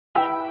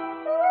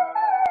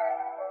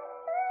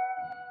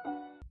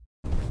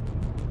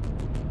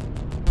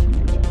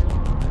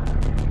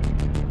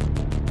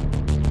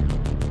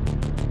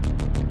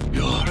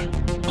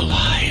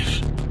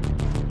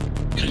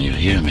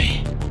hear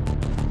me?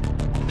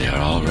 They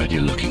are already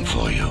looking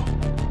for you.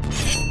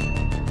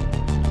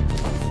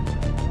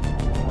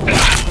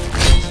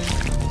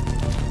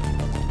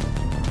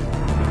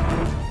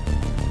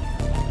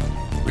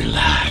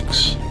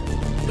 Relax.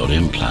 Your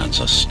implants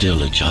are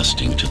still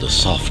adjusting to the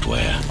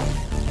software.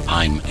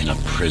 I'm in a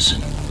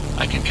prison.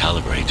 I can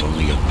calibrate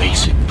only your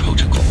basic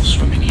protocols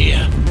from in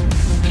here.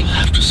 It'll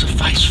have to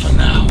suffice for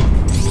now.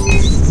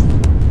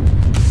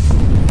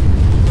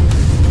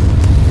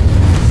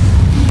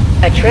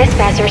 A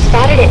trespasser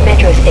spotted at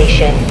Metro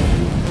Station.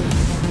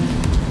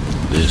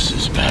 This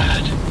is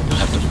bad. You'll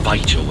have to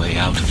fight your way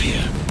out of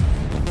here.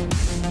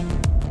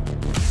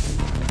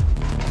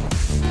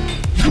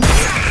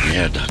 The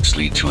air ducts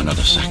lead to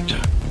another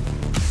sector.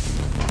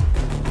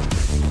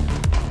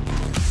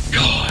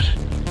 God,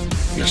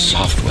 your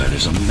software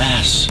is a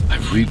mess.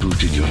 I've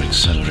rebooted your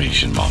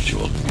acceleration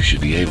module. You should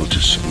be able to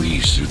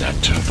squeeze through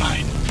that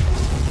turbine.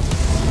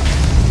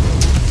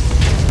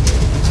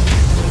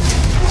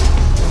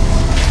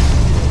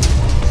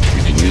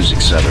 Use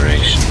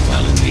acceleration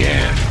while in the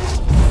air.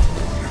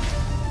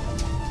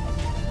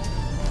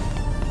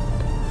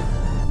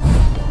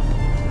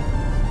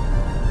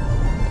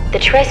 The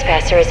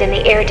trespasser is in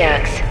the air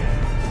ducts.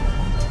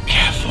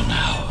 Careful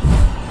now.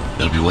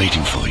 They'll be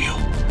waiting for you.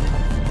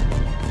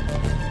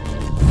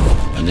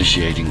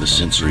 Initiating the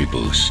sensory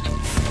boost.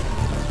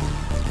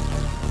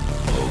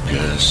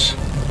 Focus.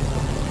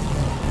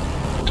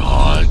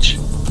 Dodge.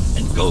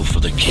 And go for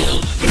the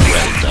kill.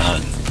 Well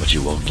done. But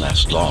you won't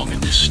last long in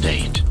this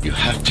state. You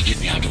have to get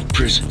me out of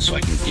prison so I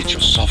can get your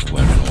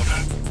software in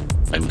order.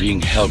 I'm being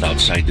held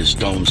outside this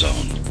dome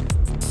zone.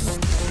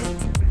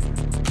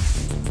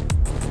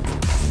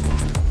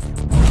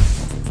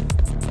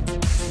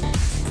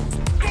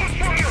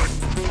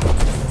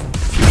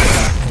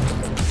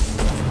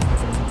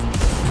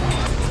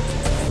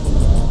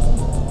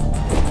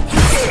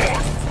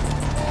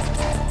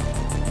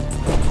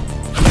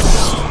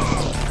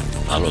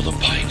 Follow the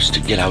pipes to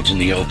get out in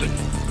the open.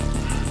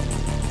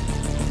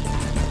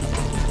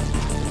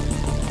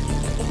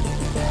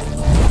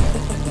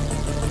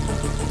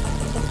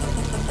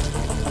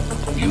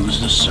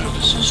 Use the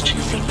surfaces to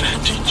your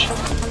advantage.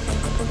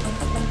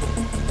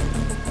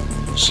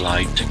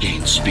 Slide to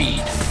gain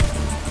speed.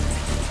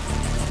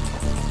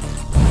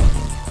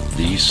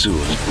 These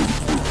sewers.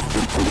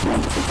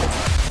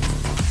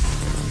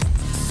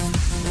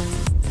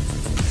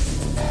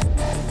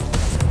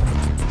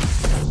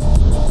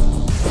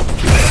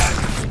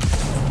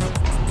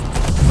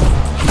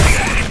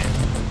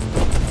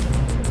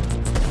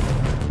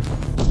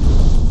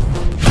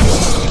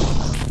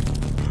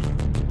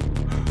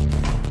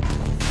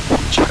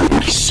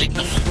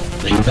 Signal.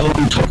 They know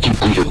I'm talking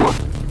to you.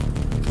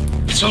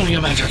 It's only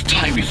a matter of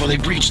time before they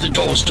breach the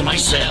doors to my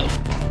cell.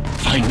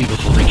 Find me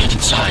before they get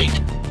inside.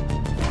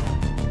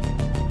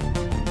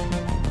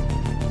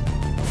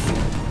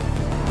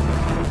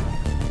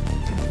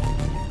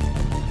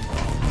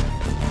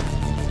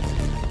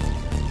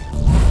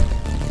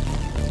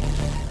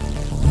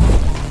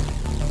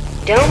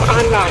 Dome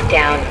on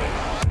lockdown.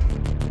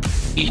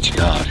 Each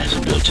guard has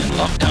a built-in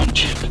lockdown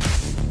chip.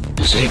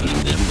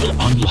 Disabling them will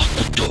unlock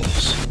the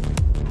doors.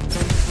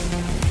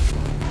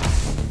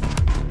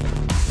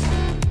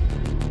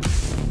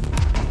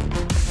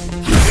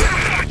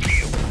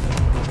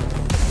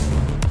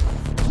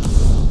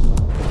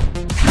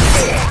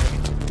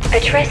 A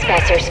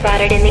trespasser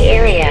spotted in the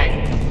area.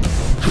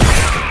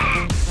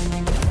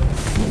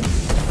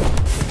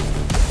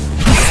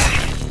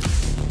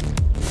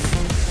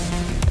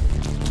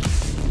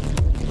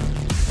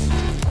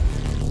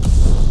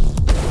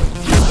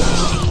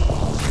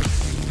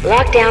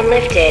 Lockdown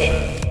lifted.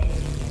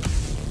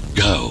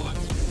 Go.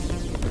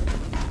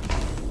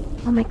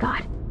 Oh my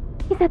god.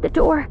 He's at the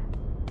door.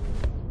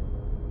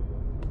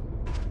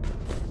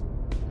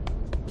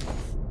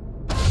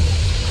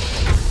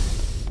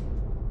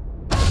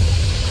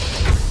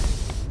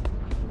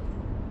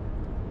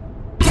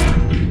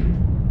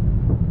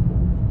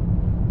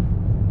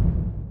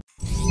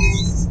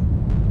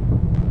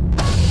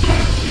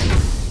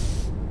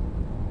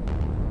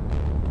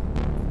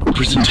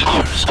 Prison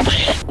tower is up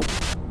ahead.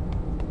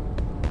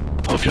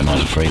 Hope you're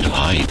not afraid of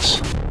heights.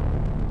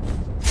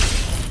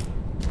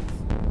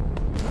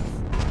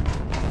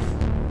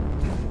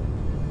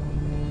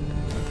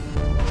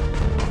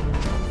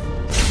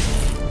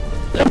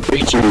 They're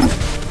breaching.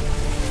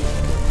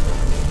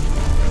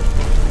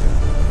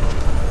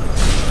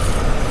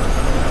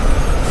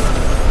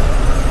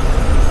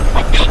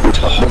 I can't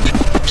hold it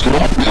much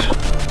longer.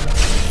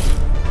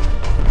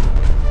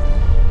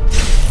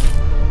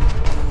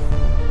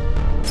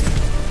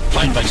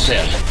 Find my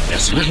cell.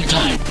 There's little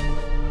time.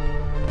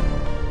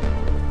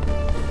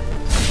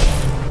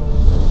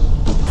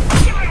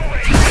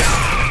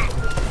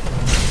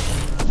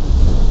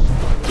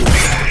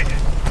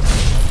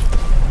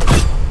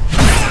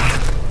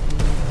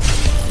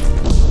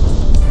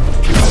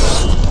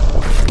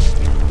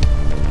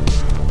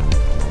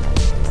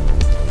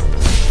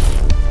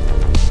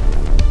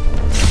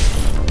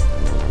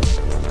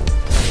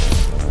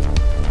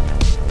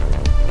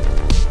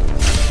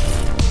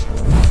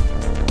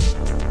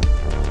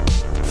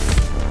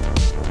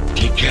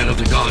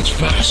 guards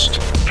first.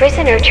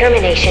 Prisoner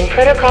termination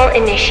protocol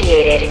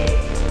initiated.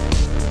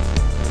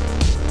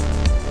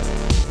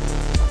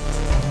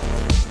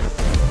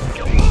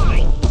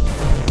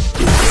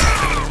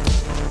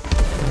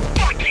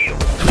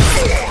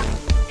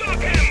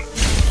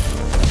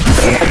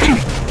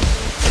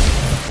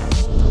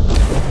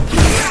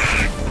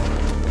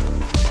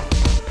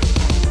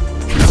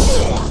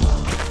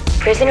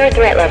 Prisoner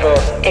threat level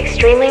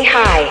extremely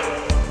high.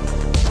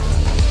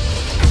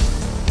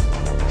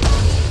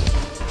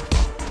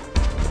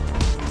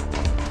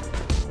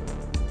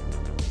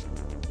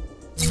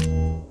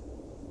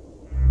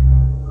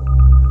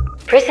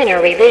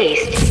 Prisoner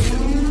released.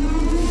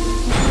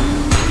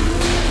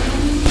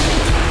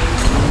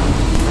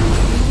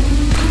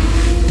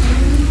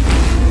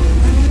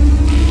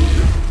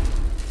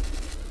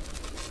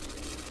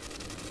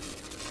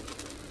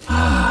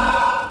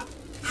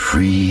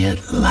 Free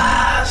at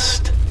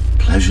last.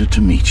 Pleasure to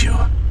meet you.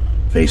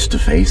 Face to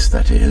face,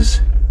 that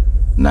is.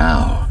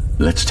 Now,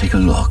 let's take a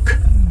look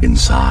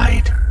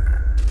inside.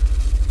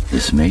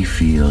 This may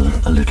feel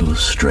a little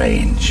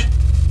strange.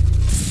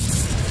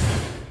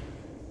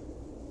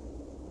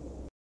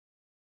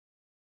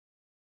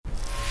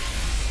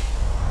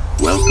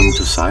 Welcome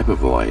to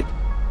Cybervoid.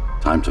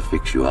 Time to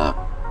fix you up.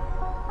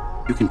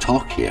 You can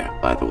talk here,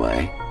 by the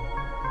way.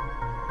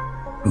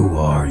 Who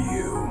are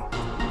you?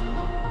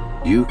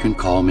 You can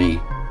call me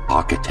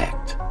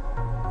Architect.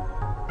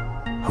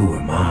 Who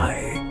am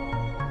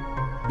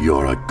I?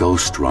 You're a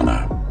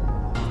Ghostrunner.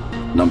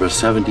 Number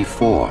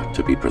 74,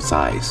 to be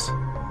precise.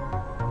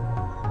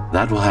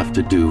 That will have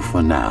to do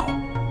for now.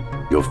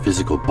 Your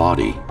physical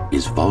body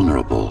is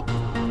vulnerable.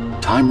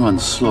 Time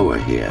runs slower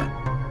here,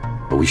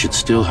 but we should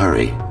still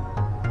hurry.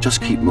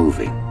 Just keep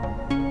moving.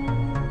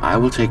 I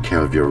will take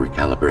care of your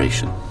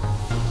recalibration.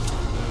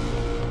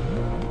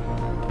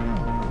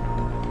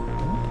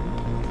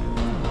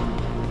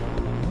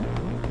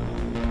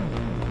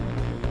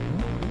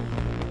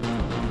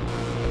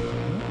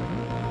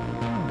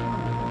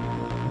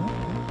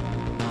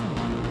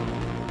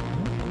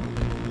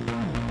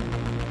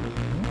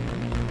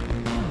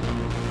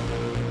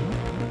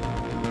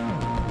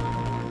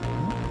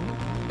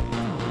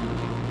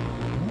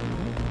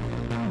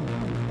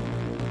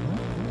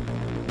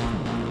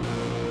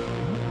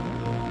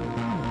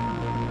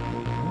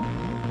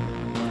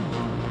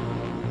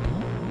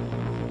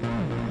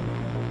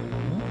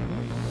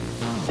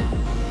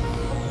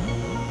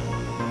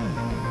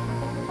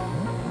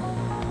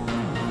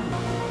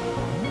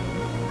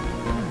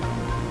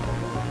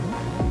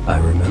 I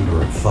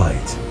remember a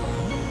fight.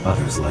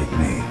 Others like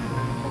me.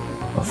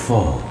 A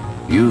fall.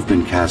 You've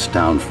been cast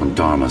down from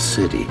Dharma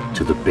City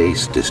to the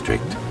base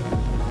district.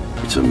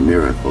 It's a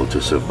miracle to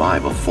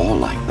survive a fall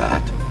like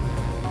that.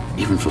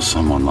 Even for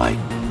someone like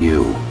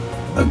you.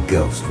 A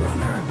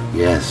Ghostrunner.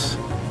 Yes.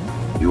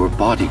 You were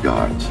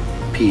bodyguards,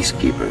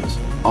 peacekeepers,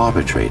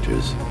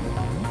 arbitrators,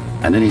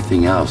 and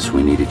anything else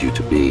we needed you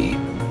to be.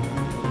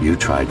 You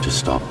tried to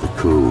stop the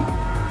coup.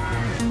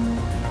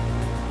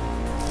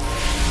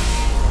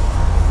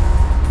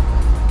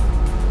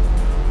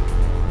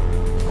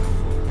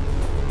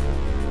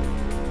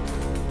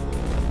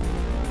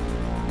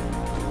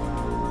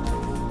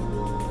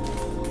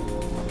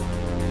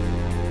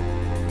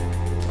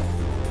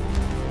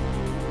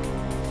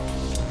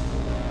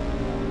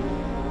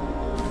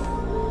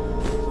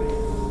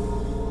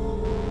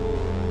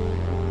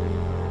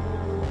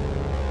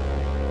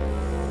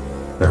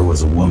 There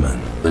was a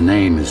woman. The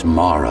name is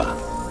Mara,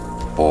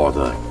 or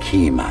the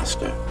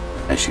Keymaster,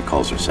 as she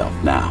calls herself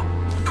now.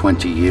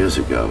 20 years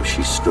ago,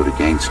 she stood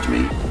against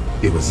me.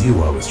 It was you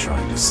I was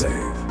trying to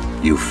save.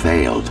 You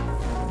failed.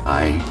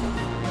 I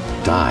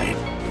died.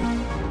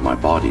 My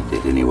body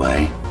did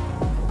anyway.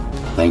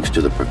 Thanks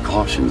to the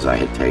precautions I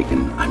had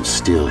taken, I'm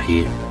still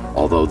here.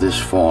 Although this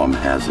form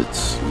has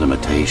its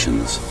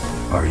limitations.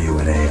 Are you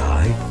an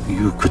AI?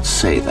 You could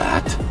say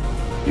that.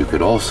 You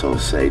could also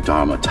say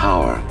Dharma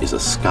Tower is a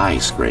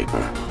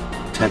skyscraper.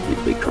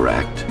 Technically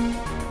correct.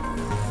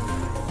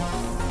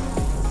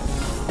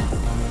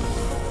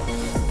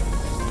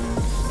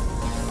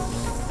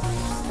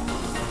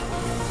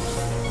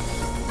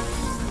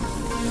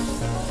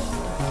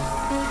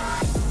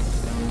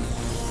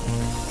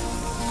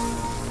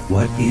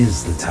 What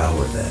is the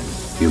tower then?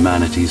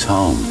 Humanity's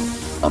home.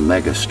 A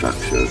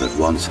megastructure that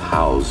once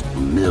housed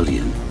 1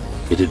 million.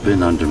 It had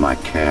been under my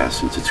care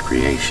since its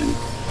creation.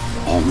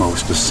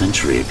 Almost a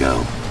century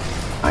ago.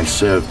 I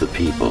served the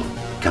people,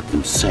 kept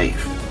them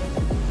safe,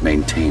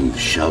 maintained the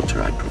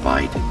shelter I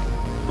provided.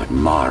 But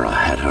Mara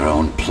had her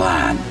own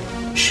plan.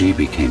 She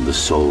became the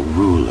sole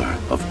ruler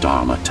of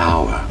Dharma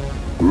Tower,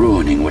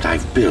 ruining what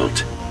I've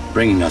built,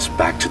 bringing us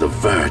back to the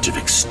verge of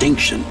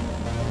extinction.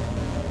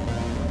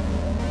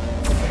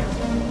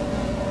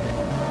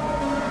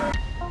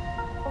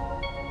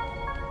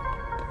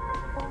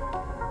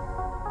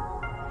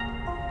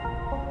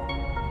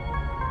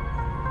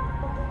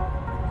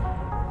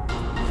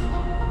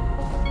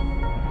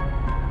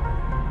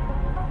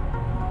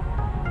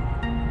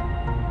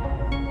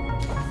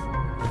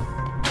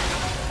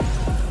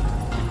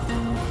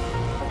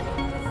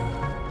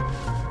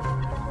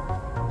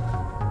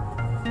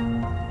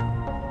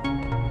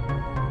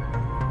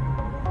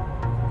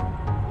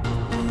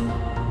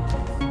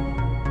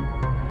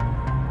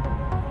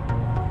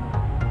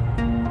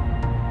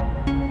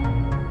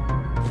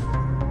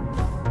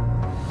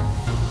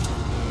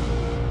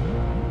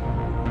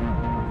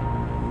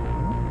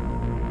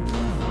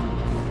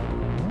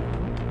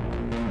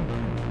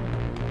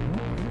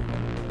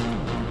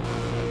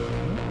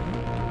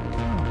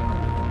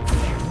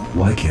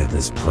 Why can't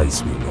this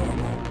place be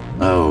normal?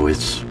 Oh,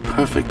 it's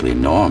perfectly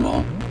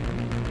normal.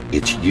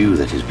 It's you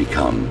that has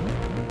become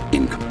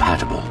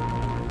incompatible.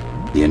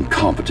 The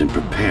incompetent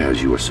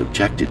repairs you were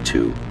subjected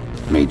to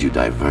made you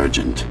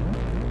divergent.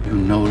 You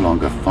no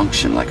longer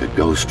function like a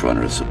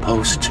Ghostrunner is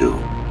supposed to.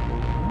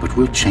 But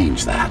we'll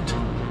change that.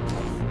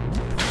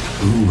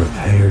 Who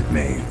repaired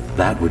me?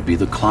 That would be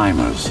the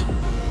Climbers,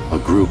 a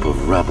group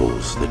of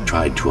rebels that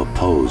tried to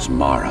oppose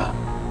Mara.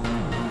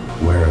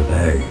 Where are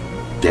they?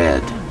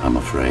 Dead, I'm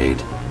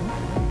afraid.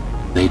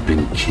 They'd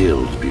been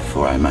killed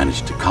before I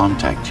managed to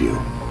contact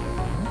you.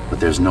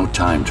 But there's no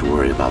time to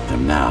worry about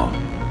them now.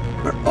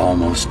 We're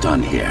almost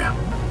done here.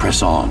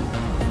 Press on.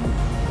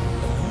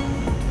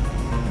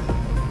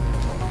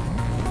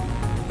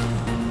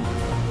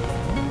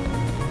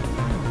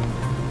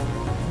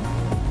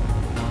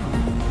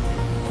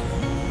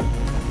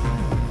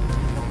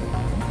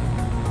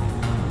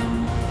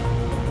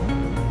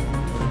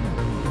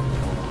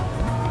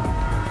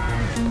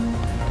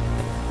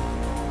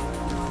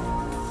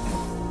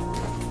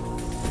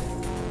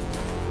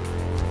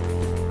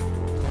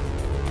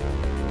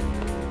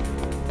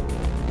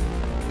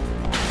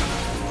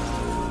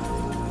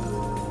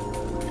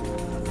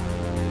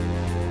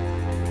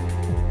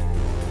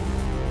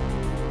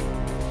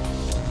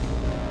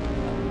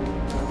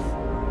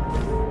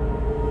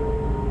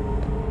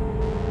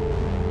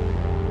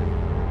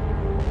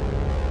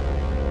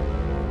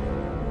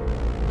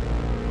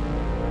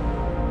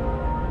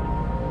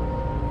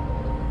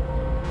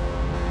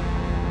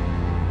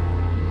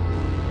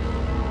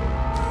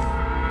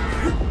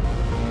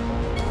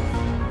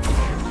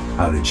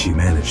 How did she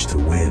manage to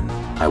win?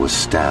 I was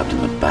stabbed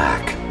in the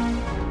back.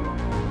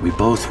 We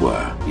both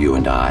were, you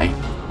and I.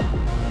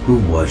 Who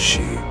was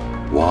she?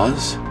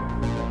 Was?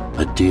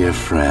 A dear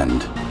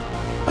friend.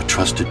 A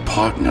trusted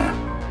partner.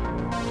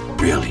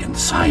 Brilliant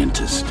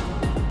scientist.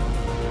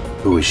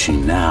 Who is she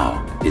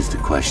now, is the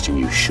question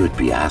you should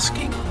be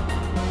asking.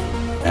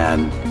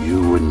 And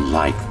you wouldn't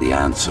like the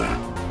answer.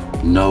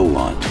 No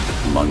one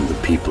among the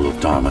people of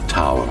Dharma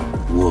Tower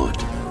would.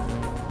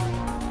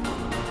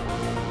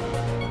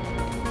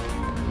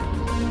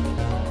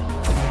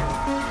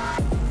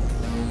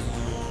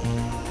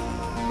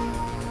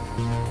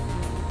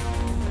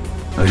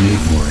 I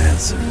need more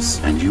answers.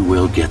 And you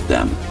will get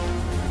them.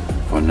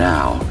 For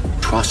now,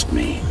 trust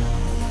me.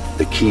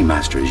 The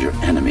Keymaster is your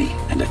enemy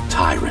and a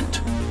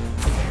tyrant.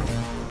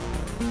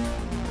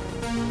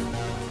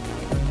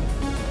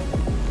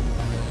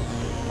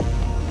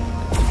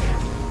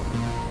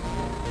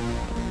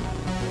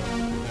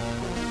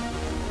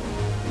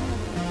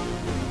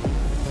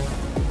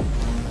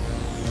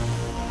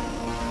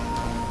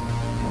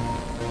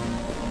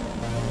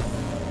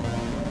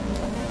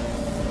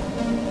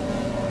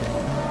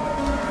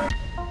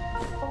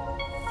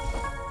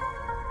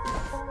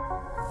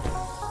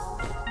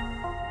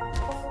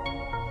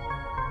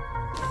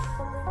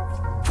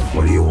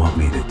 What do you want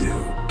me to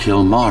do?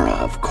 Kill Mara,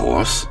 of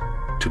course.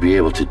 To be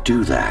able to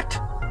do that,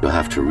 you'll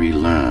have to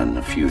relearn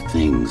a few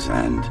things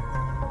and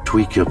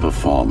tweak your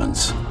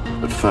performance.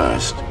 But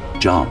first,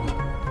 jump.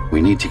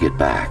 We need to get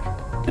back,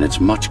 and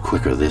it's much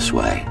quicker this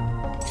way.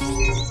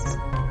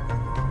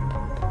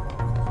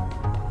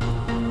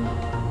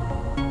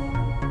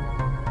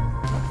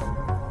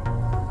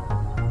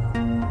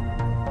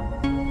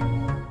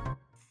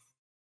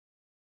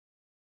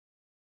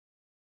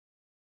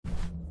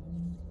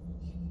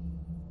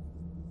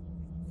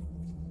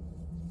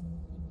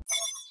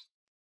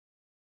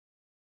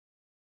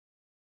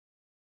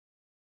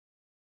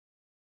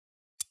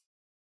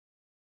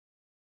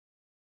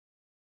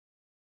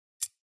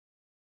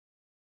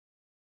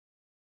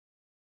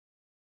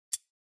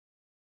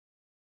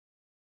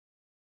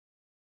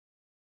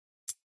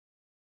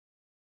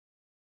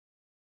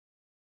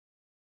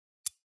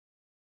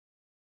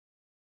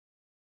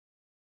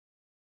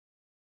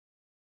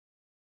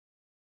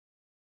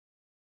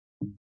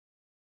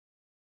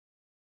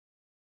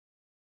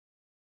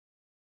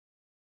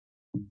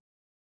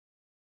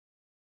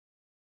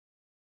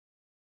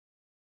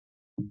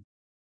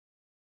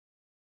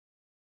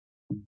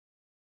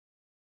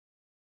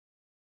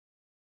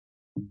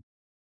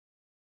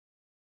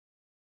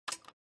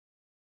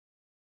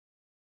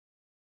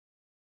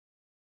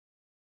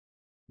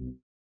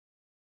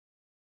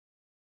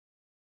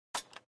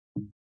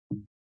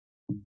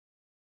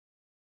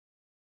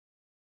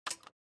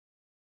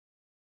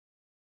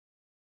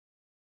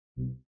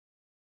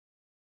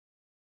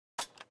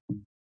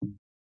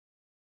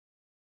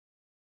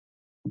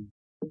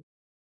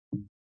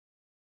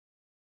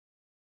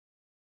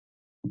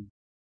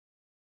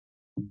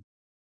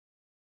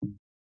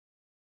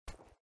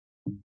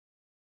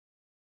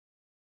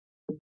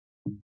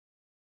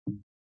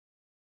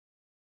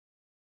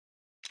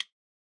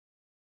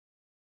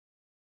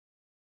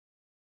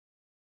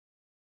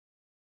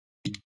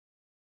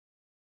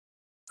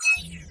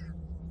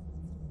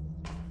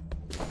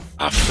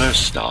 Our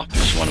first stop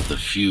is one of the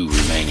few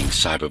remaining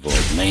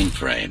cybervoid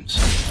mainframes,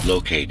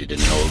 located in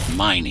an old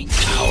mining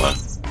tower.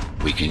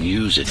 We can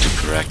use it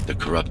to correct the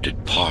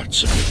corrupted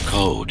parts of your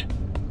code,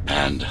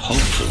 and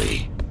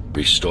hopefully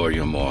Restore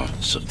your more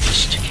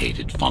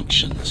sophisticated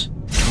functions.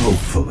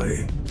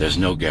 Hopefully. There's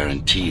no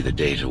guarantee the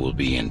data will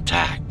be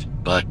intact,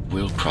 but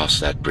we'll cross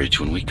that bridge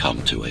when we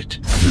come to it.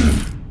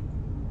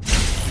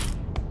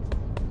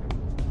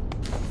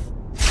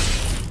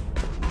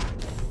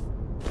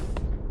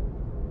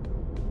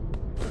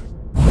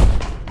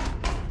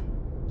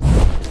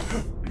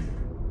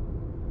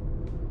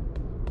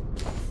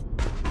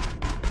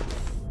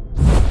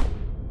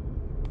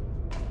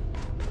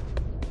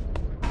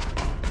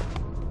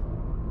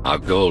 Our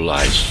goal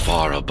lies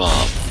far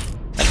above,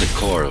 at the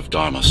core of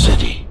Dharma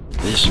City.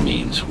 This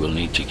means we'll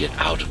need to get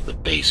out of the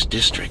base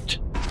district.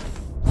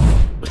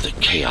 With the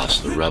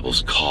chaos the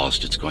rebels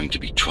caused, it's going to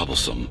be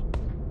troublesome.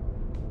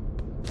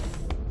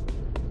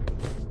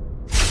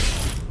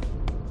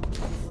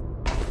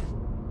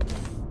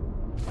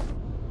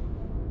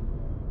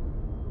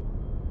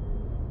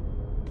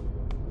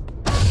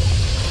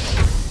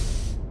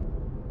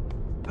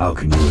 How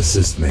can you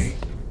assist me?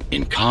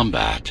 In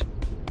combat,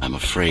 I'm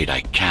afraid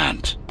I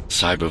can't.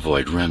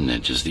 Cybervoid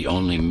Remnant is the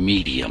only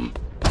medium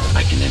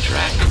I can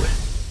interact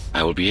with.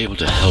 I will be able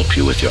to help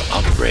you with your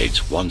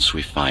upgrades once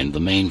we find the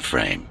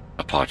mainframe.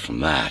 Apart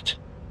from that,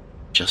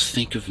 just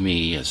think of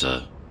me as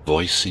a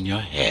voice in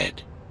your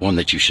head, one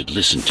that you should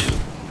listen to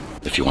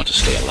if you want to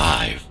stay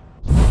alive.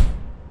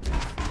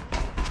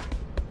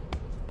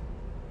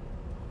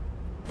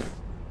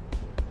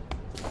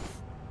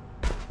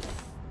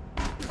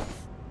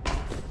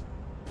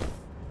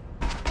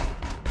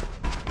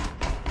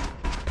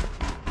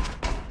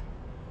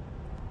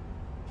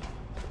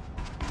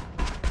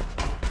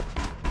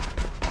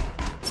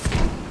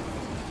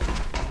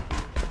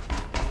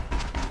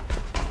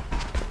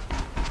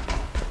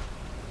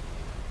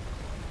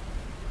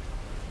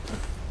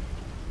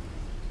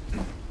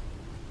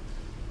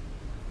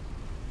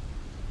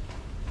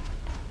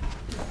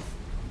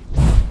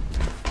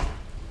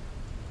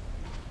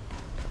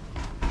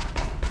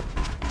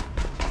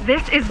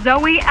 This is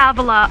Zoe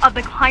Avila of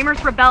the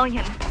Climbers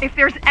Rebellion. If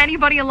there's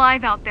anybody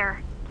alive out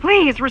there,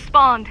 please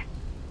respond.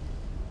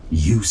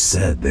 You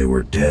said they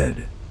were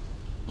dead.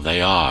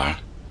 They are,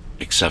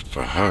 except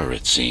for her,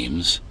 it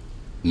seems.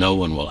 No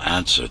one will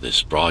answer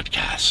this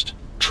broadcast.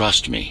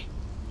 Trust me,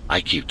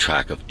 I keep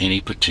track of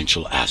any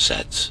potential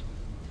assets.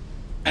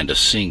 And a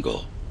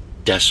single,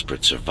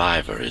 desperate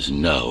survivor is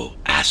no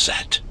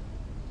asset.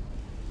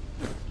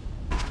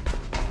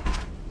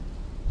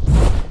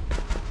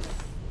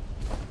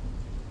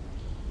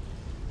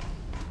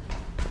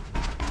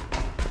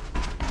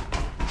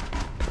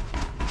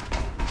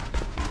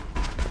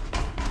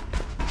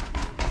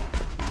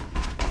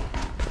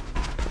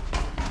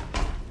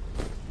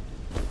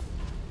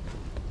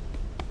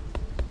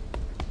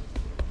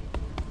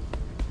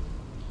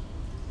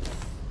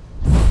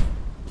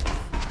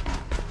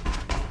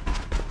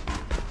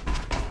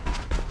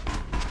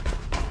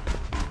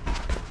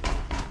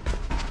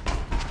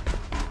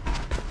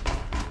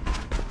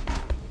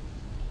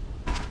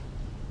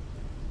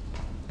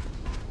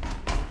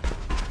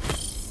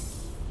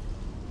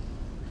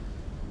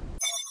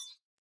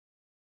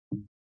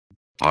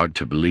 Hard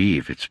to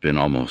believe it's been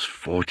almost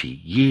 40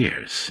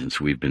 years since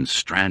we've been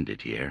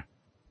stranded here.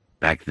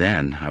 Back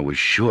then, I was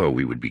sure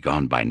we would be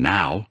gone by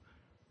now,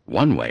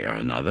 one way or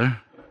another.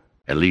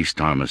 At least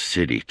Dharma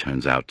City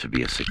turns out to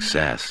be a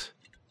success.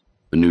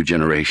 The new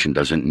generation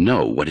doesn't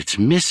know what it's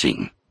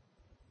missing,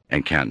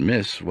 and can't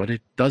miss what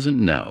it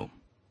doesn't know.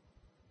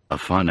 A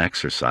fun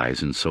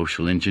exercise in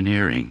social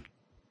engineering.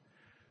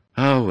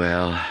 Oh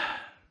well,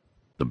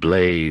 the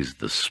blaze,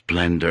 the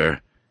splendor,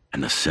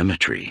 and the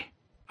symmetry.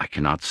 I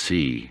cannot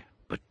see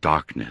but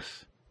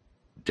darkness,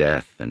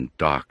 death and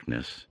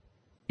darkness.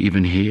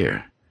 Even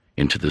here,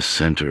 into the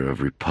center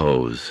of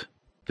repose,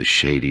 the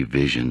shady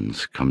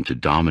visions come to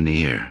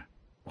domineer.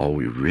 All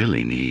we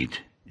really need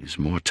is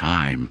more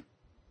time.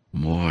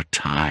 More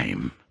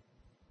time.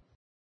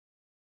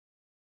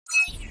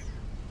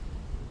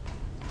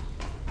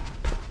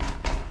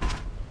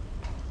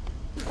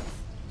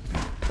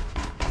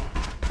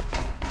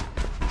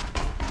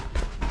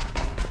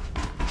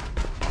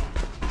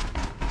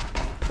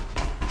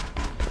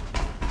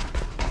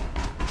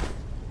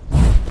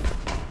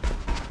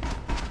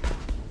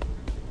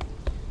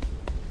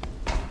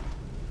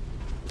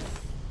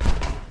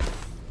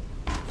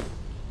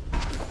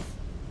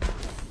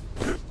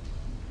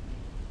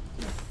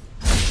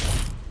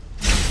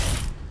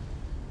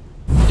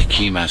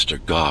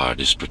 Keymaster Guard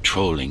is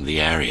patrolling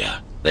the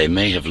area. They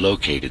may have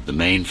located the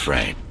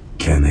mainframe.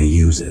 Can they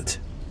use it?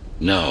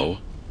 No,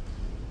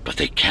 but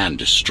they can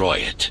destroy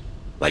it,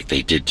 like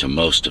they did to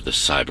most of the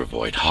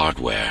Cybervoid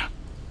hardware.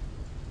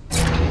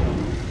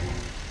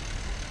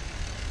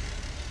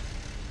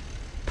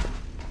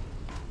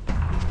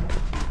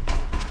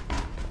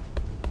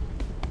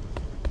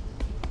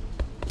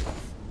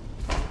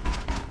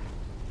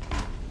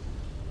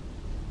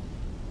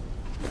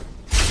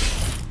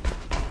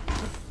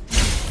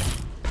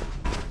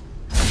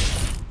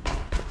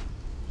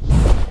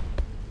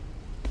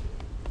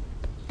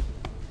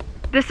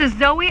 This is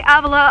Zoe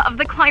Avila of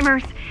the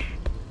Climbers.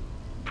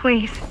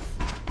 Please,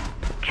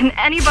 can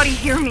anybody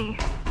hear me?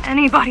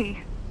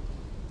 anybody.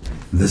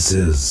 This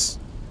is...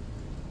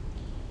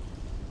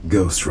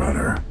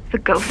 Ghostrunner. The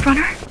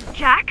Ghostrunner?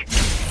 Jack?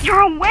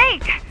 You're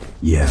awake!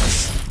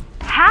 Yes.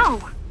 How?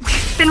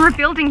 We've been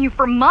rebuilding you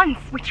for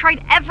months. We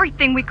tried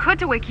everything we could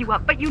to wake you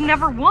up, but you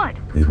never would.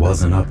 It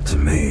wasn't up to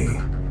me.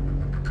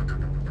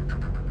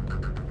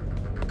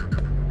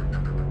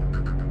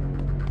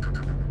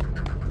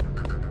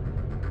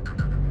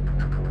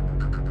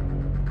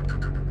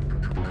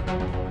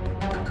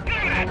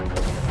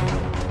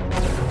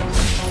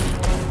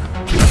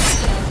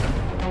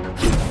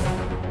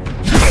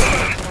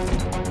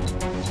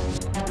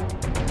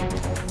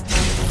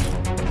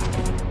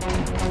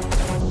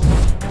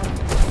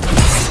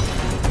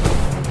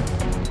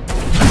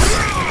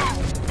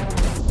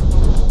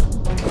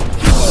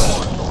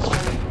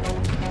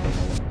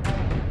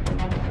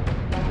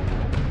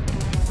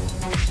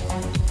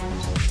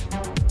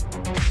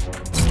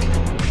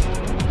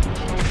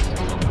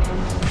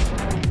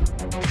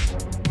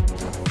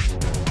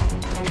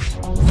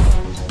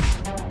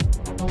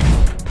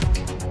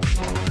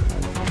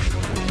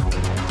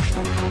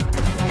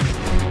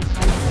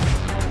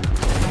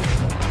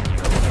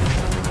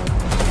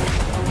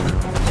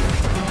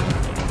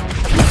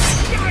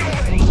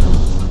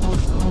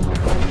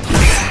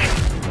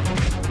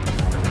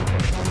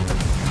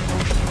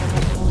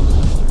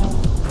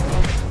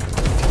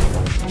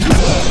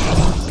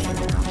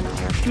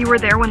 If you were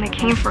there when they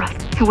came for us,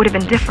 it would have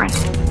been different.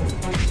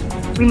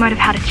 We might have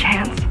had a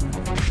chance.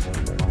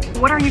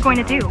 What are you going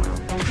to do?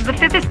 The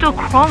Fifth is still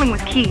crawling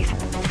with keys.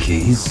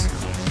 Keys?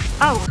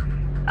 Oh,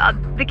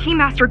 the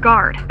Keymaster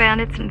Guard.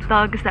 Bandits and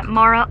thugs that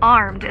Mara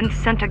armed and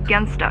sent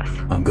against us.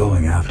 I'm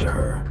going after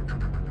her.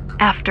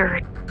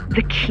 After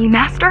the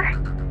Keymaster?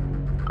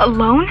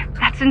 Alone?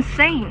 That's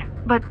insane.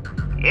 But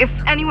if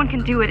anyone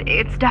can do it,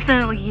 it's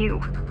definitely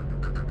you.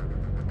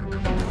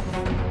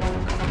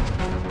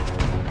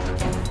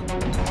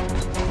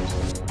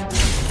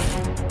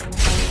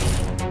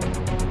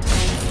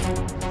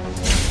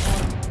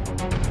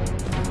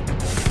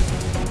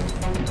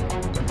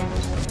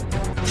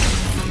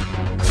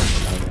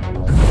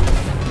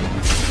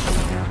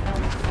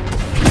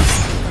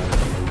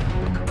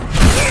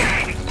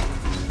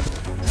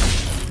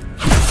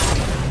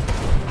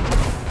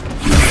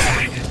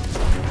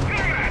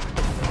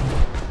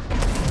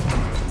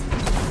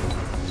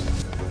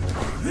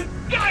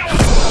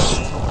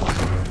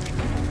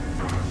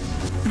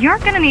 You're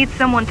gonna need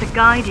someone to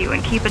guide you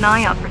and keep an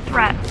eye out for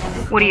threats.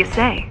 What do you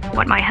say?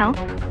 Want my help?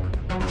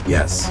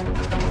 Yes.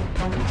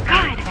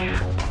 Good.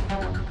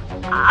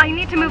 I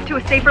need to move to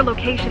a safer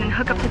location and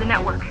hook up to the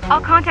network. I'll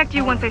contact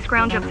you once I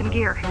scrounge up some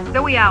gear.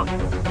 Zoe out.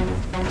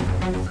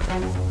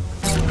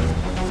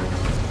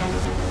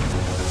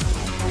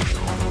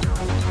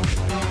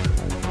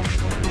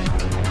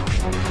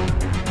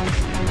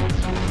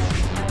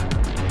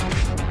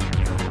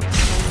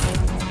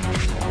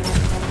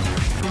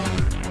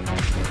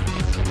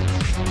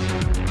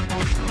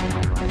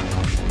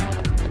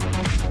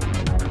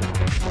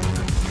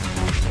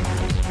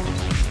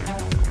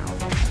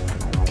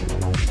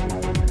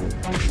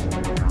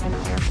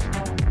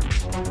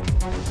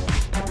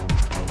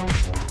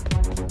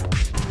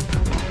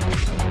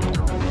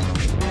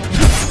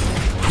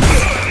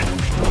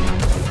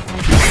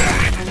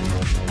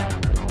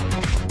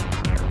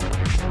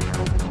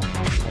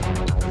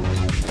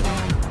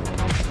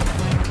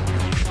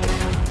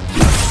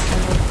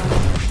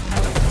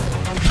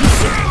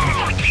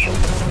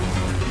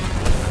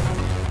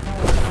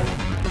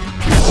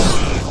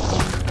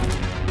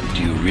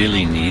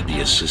 Really need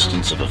the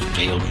assistance of a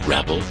failed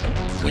rebel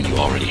when you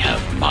already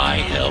have my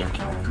help?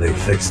 They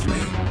fixed me.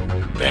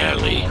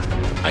 Barely.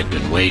 I'd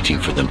been waiting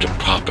for them to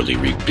properly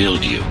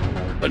rebuild you,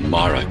 but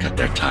Mara cut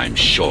their time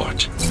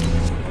short.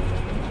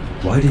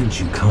 Why didn't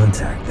you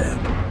contact them?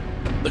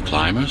 The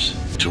climbers?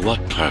 To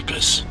what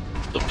purpose?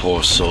 The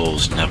poor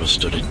souls never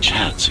stood a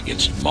chance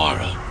against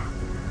Mara.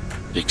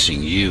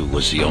 Fixing you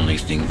was the only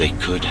thing they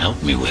could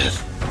help me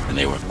with, and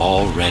they were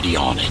already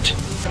on it.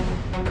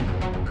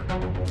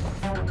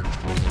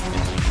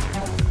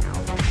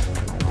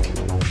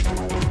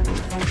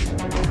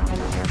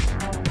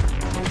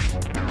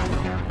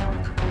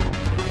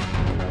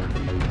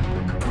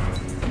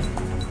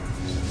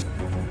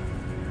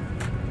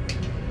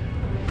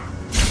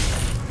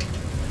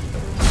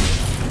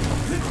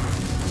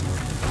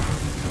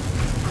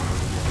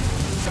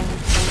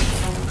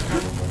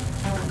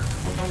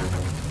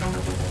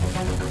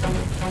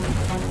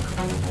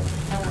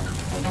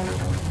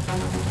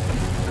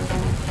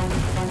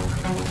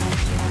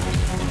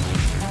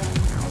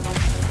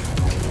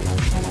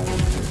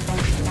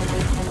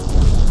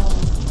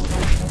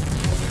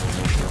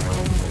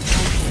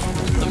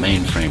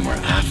 Mainframe we're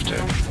after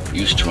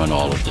used to run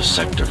all of the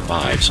Sector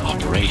 5's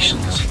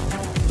operations.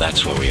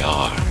 That's where we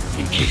are,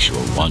 in case you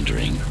were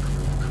wondering.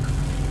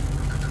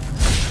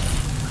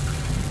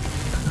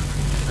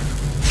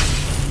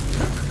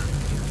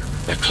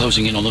 They're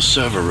closing in on the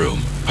server room.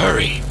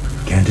 Hurry!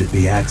 Can't it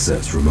be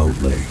accessed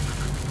remotely?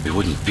 We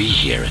wouldn't be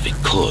here if it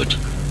could.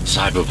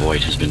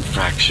 Cybervoid has been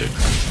fractured,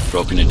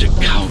 broken into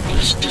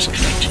countless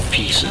disconnected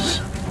pieces.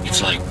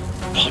 Looks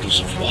like bottles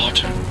of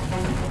water,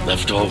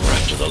 left over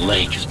after the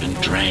lake has been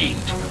drained.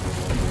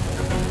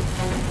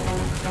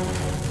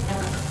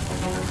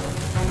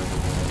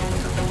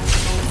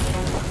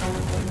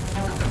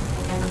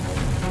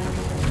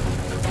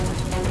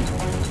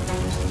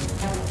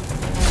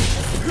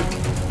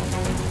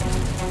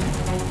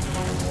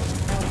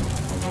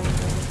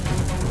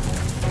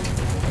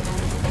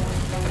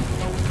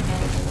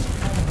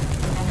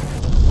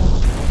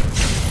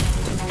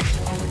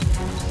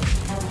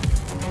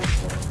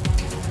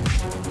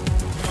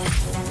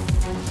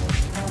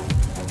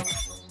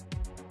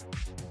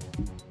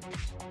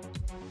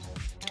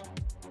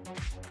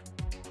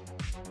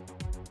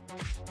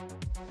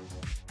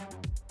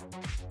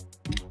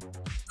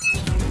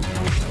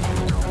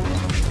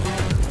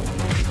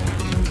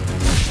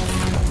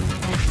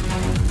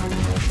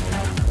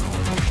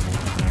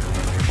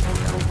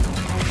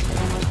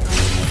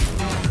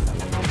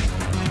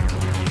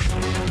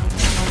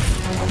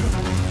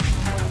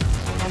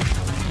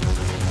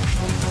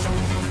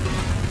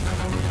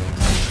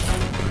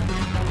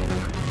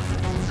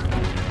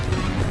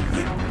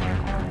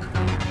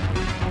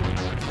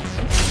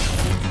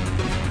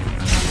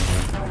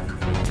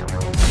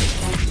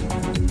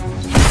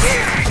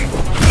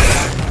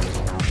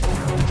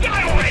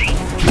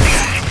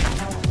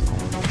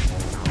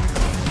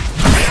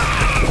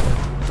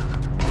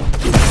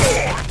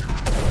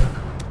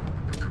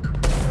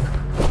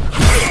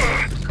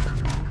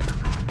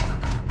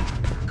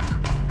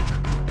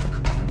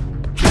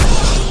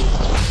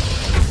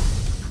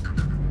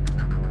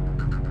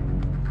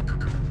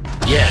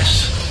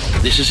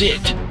 This is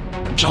it.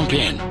 Jump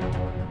in.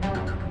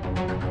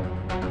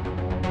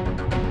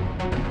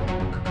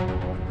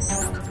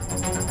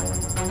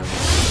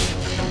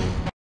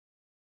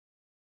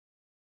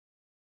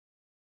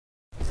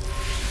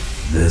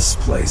 This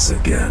place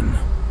again.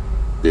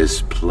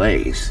 This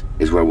place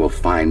is where we'll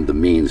find the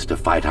means to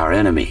fight our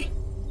enemy.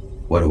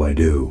 What do I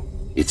do?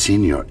 It's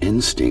in your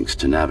instincts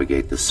to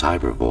navigate the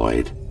cyber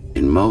void.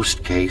 In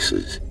most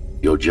cases,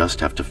 you'll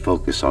just have to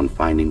focus on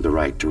finding the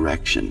right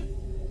direction.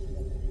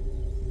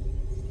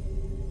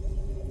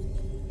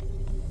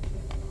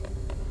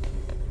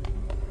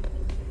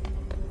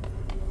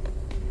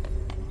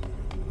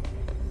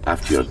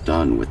 After you're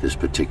done with this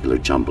particular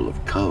jumble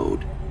of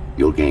code,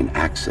 you'll gain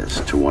access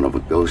to one of a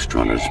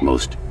Ghostrunner's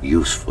most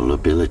useful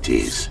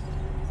abilities.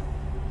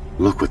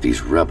 Look what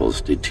these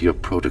rebels did to your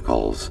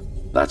protocols.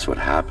 That's what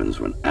happens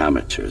when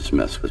amateurs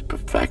mess with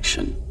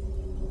perfection.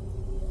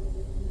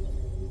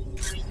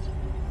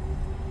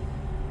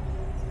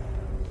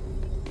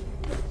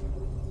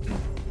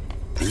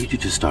 I need you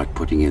to start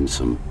putting in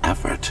some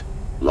effort.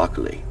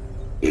 Luckily,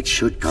 it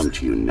should come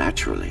to you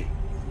naturally.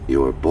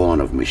 You were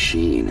born of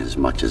machine as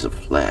much as of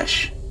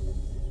flesh.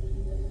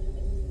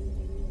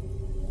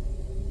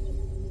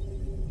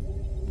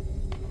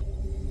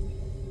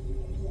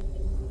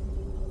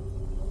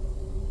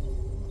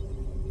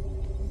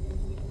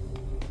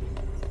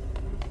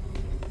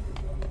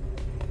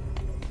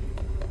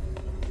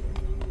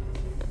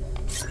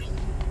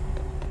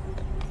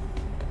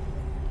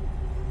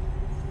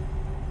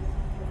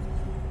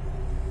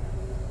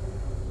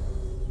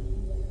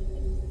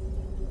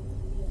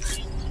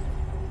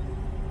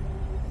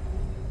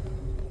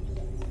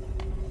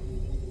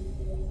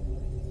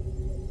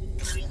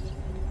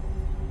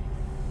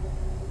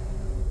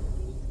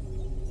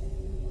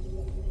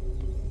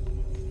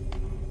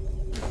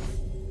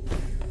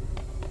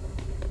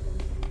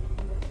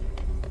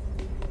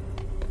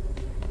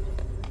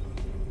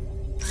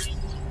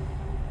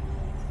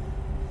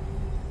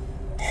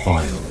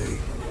 Finally.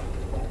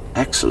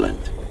 Excellent.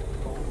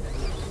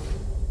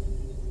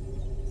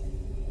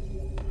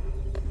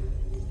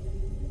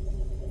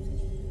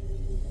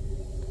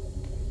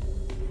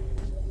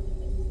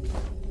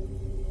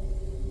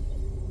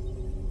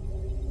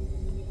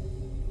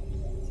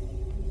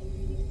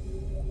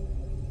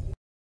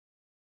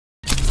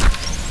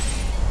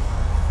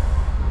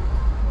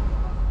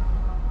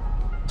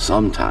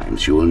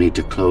 Sometimes you will need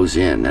to close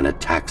in and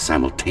attack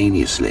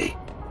simultaneously.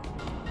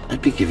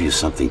 Let me give you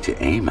something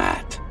to aim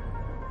at.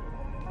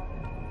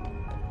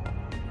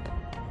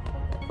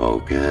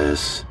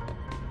 Focus.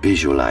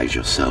 Visualize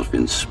yourself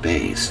in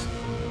space.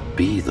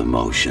 Be the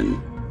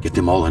motion. Get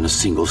them all in a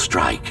single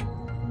strike.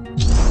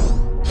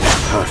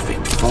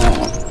 Perfect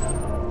form.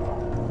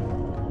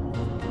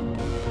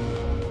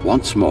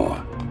 Once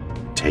more,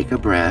 take a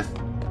breath.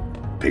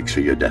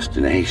 Picture your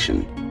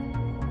destination.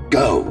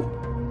 Go!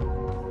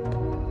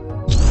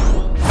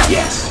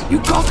 Yes, you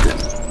got them.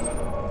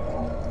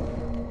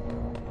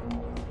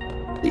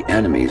 The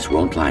enemies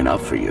won't line up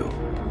for you.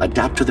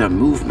 Adapt to their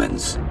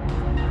movements.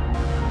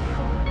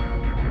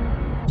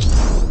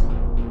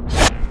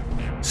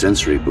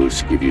 Sensory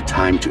boosts give you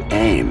time to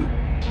aim.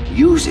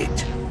 Use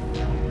it.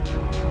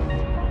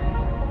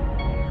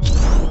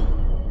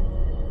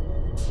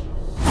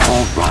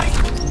 All right.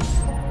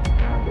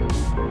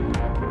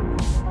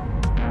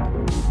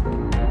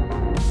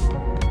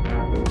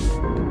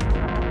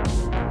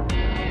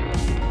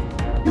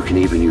 You can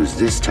even use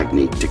this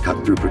technique to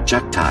cut through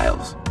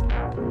projectiles.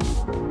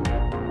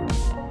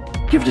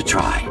 Give it a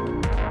try.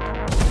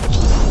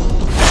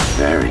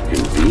 Very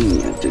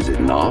convenient, is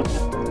it not?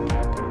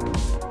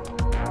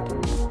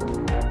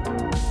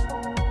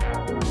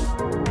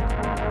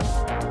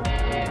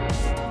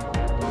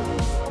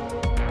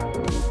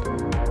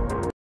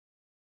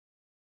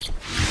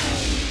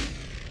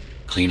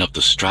 Clean up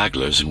the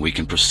stragglers and we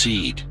can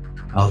proceed.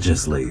 I'll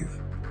just leave.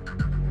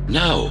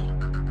 No.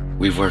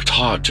 We've worked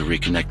hard to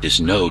reconnect this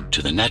node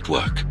to the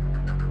network.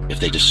 If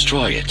they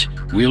destroy it,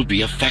 we'll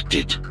be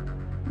affected.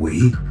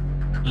 We?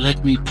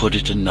 Let me put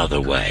it another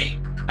way.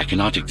 I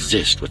cannot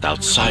exist without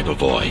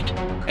Cybervoid,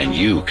 and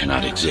you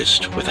cannot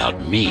exist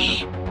without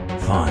me.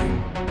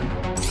 Fine.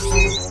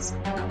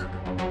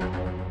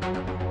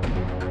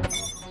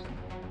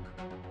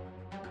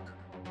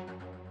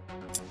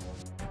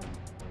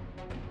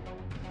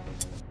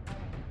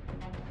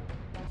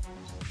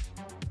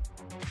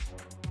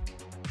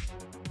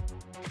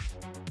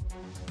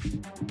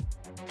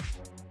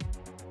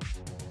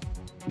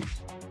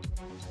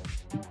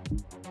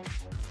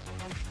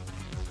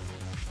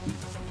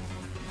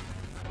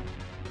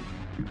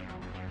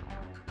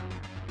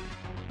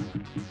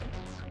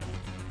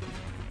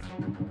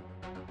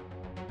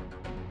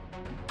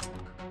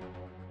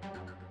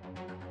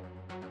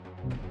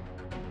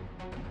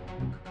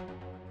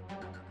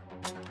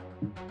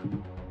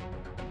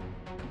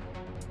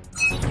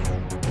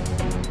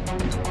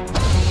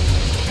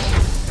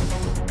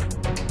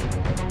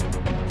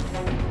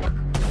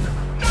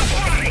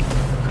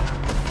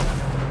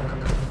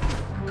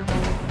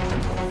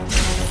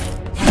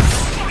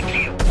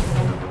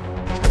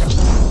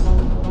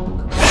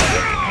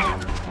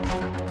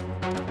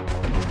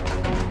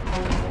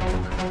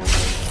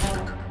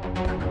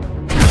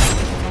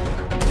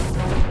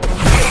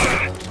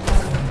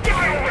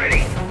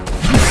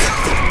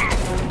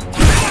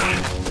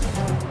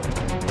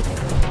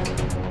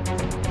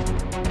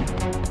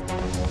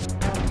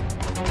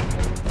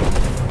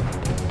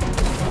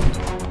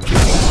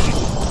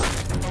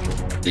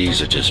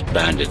 These are just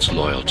bandits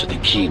loyal to the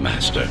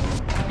Keymaster,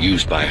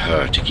 used by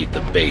her to keep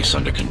the base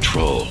under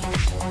control.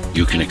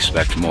 You can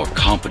expect more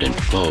competent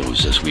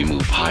foes as we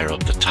move higher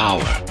up the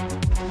tower.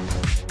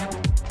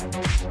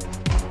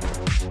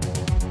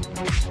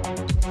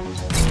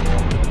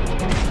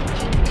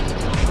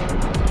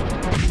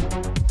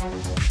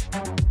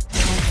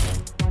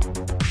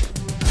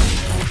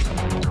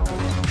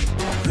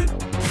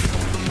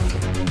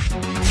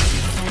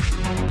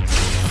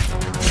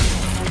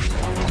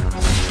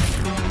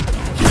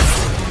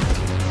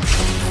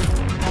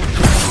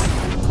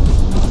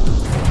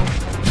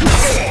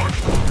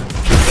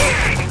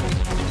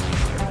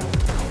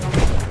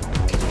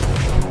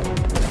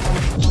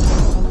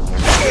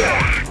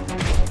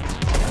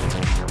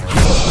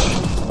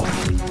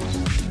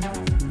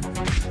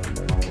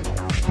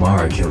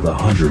 Mara killed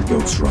 100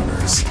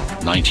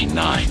 Ghostrunners.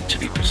 99 to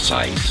be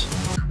precise.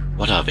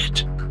 What of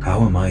it?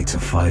 How am I to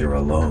fight her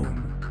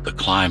alone? The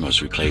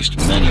climbers replaced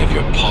many of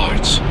your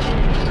parts,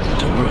 but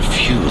there were a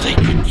few they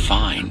couldn't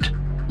find.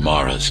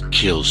 Mara's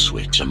kill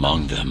switch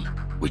among them,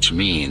 which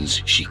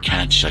means she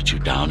can't shut you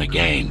down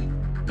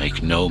again.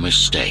 Make no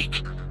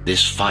mistake,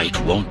 this fight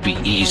won't be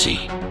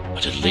easy,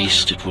 but at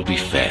least it will be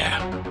fair.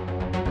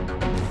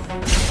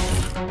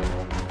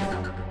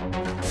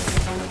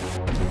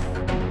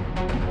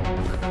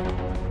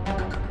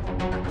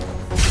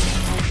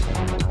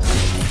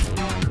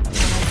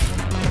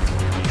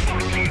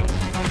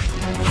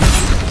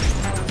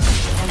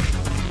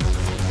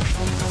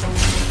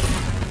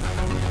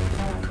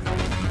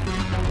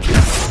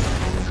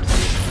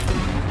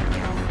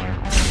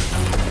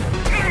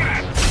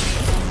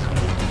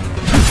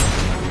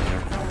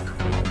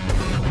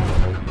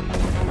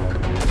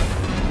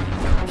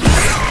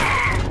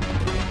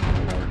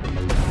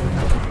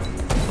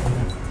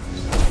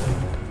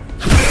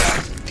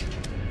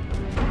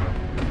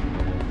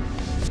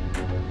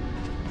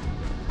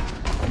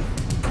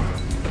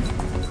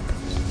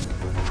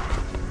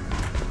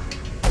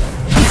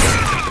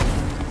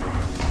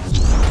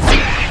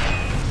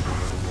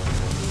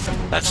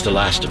 That's the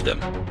last of them.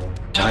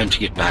 Time to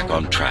get back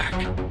on track.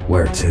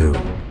 Where to?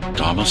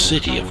 Dharma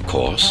City, of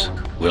course.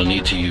 We'll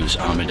need to use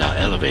Amida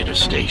Elevator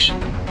Station.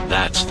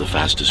 That's the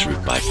fastest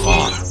route by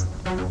far.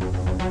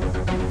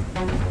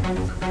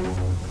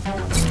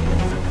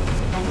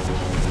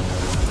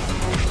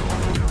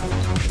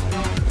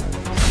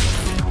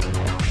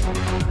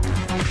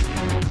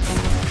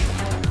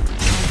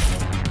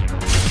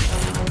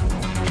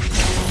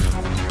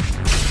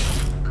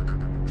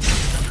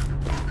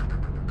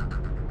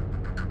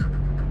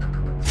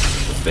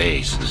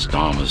 Base is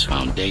Dharma's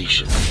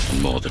foundation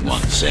in more than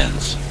one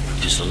sense.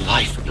 It is the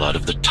lifeblood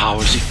of the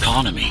tower's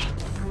economy.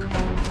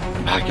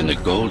 Back in the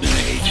Golden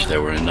Age,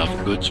 there were enough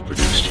goods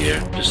produced here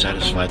to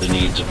satisfy the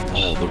needs of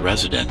all the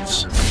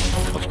residents.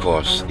 Of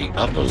course, the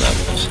upper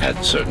levels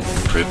had certain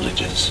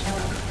privileges.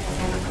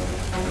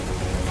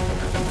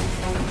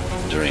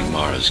 During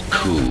Mara's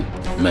coup,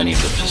 many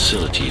of the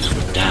facilities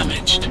were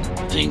damaged.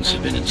 Things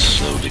have been in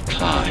slow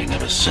decline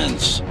ever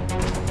since.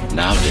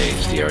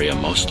 Nowadays, the area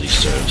mostly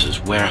serves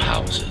as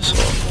warehouses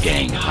or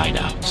gang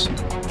hideouts,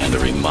 and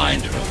and a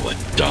reminder of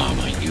what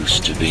Dharma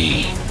used to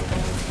be.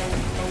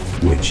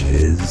 Which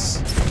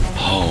is?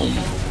 Home.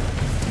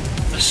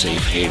 A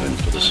safe haven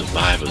for the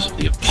survivors of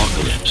the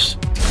apocalypse.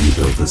 You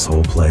built this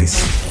whole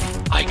place?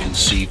 I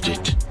conceived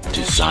it,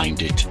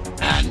 designed it,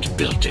 and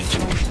built it.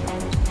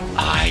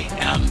 I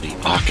am the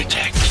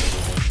architect.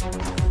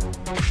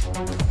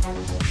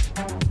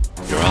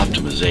 Your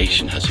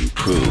optimization has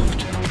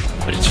improved,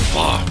 but it's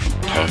far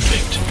from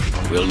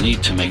perfect. We'll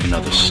need to make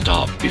another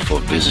stop before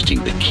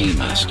visiting the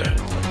Keymaster.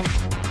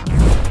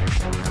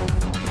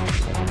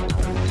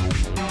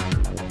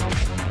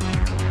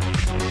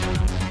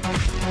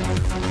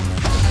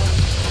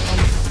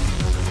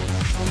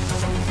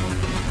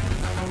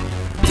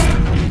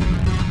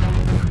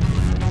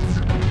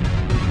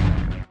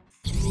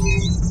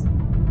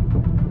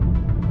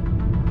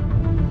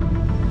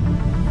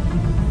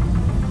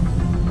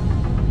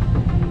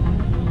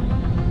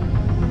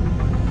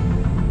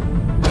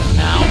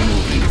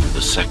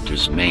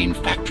 Sector's main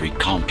factory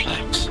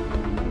complex.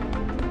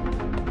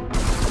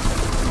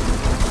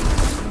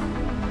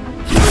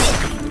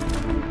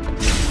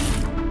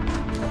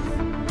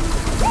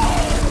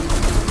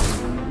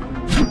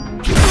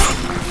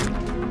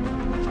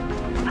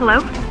 Hello?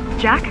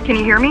 Jack, can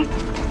you hear me?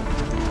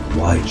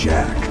 Why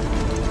Jack?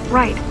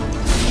 Right.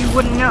 You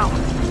wouldn't know.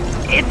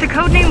 It's a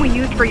code name we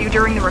used for you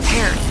during the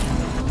repairs.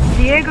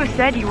 Diego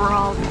said you were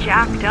all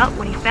jacked up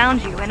when he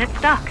found you, and it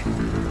stuck.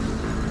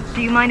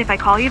 Do you mind if I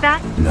call you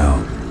that?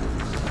 No.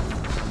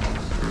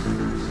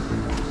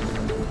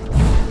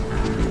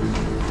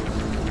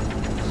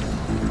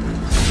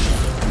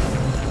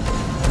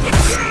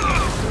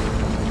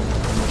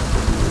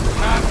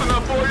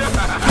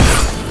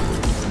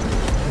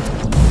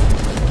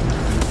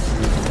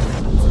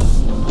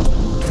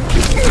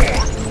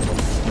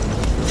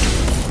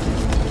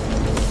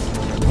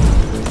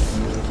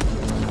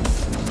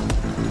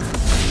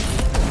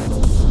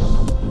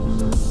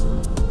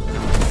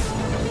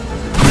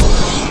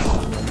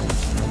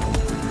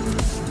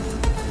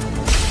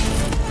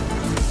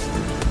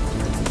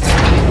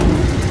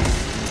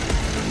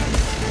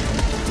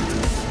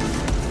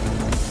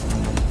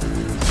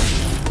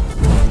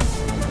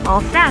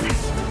 All set.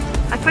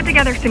 I put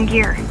together some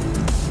gear.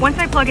 Once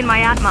I plug in my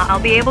Atma, I'll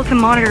be able to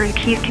monitor the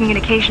key's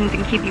communications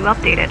and keep you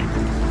updated.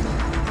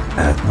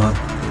 Atma?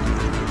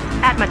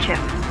 Atma chip,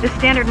 the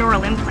standard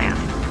neural implant.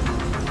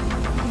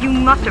 You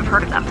must have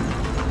heard of them.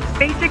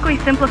 Basically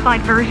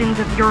simplified versions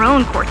of your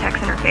own Cortex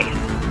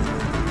interface.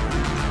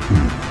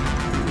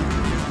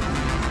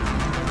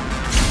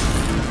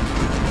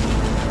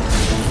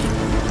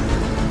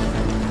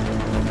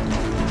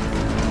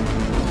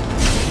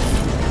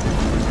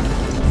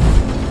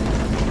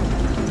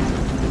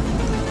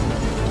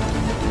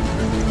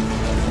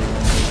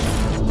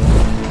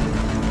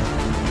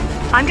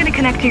 I'm gonna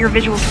connect to your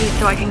visual feed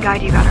so I can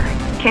guide you better.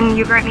 Can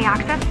you grant me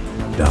access?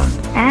 Done.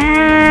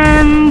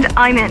 And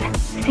I'm in.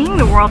 Seeing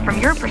the world from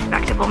your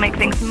perspective will make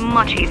things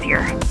much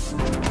easier.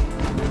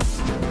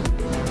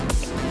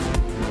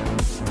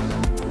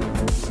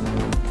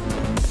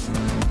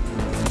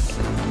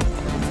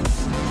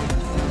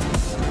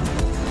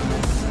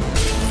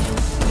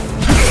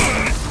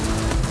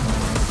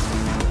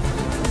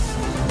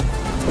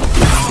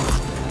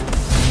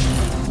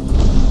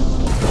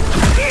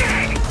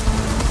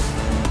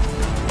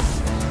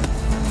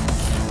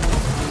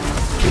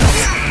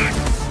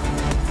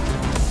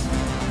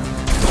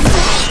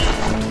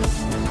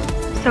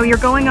 So you're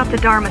going up to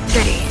Dharma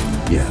City?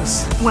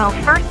 Yes. Well,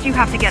 first you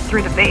have to get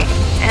through the base,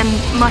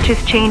 and much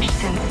has changed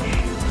since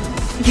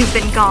you've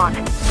been gone.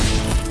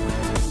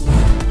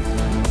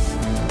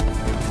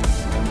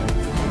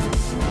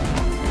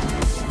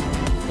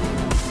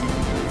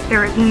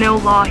 There is no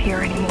law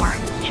here anymore,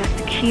 just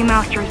the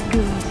Keymaster's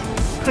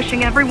goons,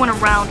 pushing everyone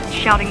around and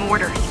shouting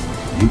orders.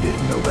 You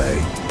didn't obey.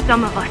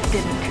 Some of us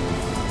didn't.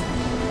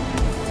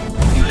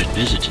 You had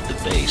visited the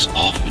base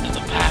often in the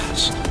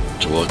past.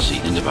 Towards the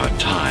end of our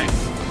time,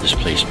 this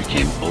place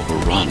became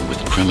overrun with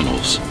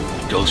criminals.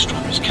 The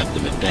Ghostrunners kept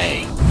them at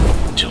bay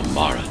until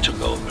Mara took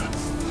over.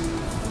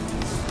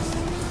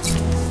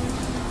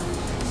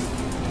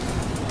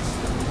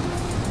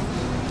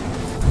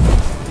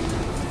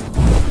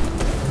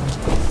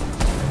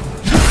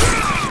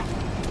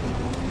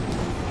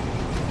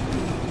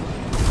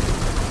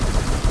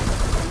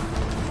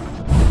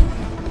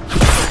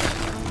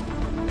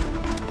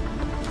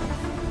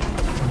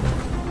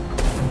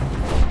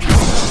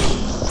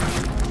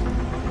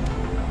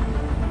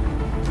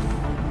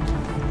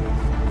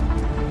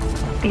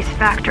 These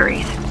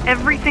factories,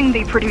 everything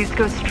they produce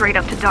goes straight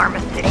up to Dharma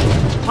City.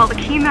 While the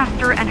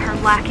Keymaster and her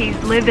lackeys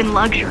live in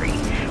luxury,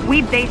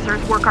 we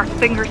basers work our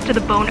fingers to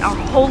the bone our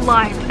whole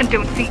lives and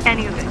don't see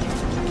any of it.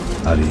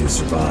 How do you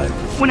survive?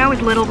 When I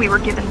was little, we were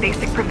given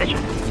basic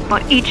provisions,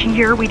 but each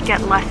year we'd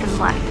get less and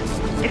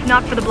less. If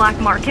not for the black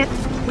market,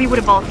 we would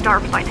have all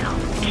starved by now.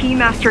 The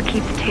Keymaster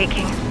keeps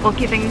taking, while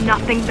giving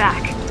nothing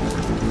back.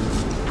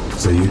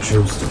 So you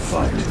chose to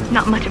fight?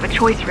 Not much of a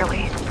choice,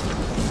 really.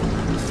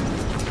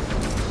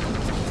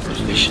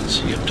 The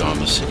efficiency of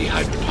Dharma City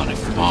hydroponic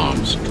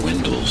farms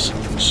dwindles.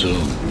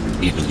 Soon,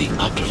 Even the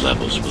upper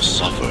levels will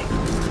suffer,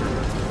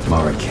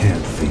 Mara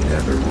can't feed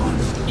everyone.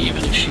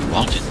 even if she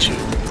wanted to.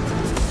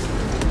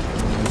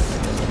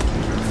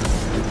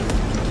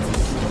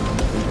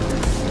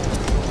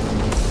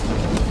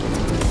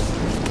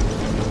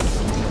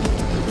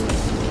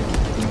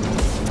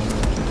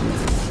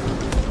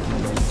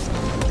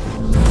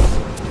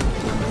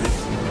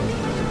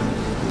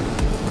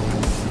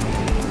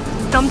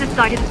 Some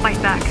decided to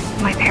fight back.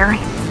 My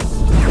parents,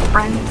 their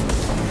friends,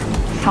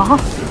 Saul.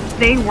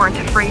 They weren't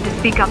afraid to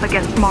speak up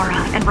against Mara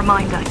and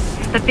remind us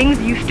that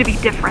things used to be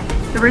different.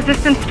 The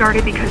resistance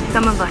started because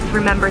some of us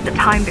remembered the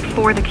time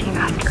before the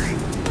Keymaster.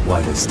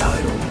 Why this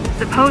title?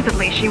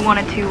 Supposedly she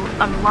wanted to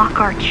unlock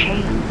our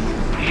chains,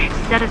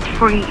 set us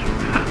free.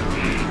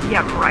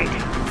 Yeah, right.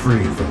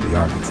 Free from the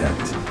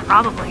architect.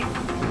 Probably.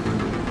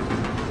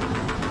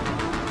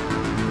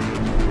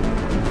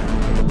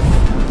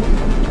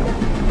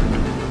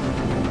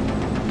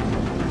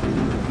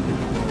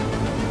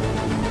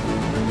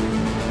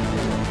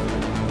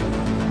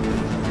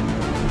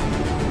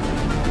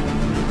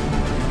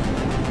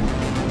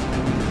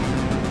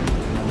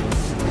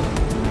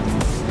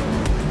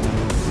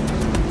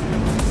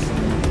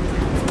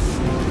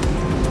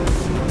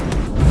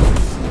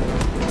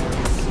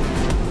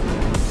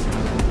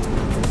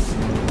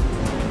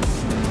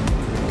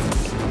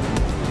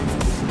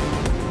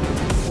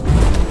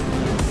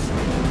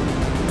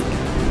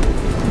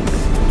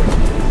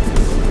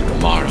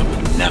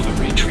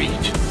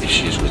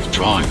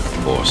 Withdrawing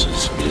her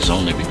forces, it is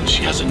only because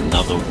she has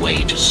another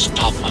way to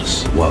stop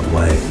us. What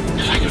way?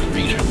 If I could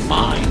read her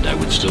mind, I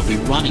would still be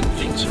running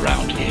things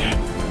around here.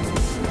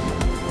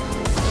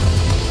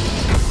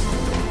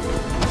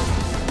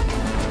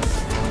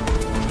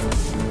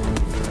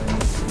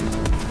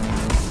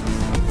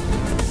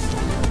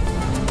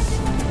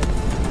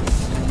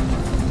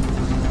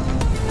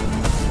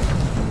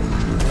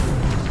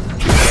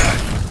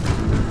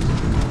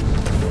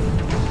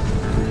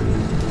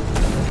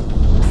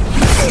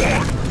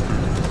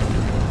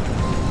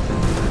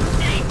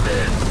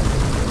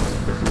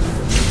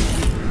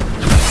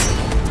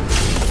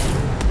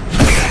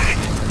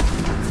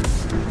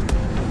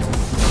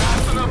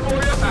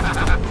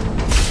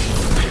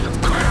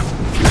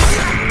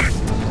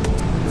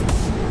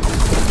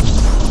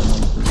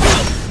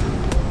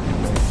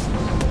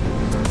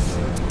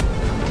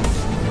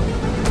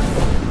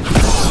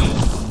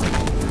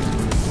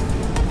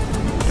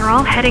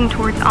 Heading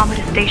towards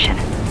Amada Station.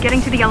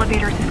 Getting to the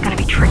elevators is gonna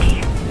be tricky.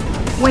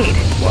 Wait.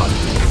 What?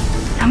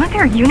 Some of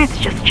their units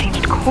just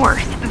changed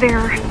course.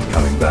 They're...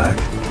 Coming back?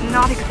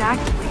 Not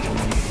exactly.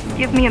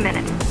 Give me a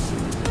minute.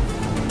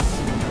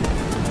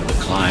 The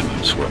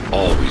climbers were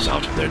always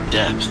out of their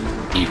depth,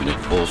 even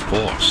at full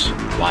force.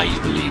 Why you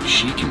believe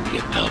she can be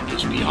of help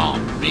is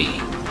beyond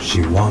me.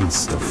 She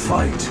wants to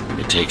fight.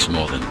 It takes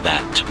more than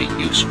that to be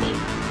useful.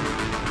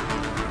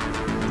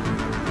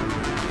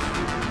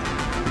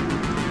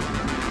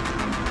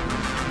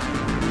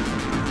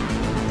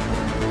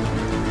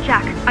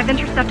 Jack, I've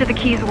intercepted the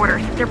Key's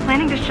orders. They're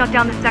planning to shut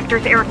down the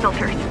sector's air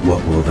filters.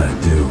 What will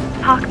that do?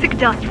 Toxic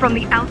dust from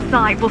the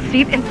outside will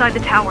seep inside the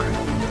tower.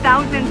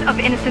 Thousands of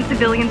innocent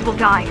civilians will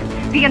die.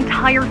 The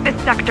entire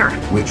 5th sector.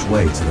 Which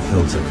way to the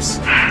filters?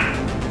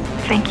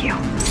 Thank you.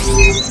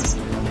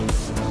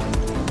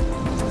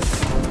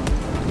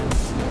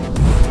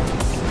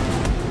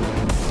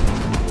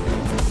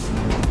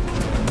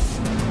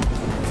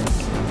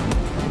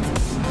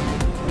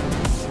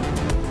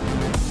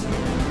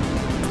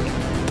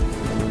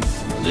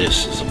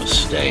 This is a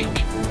mistake.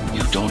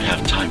 You don't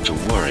have time to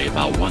worry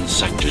about one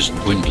sector's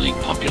dwindling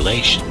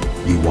population.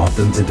 You want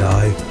them to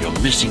die? You're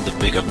missing the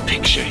bigger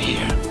picture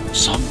here.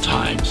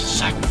 Sometimes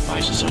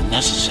sacrifices are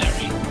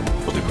necessary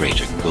for the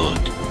greater good.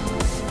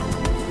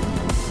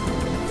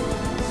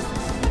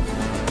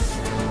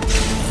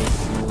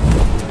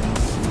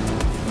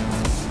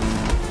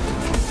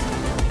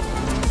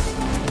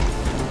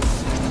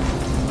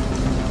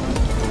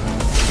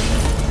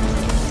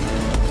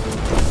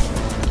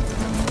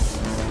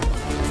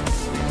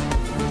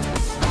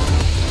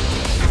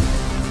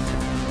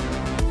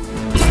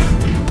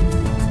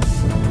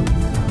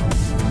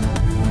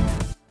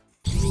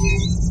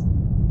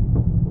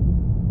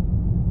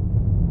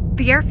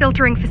 The air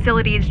filtering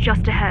facility is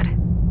just ahead.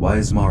 Why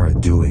is Mara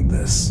doing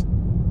this?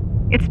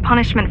 It's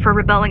punishment for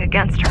rebelling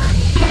against her.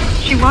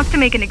 She wants to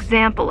make an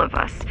example of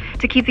us,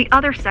 to keep the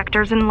other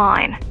sectors in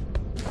line.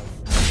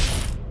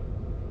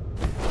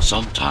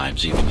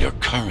 Sometimes even your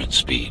current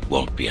speed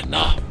won't be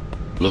enough.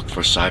 Look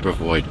for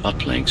cybervoid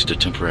uplinks to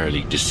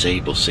temporarily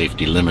disable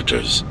safety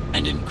limiters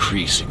and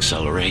increase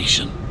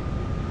acceleration.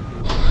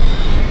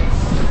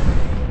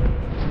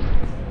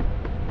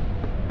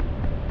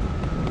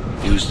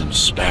 Use them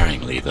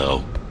sparingly,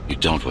 though. You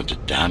don't want to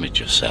damage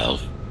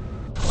yourself.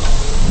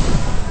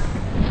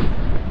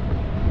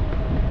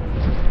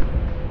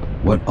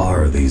 What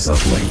are these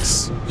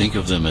uplinks? Think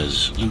of them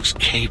as loose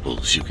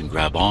cables you can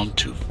grab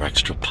onto for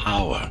extra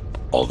power,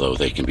 although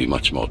they can be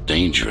much more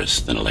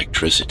dangerous than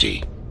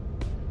electricity.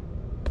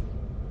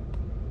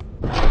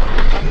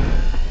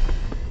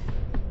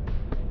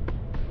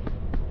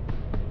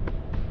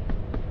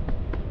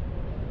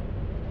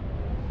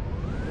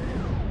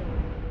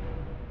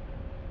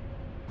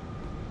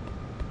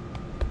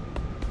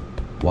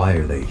 Why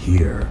are they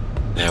here?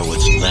 They're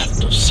what's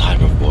left of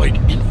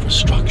cybervoid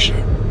infrastructure.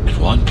 At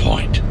one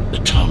point, the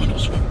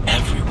terminals were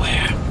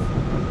everywhere.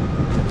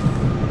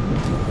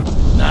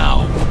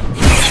 Now,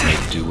 we must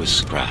make do with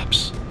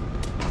scraps.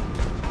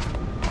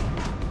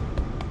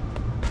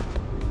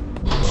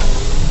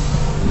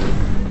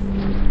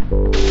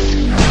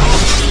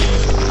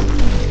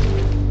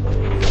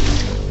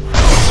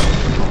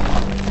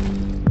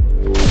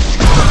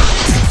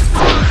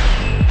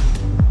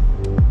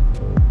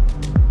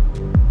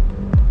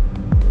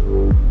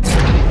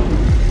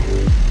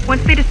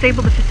 Once they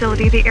disable the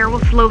facility, the air will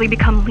slowly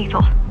become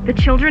lethal. The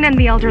children and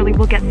the elderly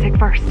will get sick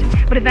first,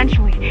 but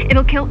eventually,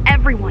 it'll kill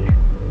everyone.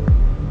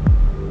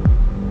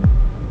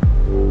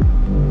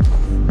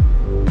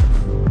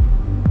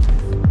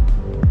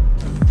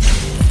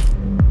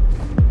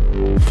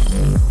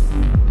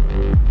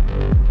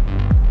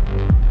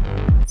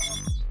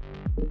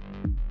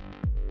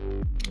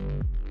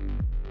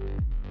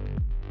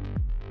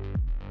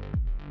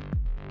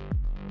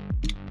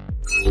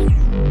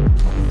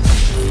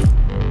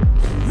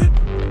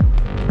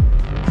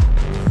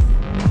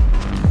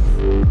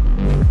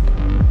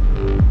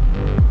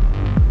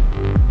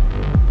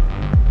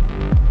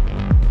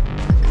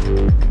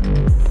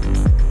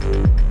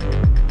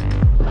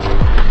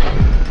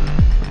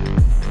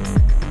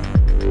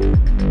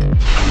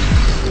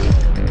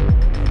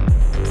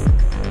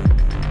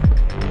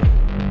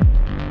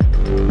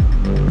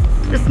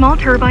 Small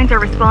turbines are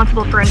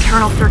responsible for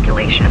internal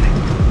circulation.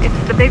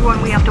 It's the big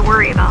one we have to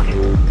worry about.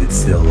 It's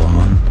still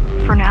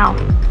on? For now.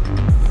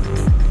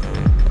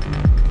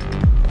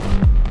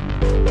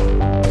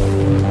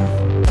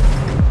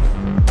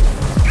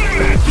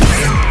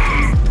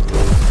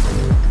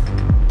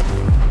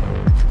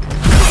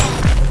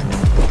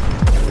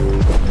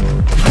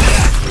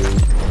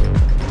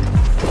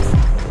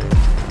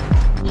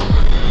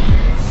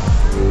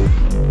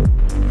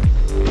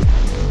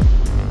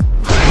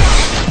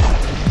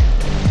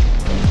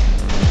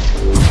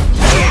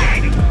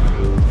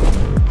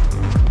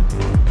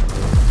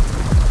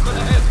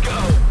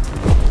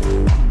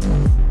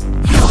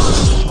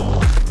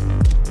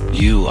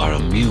 You are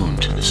immune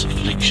to this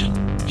affliction.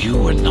 You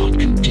were not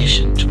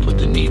conditioned to put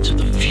the needs of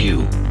the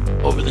few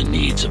over the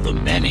needs of the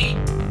many.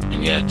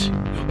 And yet,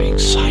 you're being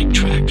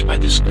sidetracked by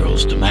this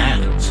girl's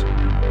demands.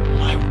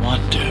 I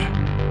wonder...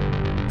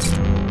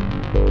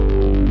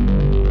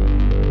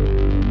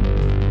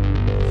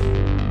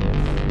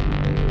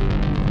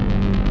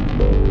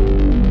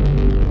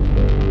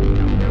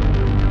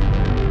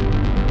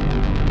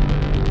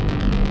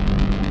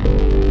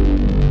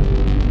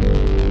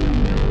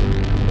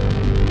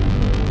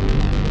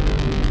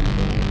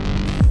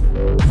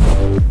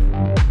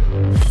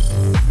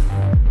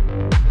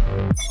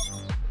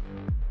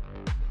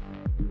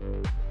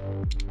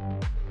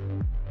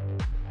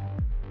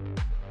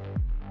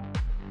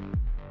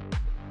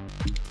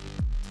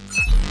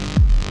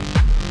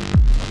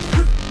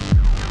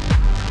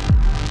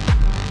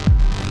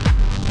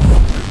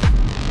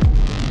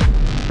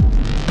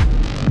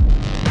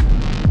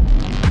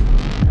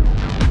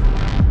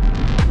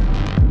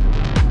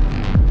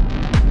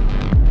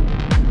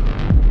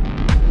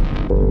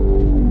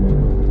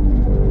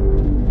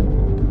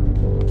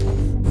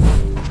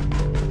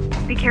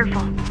 Be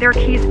careful. There are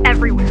keys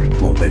everywhere.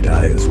 Won't they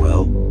die as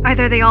well?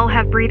 Either they all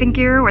have breathing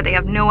gear or they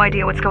have no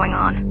idea what's going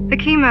on. The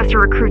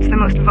Keymaster recruits the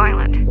most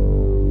violent,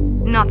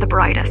 not the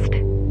brightest.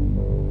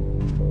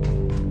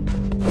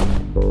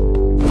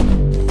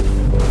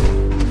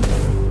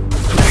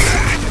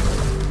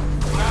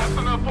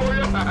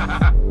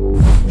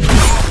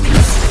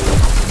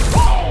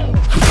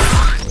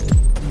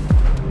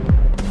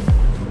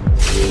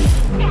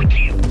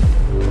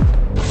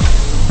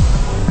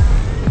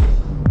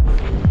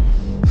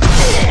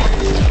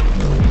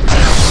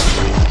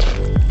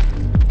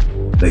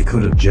 They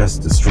could have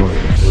just destroyed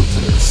the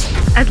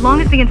filters. As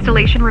long as the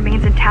installation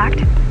remains intact,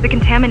 the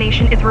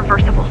contamination is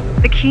reversible.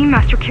 The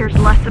Keymaster cares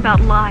less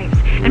about lives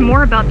and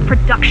more about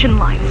production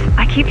lines.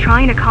 I keep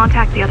trying to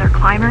contact the other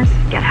climbers,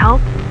 get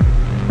help.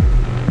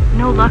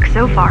 No luck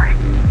so far.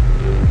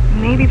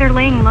 Maybe they're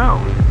laying low.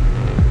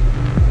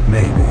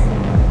 Maybe.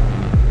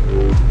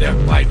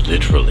 They're quite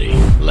literally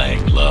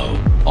laying low,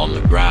 on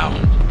the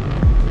ground,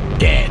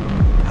 dead.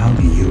 How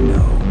do you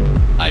know?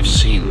 I've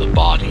seen the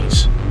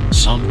bodies.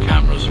 Some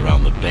cameras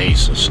around the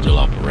base are still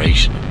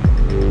operational.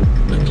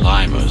 The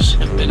climbers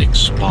have been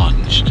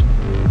expunged.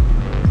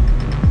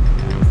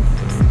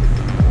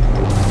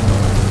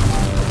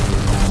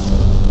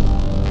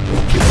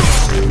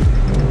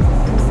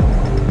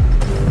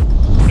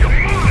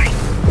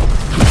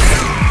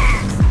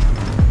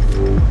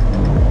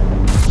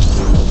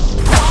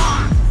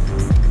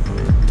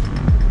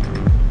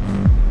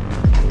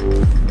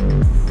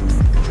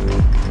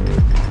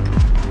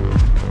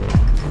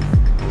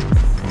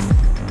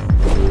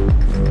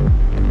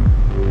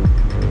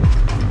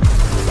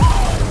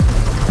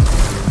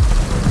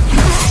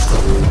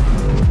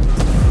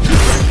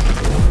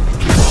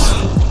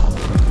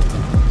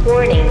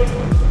 Warning.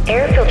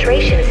 Air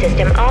filtration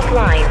system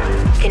offline.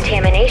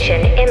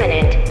 Contamination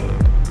imminent.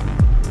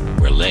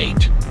 We're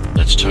late.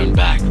 Let's turn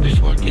back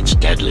before it gets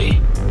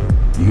deadly.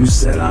 You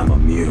said I'm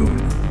immune.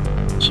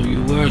 So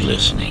you were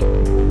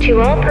listening.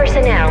 To all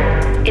personnel,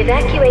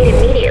 evacuate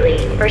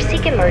immediately or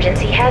seek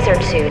emergency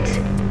hazard suits.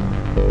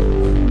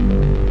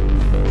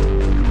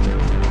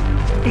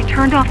 They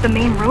turned off the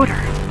main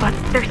rotor, but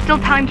there's still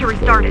time to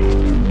restart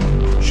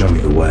it. Show me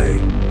the way.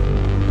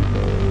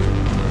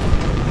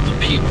 The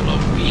people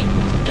are weak,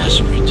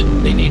 desperate.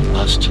 They need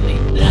us to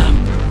lead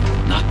them,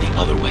 not the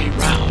other way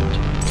round.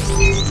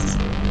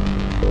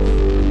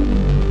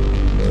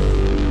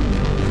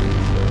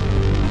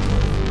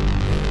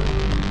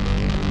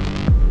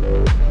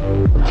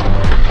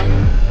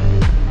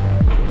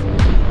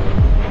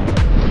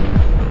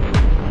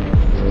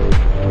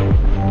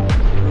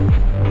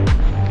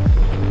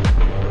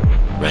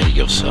 Ready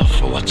yourself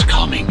for what's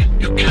coming.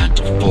 You can't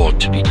afford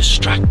to be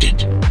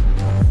distracted.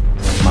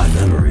 My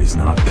memory's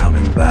not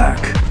coming back.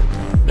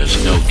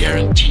 There's no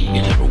guarantee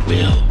it ever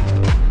will.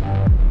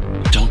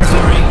 Don't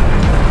worry.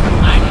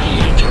 I'm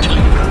here to tell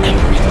you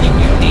everything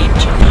you need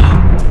to know.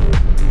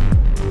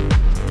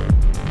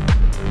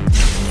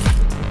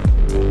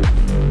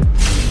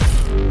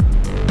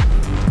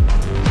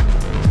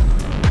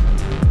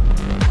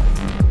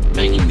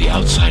 Making the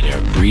outside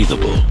air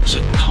breathable is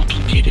a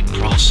complicated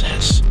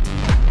process.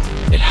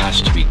 It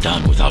has to be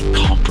done without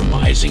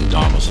compromising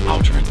Dharma's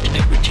outer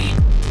integrity.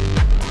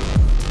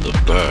 The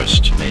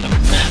burst made a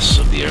mess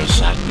of the Earth's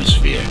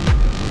atmosphere.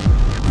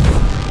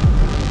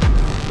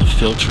 The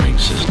filtering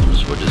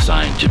systems were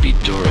designed to be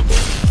durable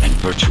and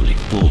virtually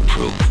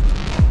foolproof.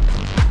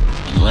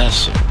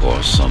 Unless, of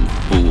course, some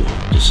fool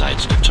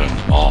decides to turn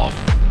them off.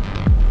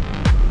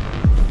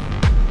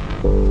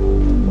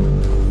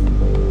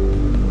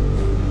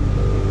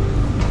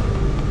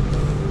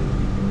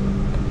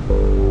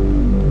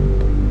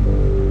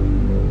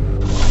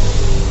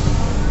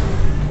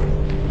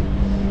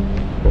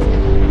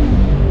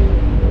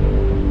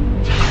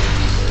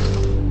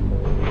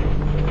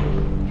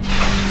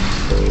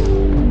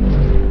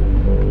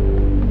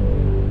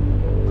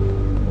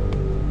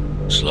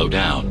 Slow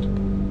down.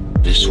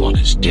 This one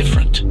is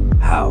different.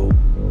 How?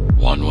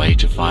 One way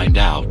to find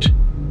out.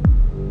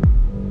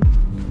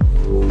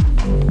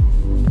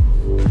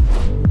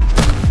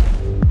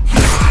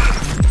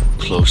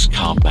 Close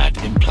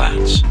combat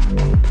implants.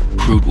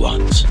 Crude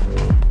ones.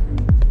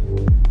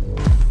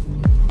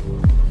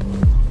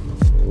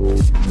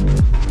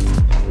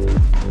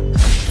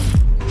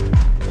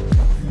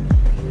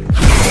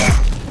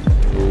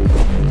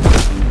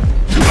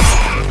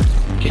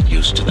 Get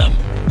used to them.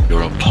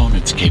 Your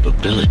opponent's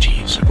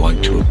capabilities are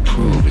going to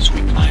improve as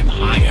we climb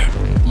higher.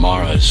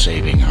 Mara is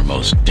saving her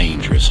most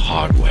dangerous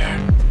hardware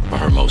for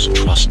her most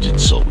trusted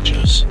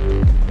soldiers.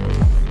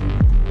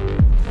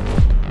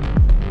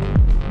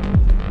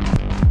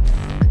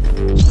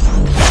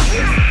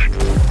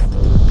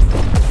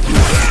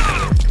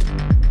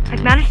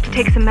 I've managed to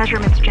take some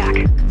measurements, Jack.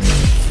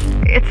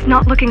 It's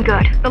not looking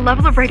good. The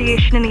level of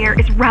radiation in the air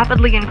is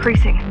rapidly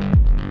increasing.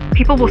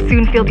 People will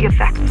soon feel the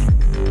effects.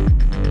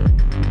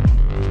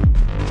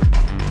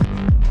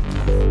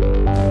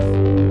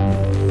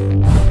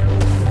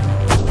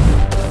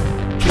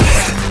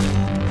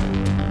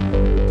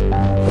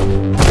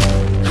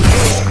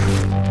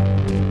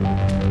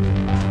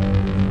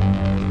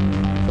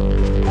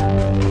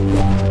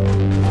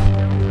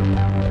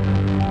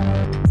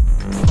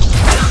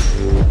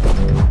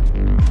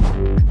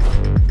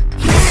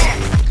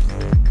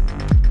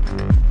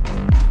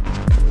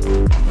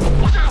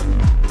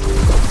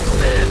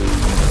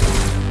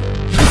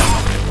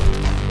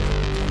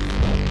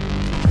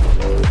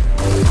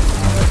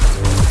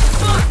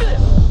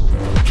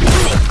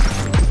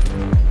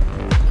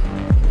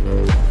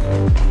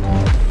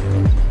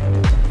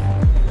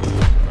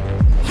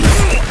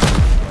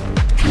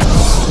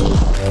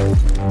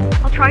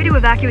 Try to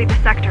evacuate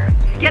the sector.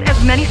 Get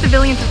as many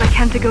civilians as I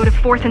can to go to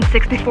 4th and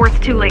 6th before it's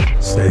too late.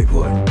 Stay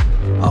put.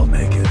 I'll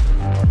make it.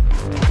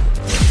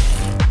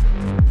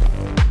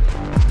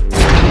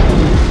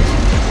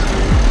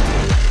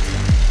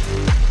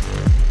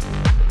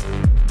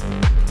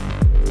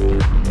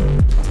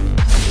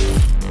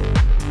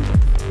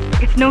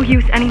 It's no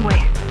use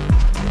anyway.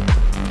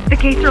 The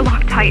gates are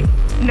locked tight.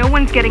 No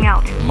one's getting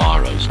out.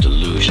 Mara's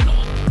delusional,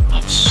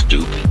 not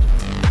stupid.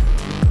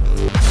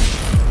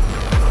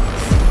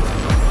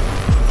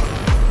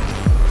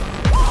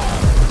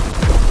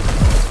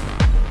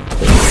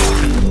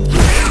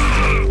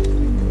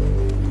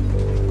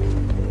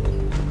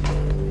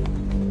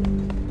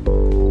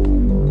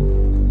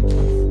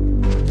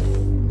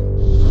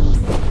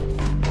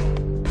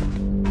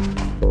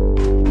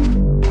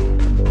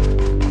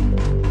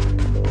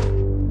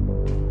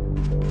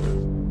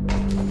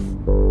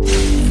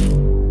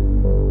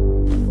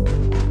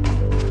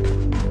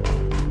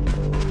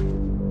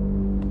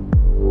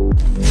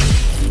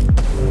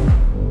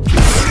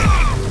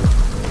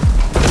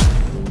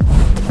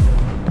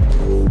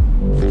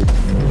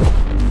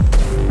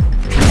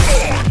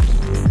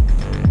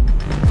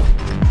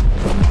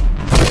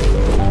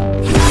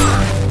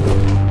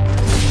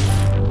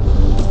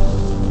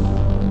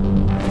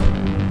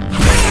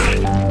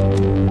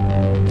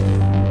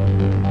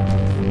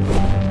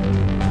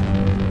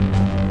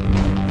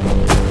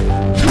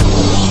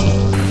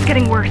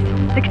 getting worse.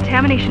 The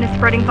contamination is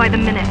spreading by the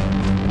minute.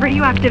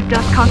 Radioactive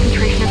dust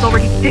concentration is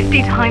already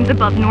 50 times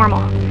above normal.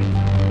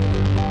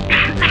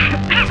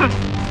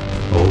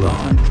 Hold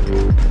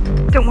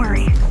on. Don't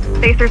worry.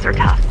 Spacers are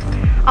tough.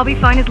 I'll be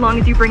fine as long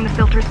as you bring the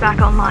filters back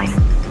online.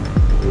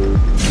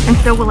 And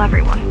so will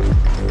everyone.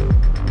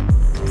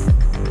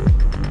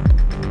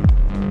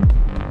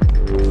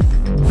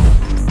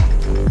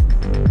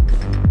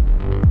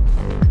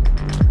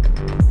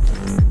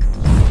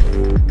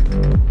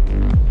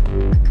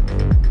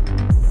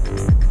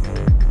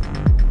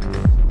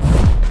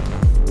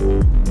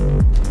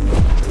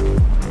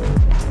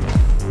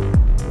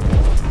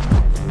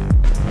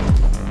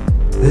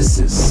 This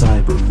is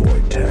cyber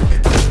void tech.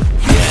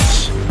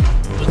 Yes,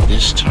 but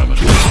this terminal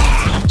is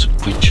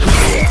inconsequential.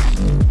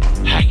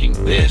 Hacking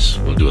this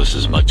will do us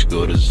as much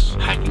good as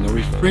hacking a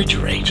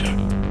refrigerator.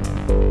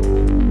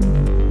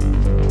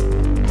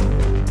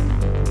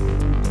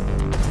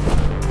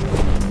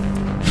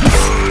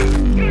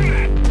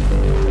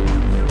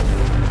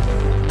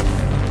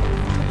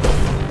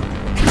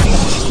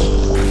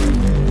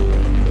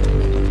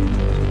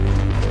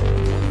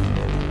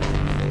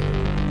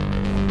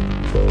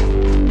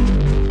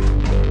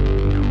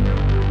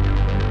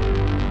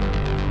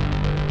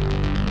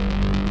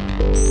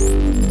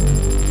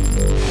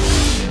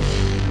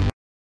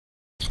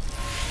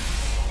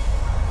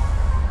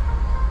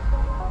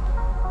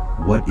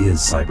 What is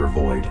cyber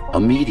void? A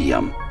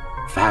medium,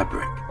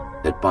 fabric,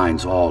 that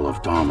binds all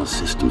of Dharma's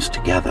systems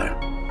together.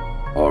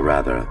 Or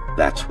rather,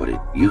 that's what it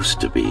used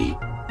to be.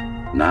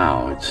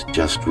 Now it's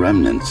just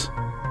remnants,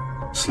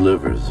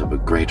 slivers of a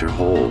greater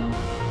whole.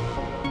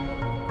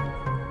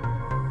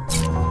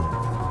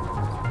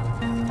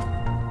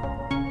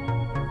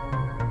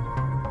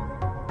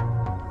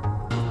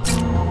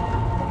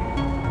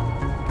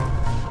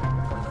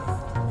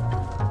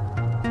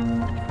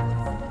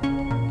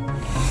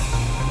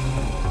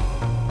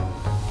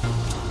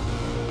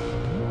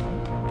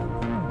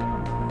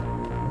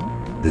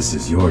 This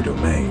is your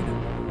domain,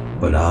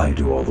 but I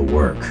do all the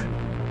work.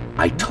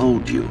 I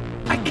told you,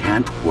 I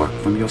can't work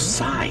from your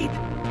side.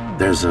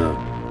 There's a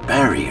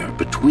barrier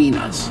between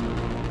us,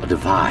 a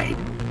divide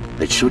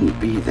that shouldn't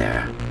be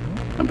there.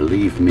 And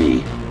believe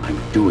me, I'm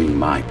doing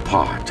my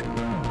part.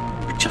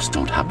 You just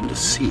don't happen to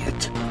see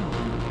it.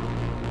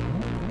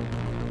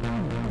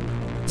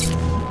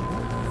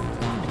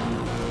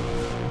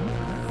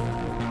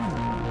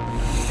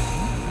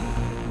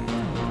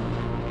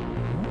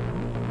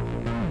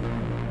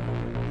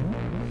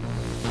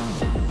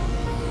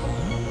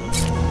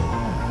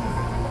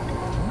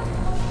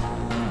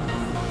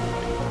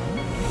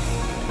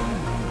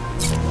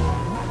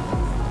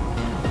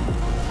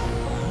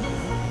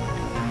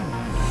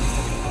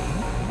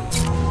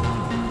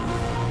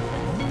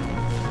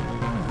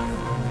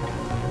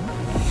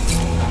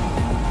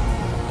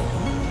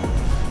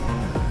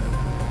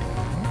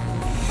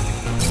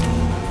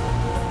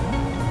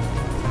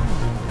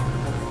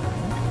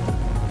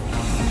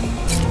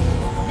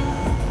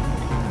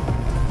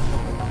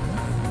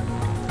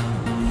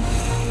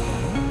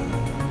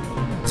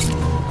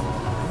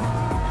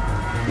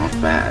 Not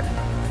bad.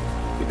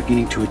 You're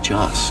beginning to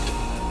adjust.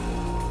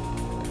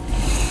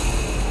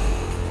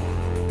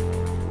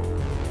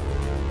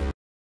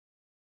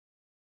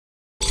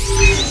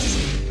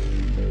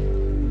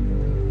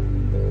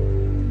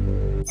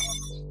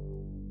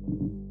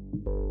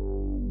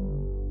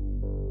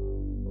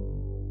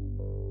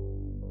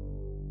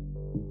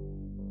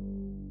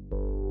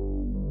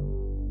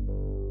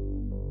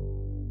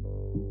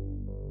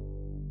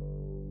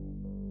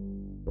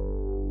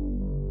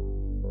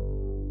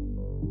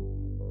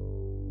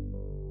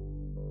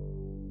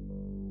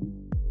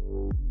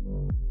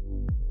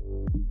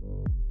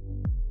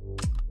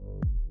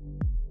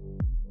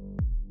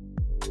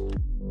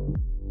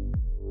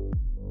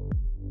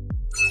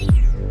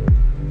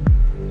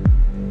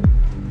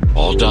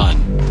 All done.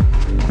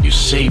 You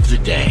saved the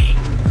day.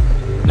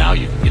 Now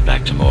you can get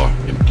back to more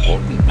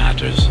important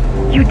matters.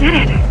 You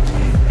did it!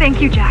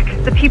 Thank you, Jack.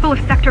 The people of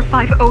Sector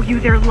 5 owe you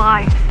their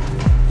lives.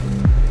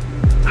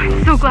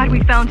 I'm so glad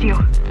we found you.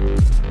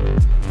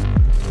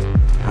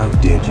 How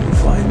did you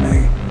find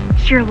me?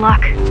 Sheer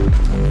luck.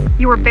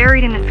 You were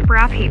buried in a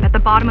scrap heap at the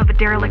bottom of a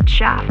derelict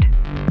shaft.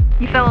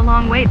 You fell a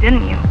long way,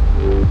 didn't you?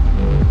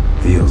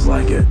 Feels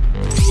like it.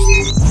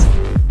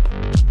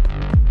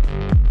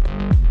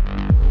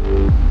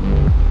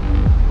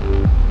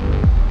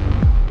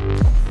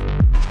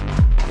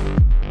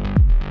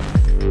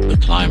 The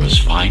climbers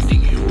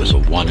finding you was a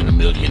 1 in a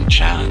million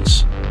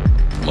chance.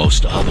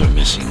 Most other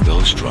missing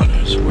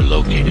Ghostrunners were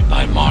located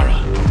by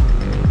Mara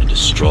and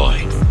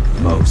destroyed.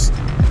 Most.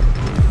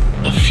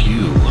 A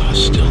few are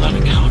still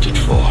unaccounted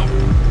for.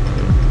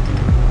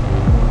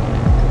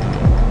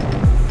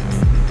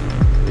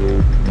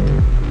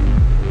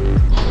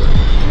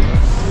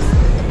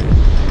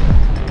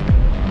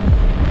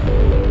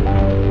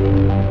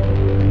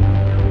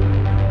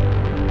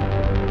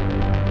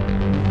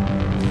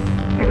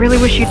 I really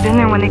wish you'd been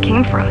there when they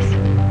came for us.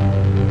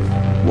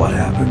 What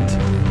happened?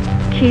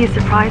 Key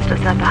surprised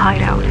us at the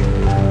hideout.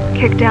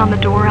 Kicked down the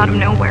door out of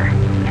nowhere.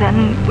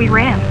 Then we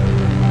ran.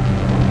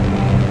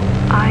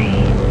 I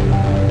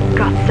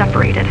got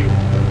separated.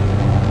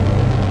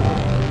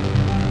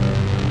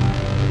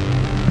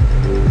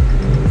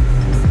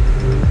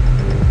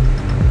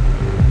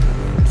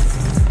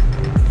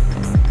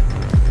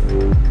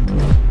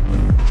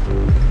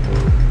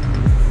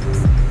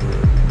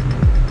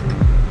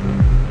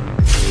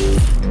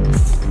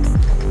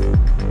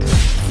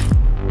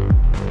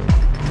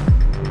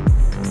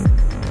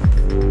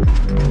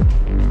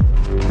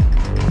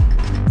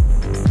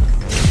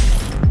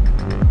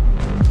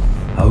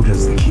 How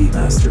does the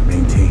Keymaster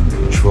maintain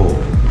control?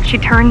 She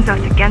turns us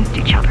against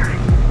each other.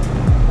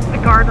 The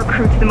Guard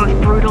recruits the most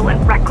brutal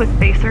and reckless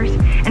basers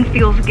and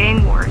fuels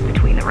gang wars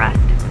between the rest.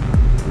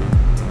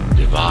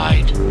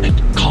 Divide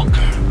and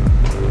conquer.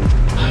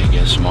 I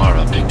guess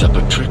Mara picked up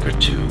a trick or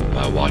two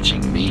by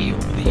watching me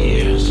over the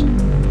years.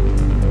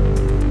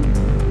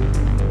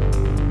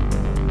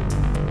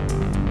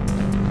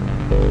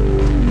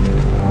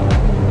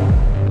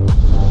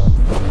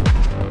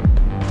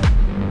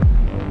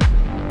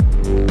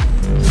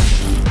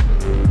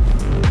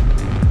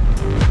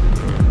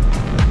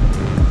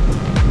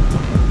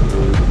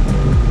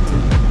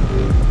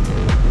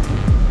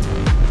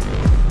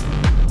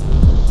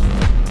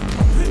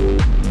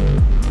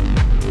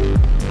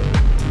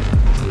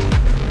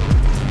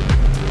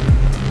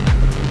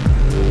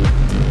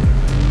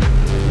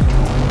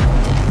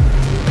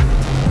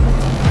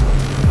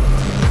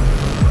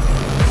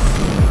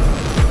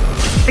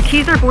 The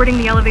keys are boarding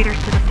the elevators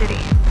to the city.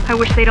 I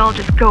wish they'd all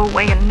just go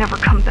away and never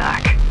come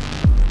back.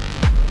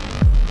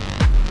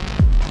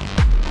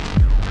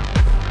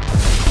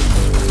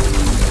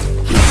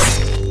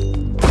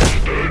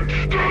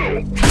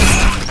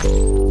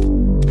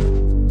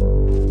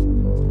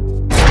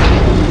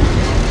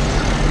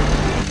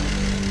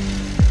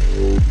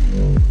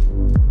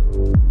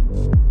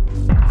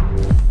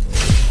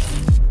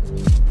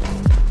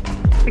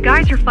 The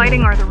guys you're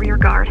fighting are the rear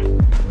guard.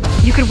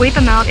 You could wait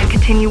them out and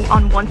continue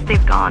on once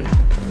they've gone.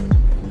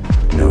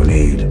 No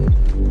need.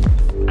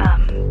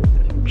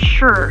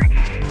 Sure.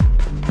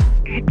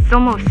 It's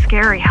almost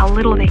scary how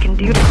little they can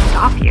do to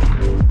stop you.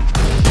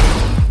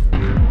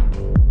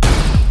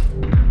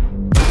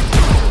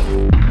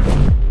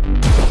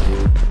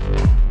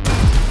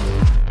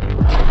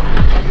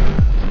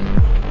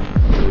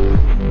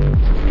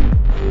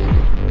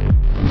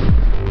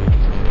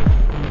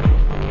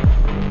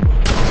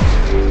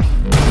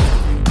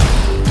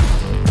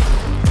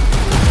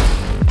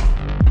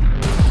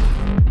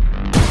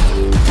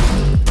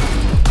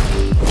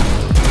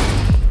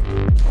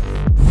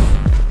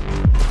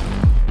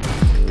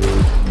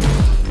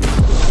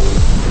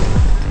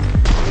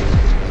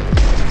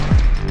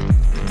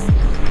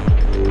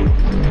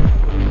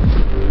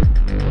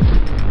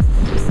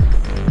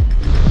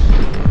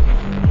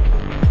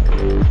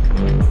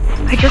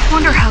 I just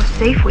wonder how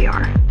safe we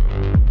are.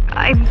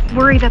 I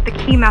worry that the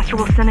Keymaster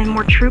will send in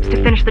more troops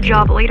to finish the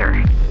job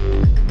later.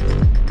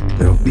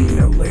 There'll be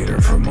no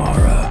later for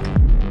Mara.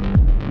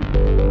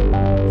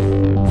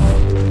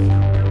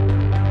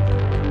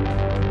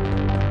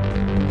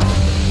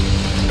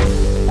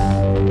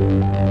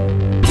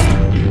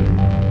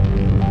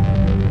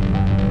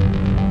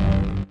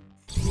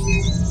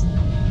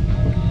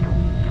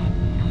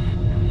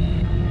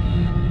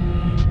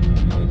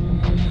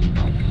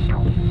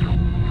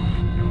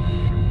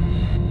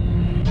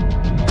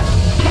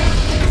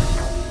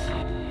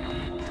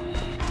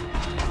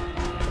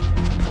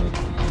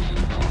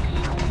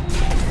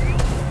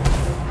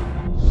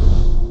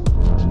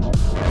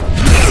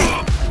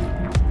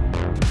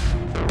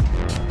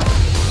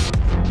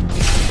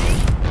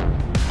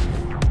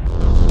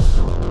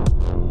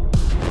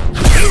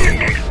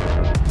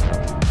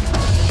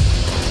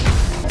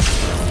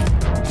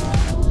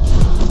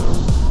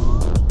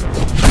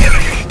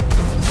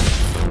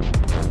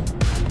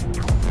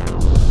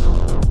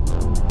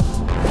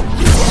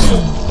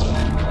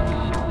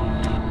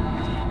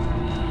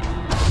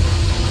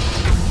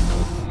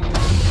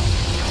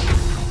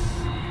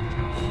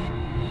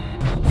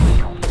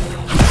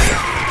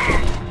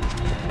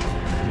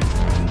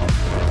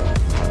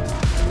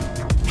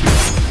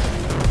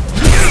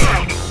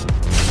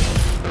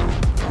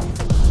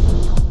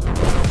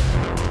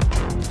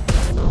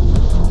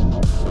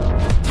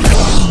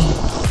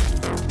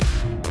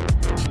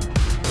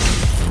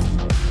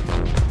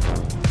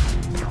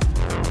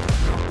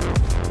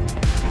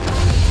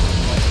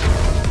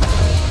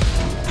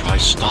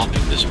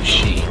 Stopping this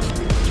machine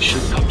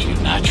should come to you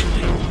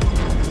naturally.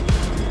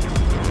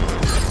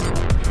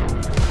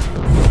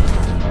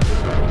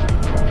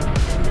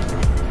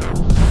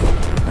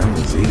 That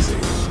was easy.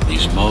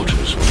 These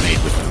motors were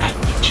made with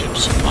atma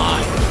chips in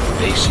mind.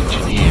 Base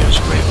engineers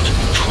were able to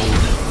control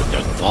them with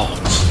their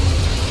thoughts.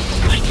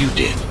 Like you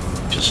did,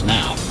 just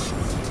now.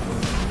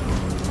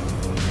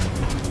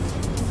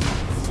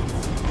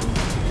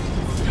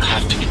 You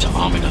have to get to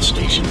Amina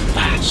Station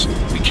fast.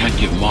 We can't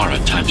give Mara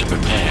time to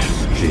prepare.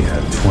 She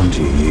had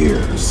 20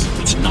 years.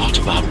 It's not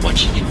about what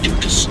she can do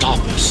to stop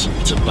us.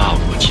 It's about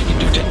what she can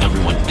do to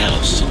everyone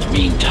else in the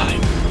meantime.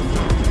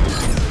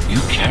 You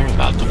care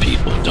about the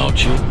people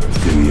don't you?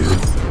 Do you?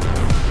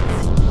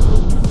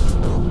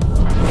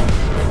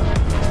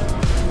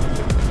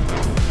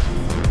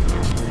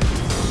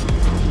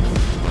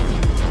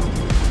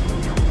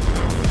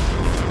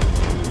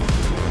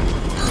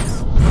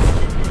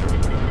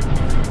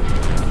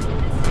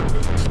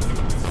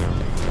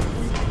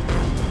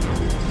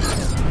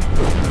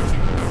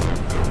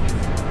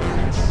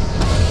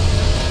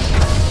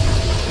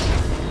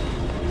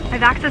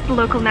 I've accessed the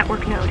local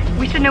network node.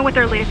 We should know what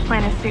their latest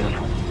plan is soon.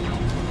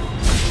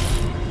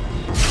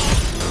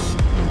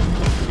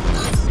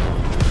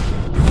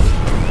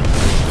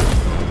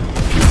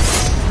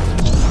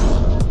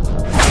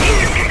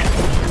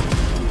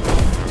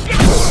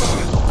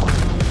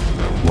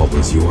 What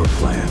was your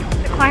plan?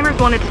 The climbers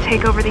wanted to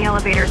take over the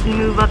elevators and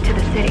move up to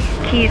the city.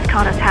 Keys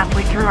caught us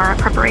halfway through our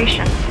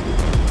preparations.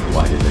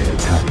 Why did they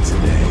attack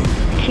today?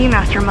 The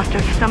Keymaster must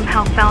have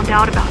somehow found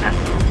out about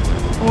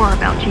us. Or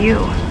about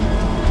you.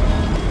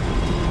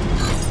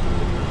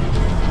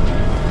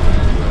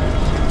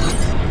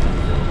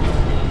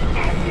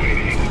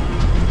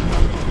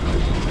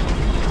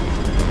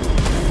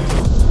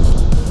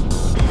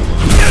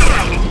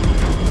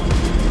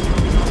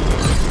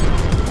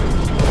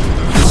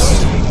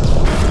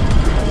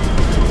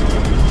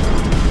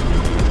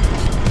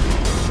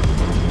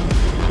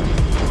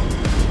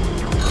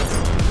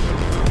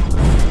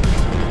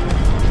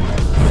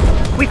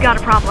 We've got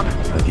a problem.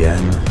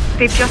 Again?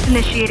 They've just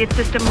initiated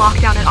system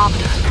lockdown at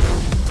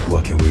Opta.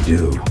 What can we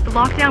do? The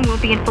lockdown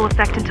won't be in full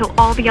effect until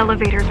all the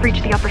elevators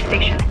reach the upper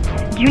station.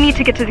 You need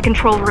to get to the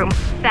control room,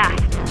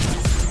 fast.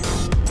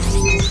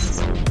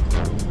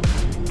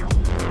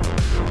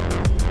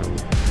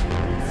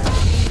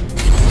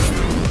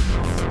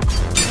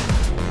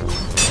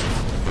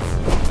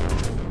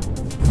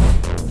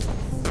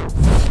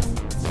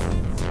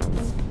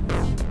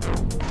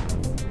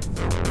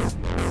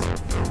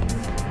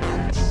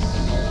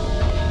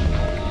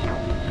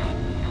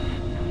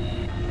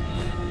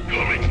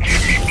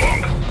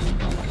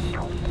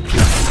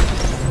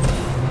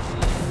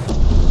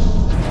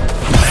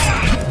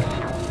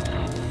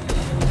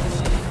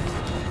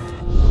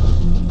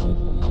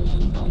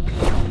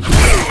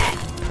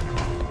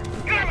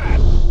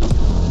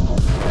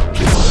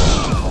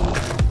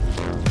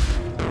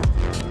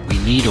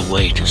 We need a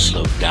way to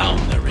slow down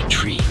their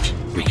retreat.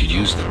 We could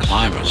use the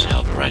climbers'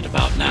 help right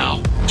about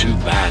now. Too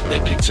bad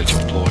they picked such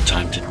a poor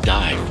time to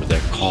die for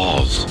their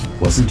cause.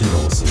 Wasn't it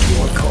also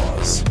your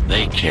cause?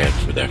 They cared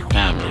for their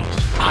families.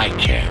 I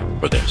care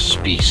for their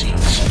species.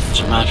 It's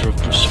a matter of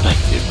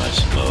perspective, I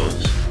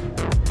suppose.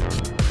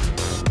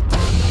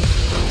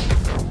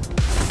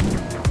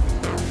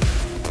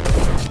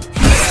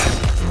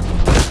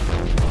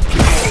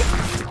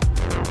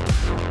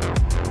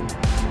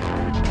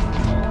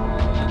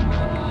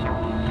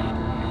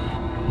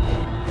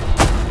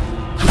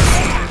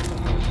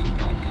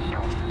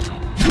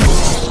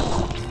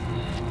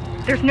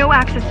 There's no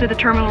access to the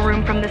terminal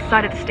room from this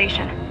side of the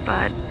station,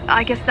 but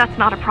I guess that's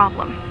not a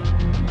problem.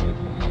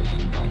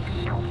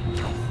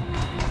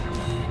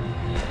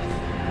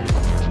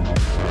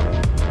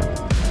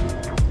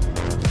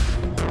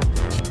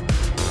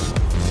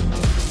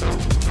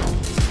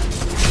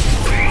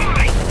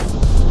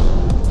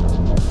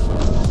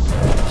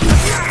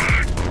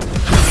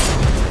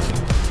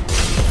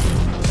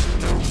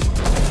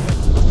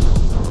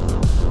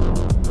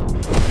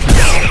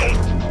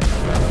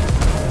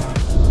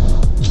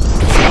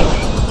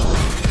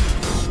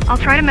 I'll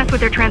try to mess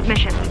with their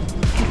transmissions,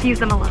 confuse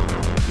them a little.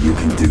 You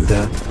can do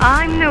that?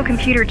 I'm no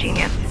computer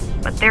genius,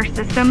 but their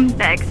system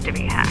begs to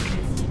be hacked.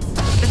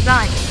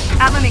 Besides,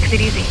 Atla makes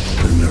it easy.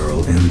 The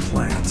neural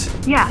implant.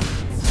 Yeah,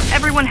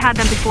 everyone had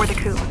them before the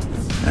coup.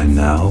 And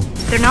now?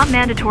 They're not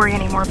mandatory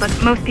anymore, but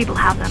most people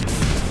have them.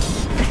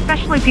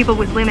 Especially people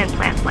with limb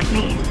implants like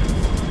me.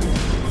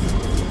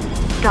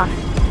 Done.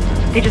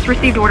 They just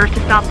received orders to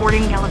stop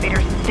boarding the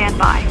elevators and stand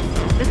by.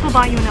 This will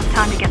buy you enough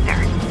time to get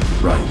there.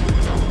 Right.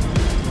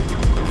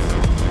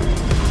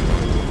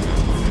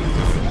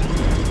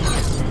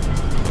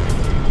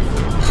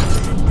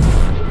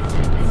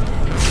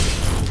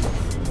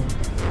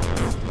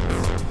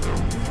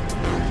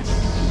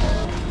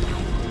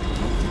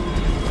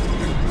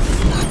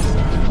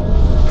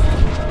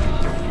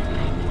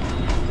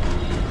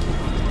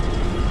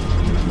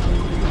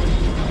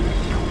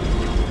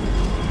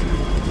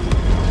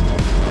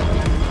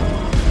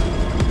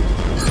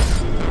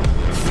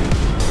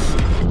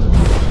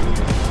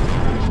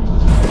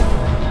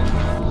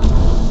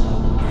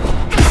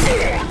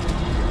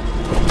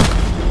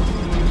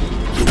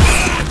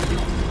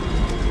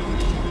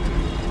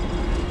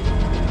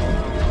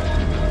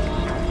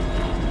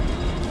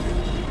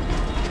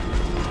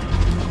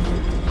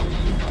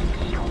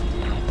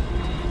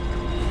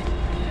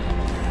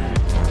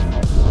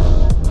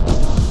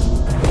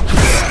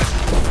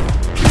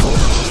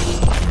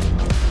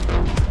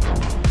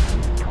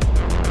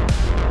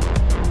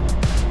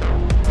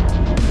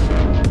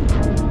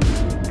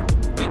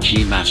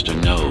 Keymaster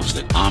knows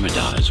that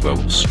Amida is where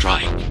we'll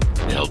strike.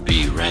 They'll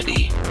be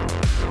ready.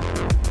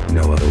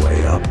 No other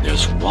way up?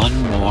 There's one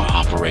more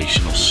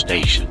operational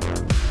station,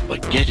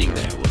 but getting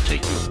there will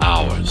take you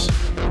hours.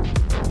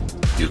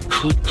 You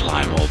could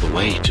climb all the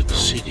way to the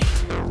city,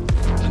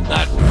 and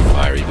that would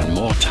require even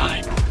more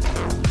time.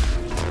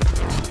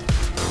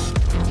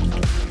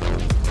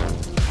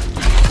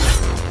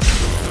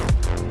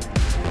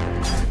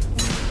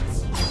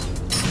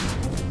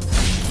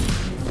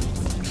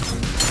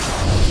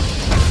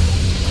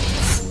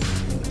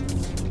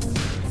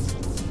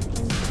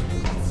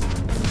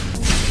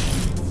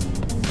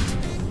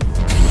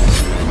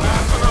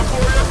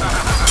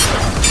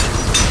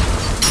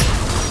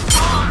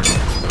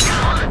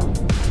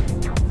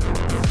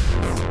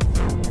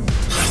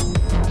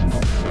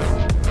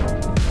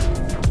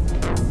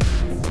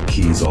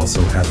 Keys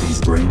also have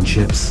these brain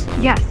chips?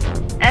 Yes,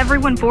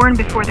 everyone born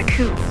before the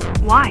coup.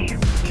 Why?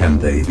 Can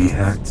they be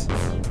hacked?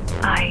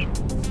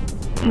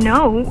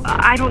 No,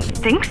 I don't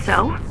think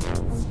so.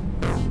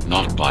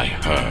 Not by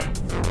her.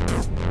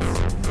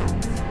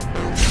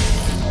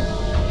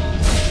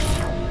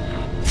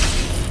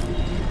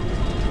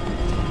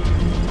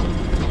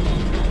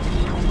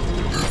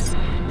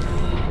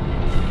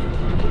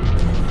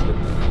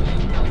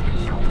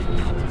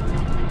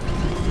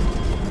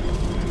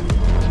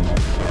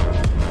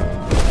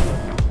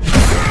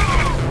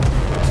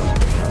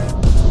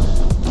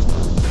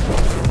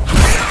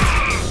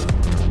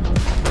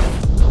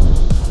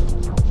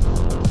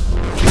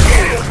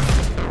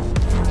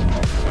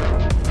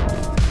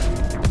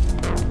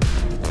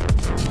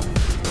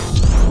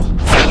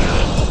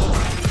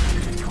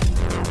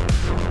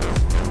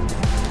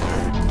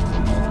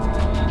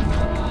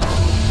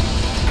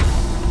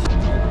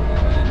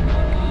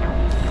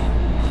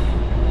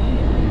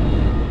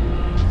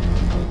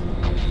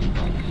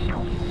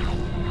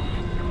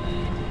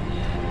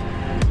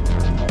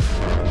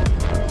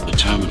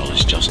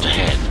 Just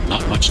ahead.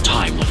 Not much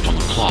time left on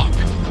the clock.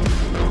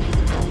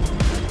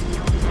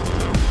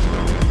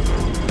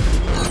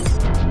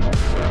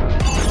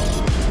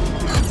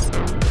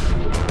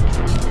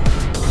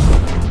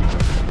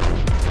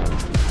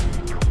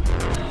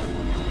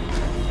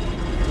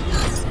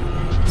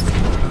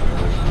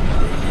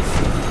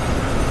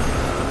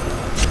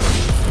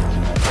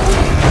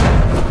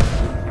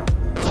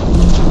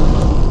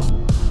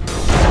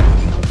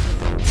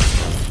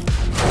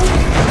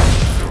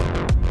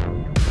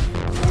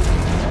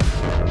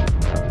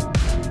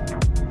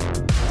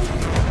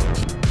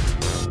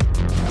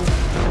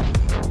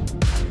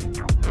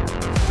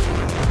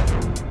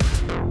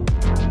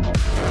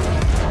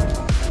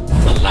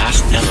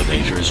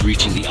 Elevator is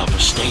reaching the upper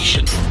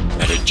station.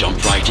 Better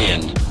jump right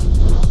in.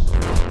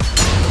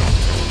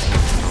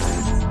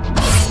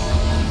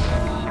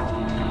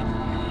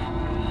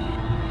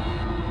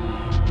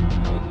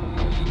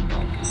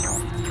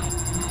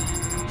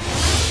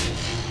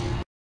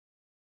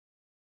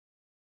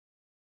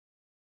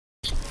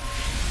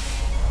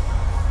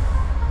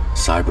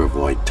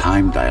 Cybervoid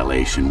time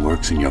dilation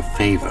works in your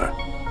favor,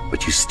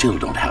 but you still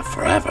don't have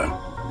forever.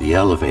 The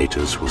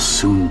elevators will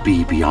soon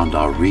be beyond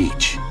our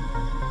reach.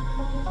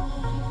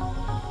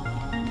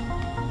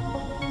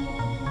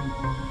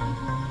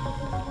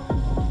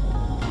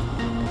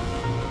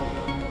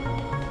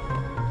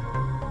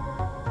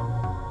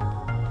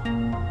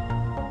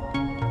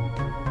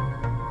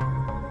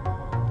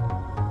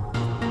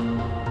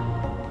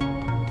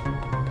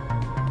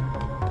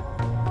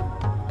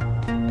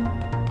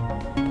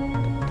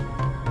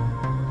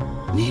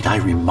 Need I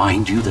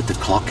remind you that the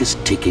clock is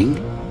ticking?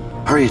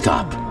 Hurry it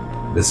up.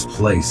 This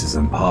place is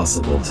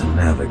impossible to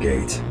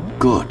navigate.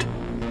 Good.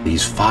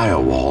 These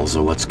firewalls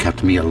are what's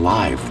kept me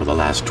alive for the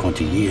last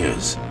 20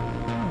 years.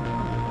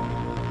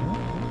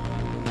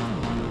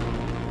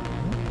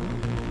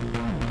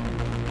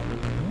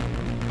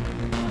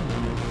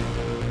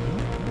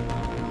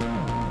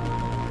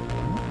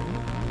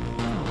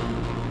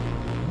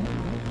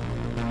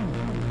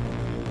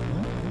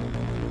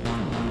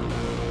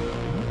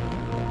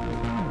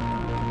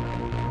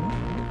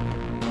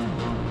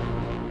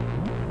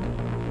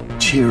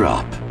 Cheer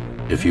up.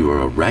 If you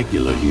were a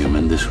regular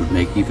human, this would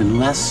make even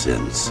less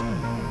sense.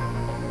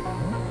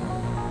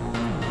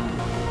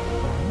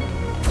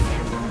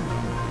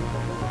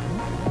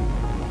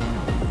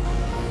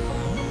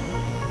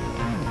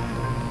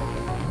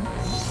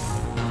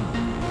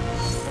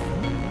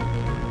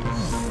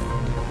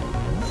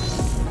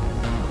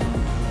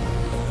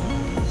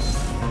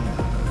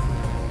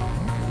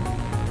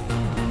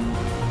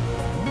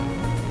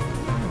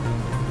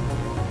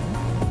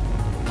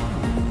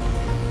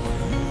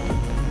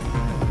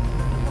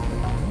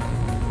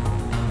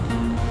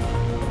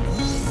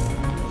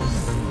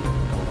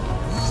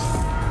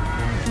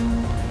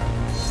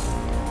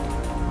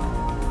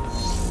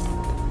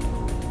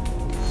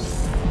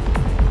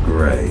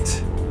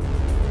 Great.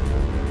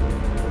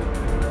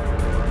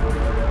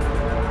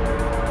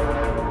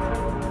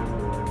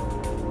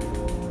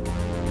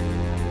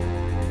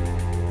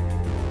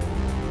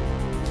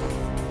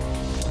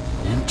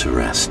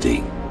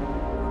 Interesting.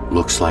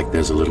 Looks like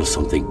there's a little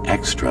something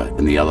extra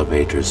in the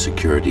elevator's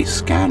security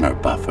scanner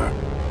buffer.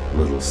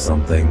 Little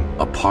something?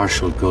 A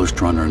partial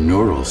Ghostrunner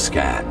neural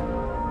scan.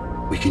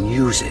 We can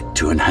use it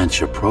to enhance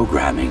your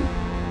programming.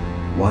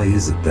 Why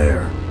is it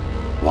there?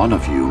 One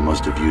of you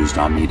must have used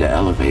Amida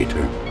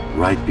Elevator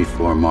right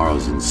before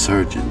Morrow's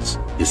insurgents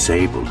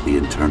disabled the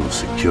internal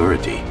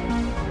security.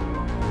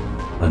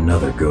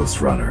 Another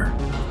Ghostrunner.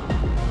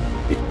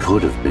 It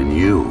could have been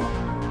you.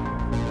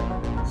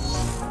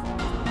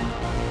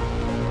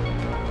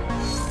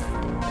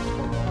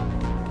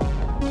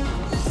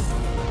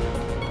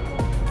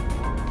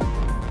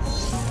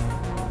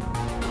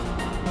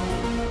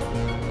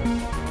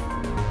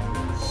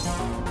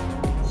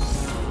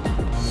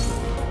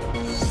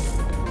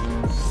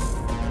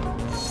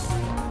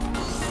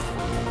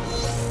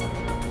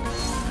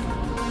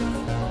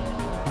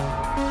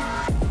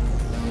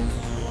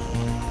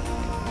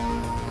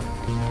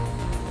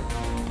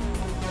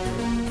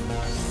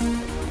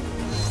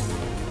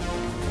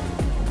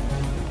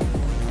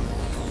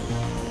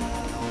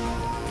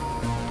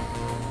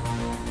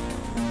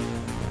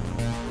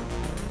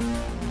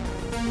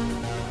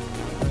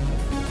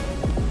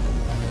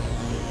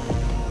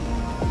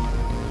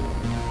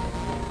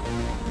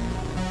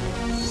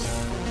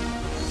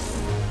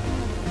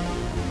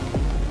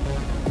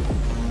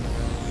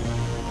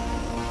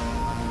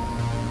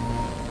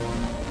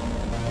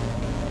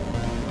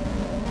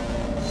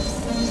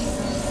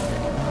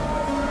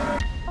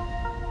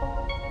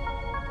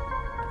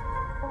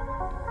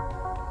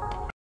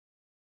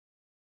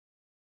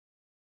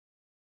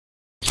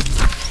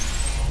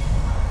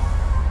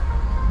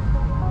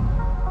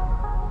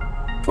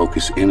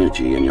 Focus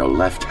energy in your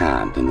left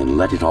hand and then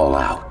let it all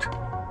out.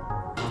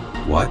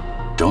 What?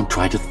 Don't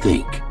try to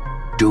think.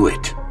 Do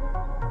it.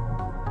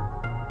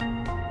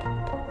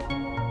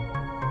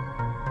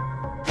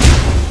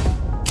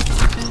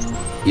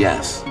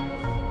 Yes.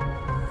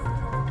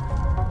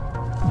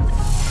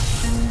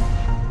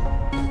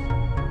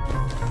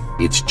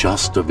 It's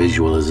just a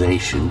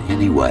visualization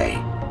anyway.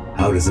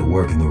 How does it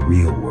work in the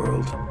real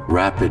world?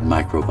 Rapid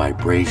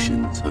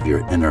microvibrations of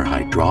your inner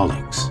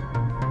hydraulics.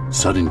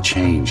 Sudden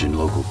change in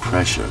local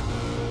pressure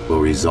will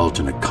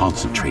result in a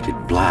concentrated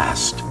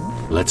blast.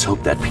 Let's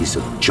hope that piece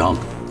of junk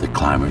the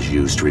climbers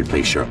used to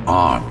replace your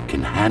arm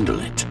can handle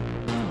it.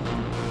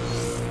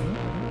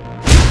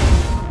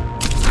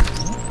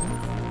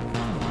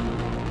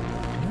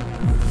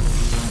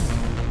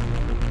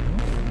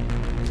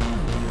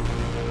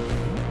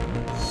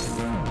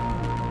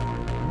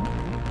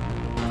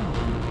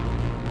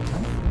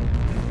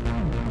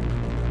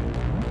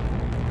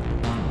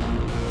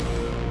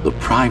 The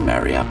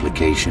primary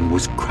application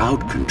was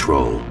crowd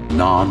control,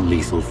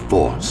 non-lethal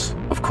force.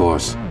 Of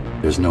course,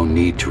 there's no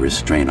need to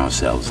restrain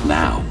ourselves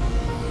now.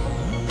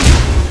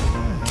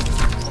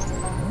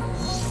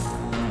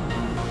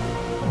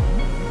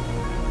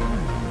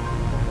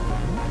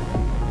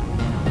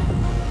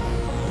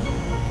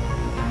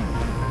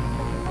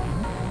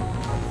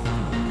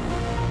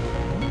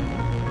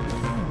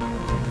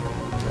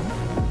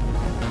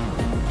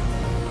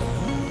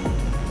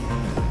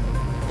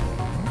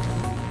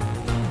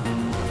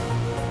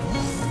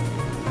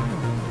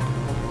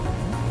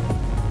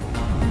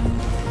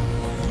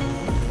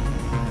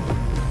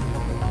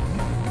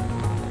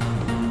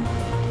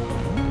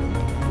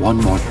 One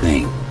more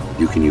thing.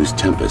 You can use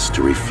Tempest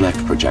to reflect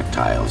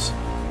projectiles.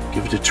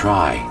 Give it a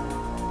try.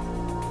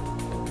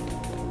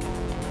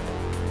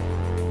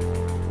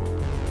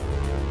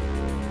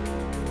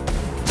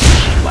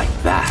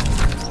 Like that.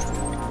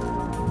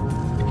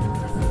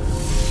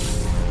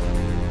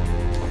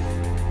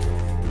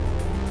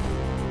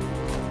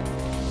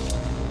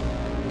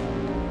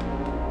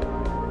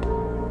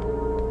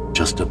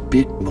 Just a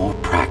bit more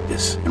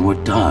practice and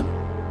we're done.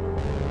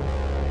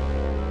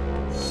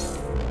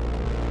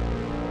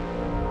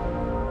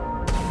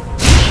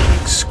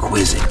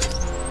 Exquisite.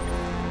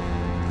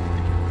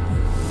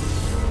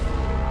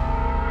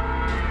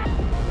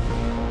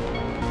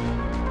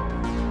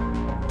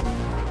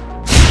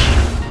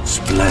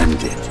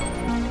 Splendid.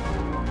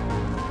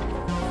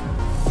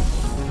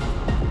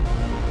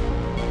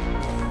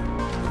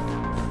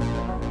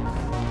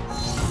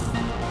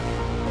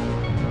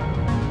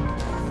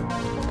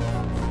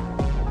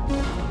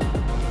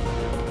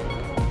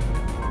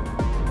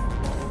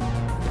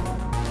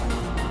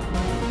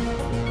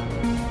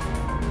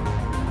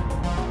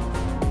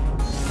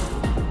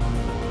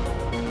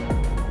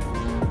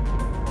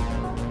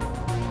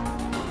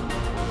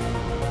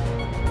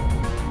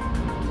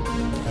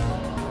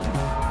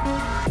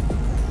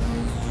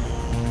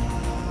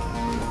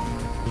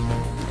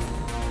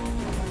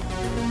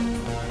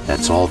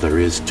 That's all there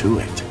is to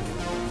it.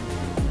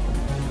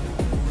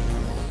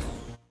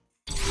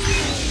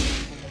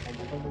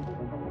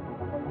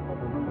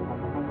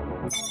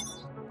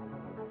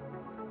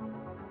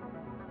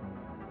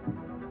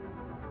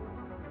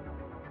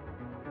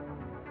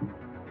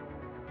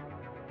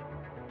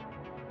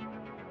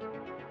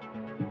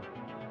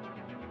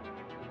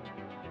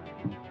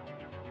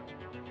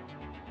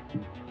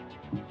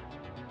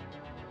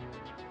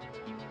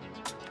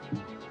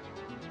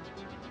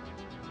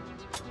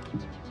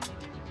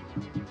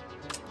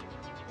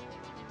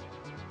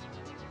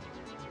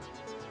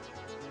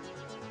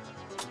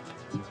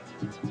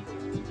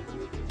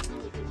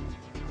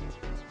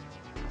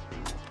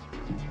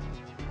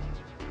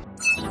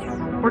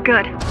 We're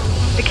good.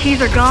 The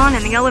keys are gone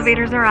and the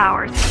elevators are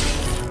ours.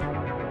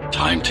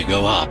 Time to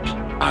go up.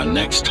 Our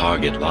next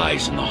target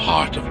lies in the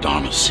heart of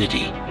Dharma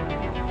City.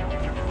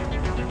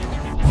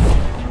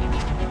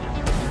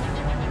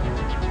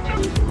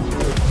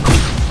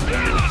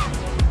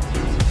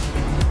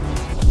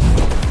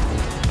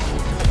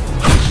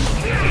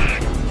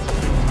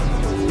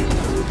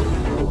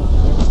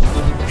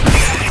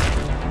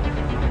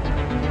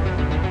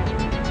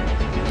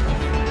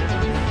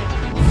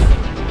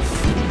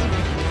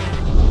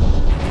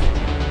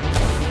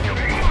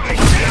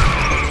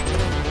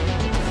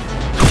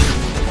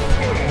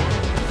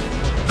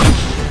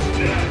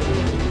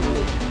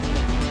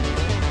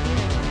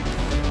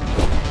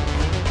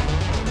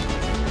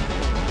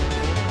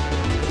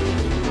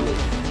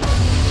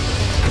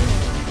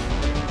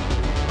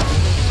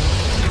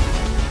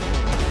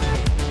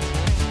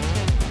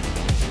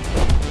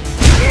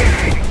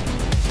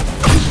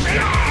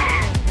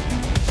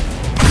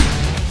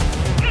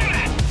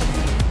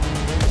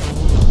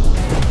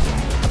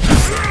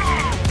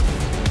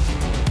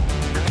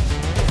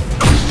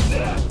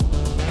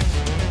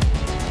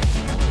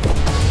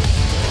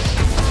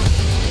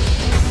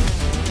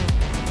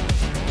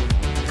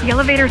 The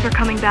elevators are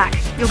coming back.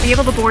 You'll be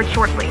able to board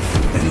shortly.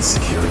 Any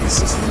security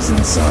systems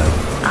inside?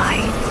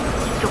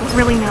 I don't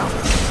really know.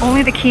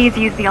 Only the keys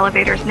use the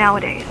elevators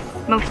nowadays,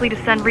 mostly to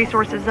send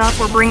resources up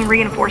or bring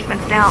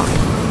reinforcements down.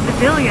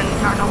 Civilians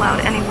aren't allowed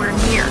anywhere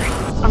near,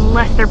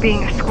 unless they're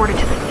being escorted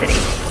to the city.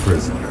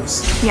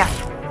 Prisoners. Yes.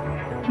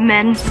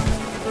 Men,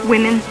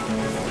 women,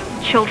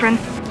 children.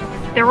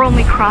 Their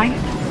only crime?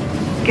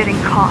 Getting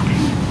caught.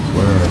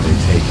 Where are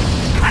they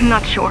taken? I'm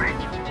not sure,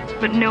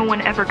 but no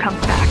one ever comes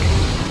back.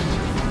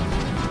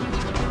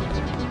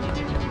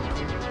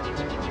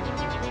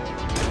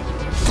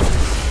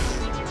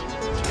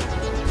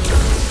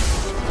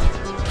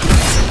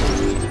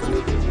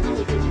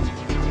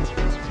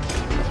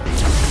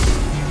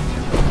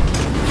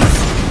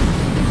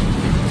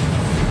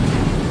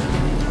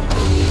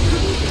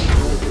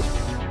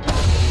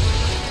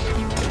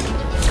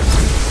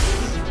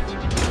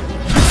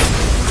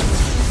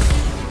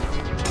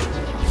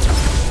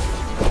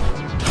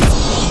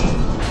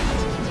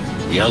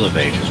 The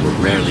elevators were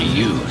rarely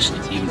used,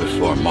 even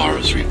before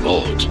Mara's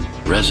revolt.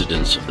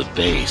 Residents of the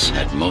base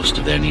had most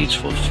of their needs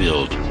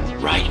fulfilled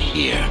right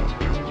here.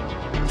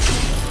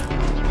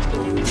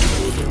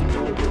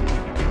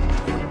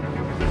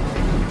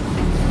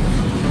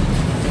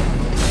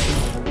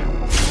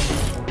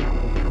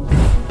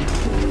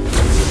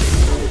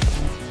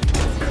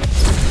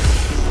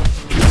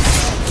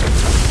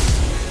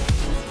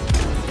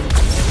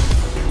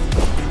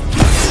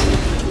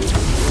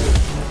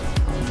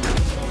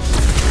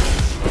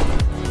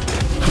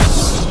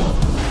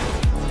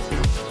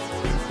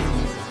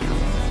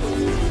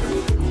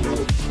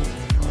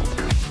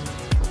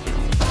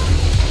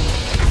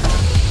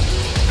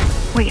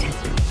 Wait,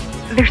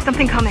 there's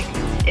something coming.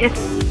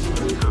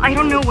 I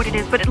don't know what it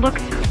is, but it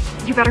looks...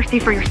 You better see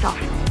for yourself.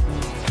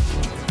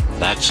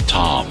 That's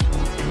Tom.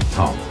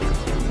 Tom.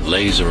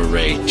 Laser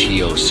array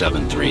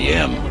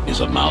TO-73M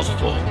is a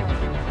mouthful.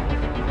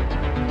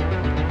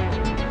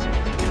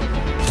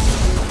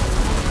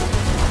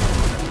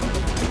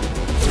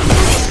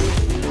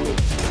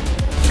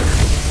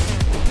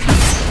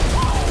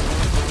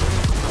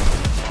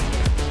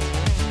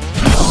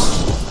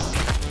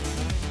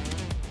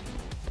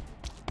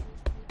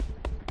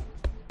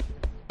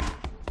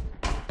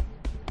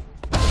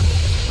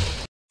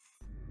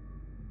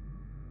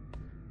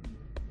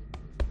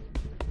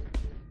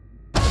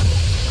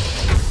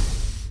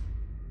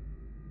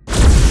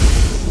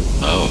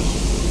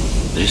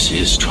 This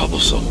is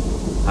troublesome.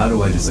 How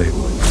do I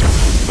disable it?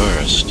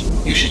 First,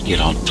 you should get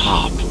on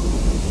top.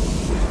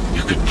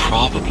 You could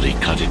probably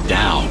cut it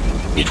down.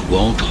 It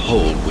won't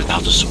hold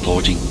without the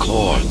supporting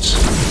cords.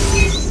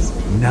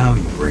 Now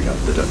you bring up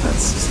the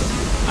defense system.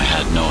 I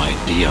had no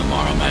idea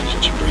Mara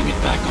managed to bring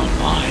it back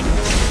online.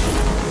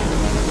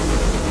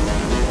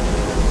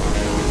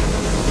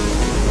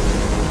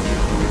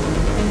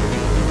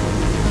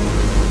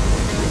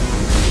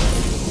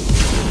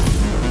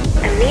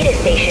 Amida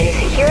Station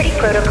security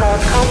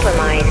protocols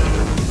compromised.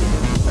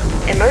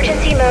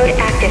 Emergency mode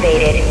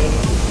activated.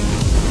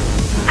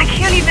 I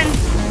can't even...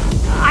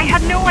 I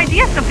had no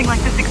idea something like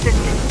this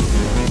existed.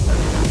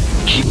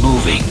 Keep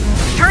moving.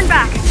 Turn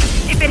back.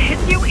 If it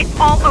hits you, it's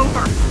all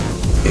over.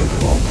 It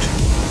won't.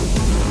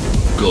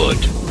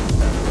 Good.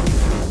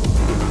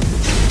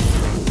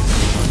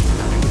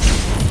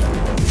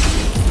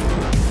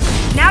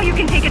 Now you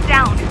can take it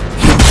down.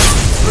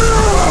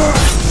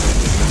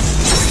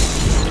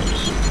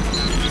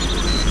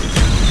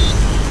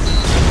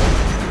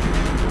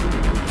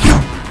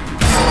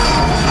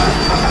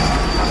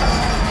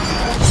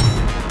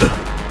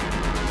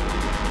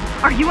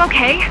 Are you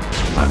okay?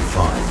 I'm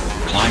fine.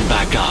 Climb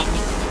back up.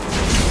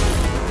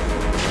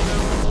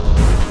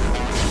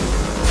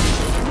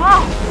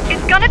 Whoa!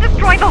 It's gonna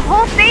destroy the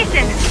whole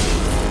station!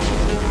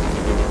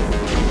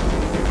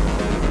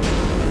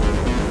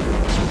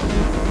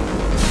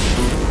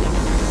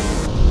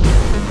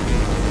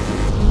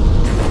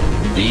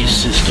 The These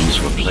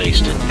systems were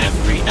placed at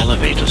every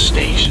elevator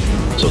station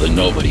so that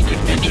nobody could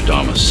enter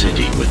Dharma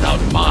City without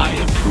my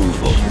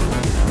approval.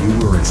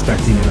 You were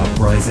expecting an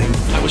uprising?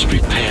 I was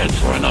prepared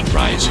for an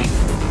uprising.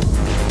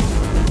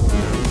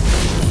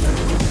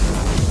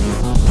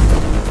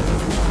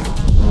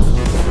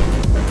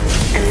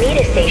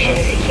 Amida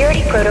Station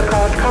security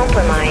protocols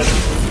compromised.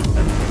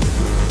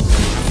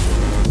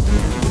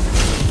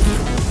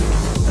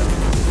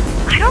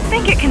 I don't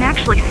think it can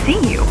actually see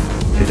you.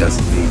 It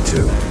doesn't need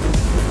to.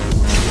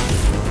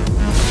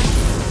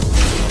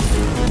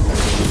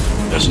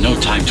 There's no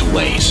time to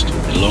waste.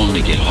 It'll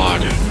only get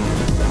harder.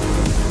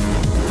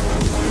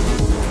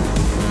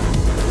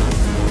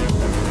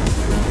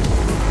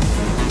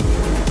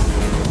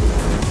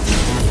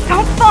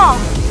 Don't fall!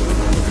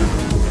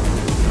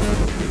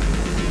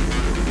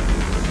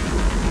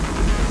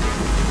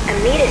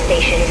 Amida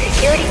Station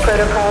security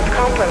protocols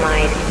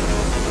compromised.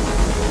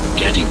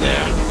 Getting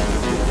there.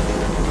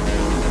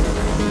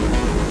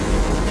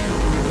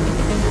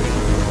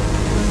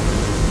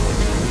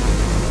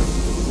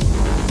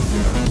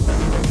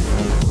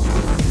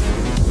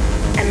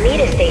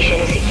 Amida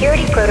Station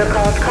security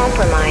protocols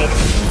compromised.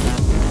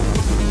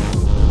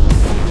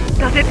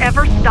 Does it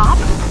ever stop?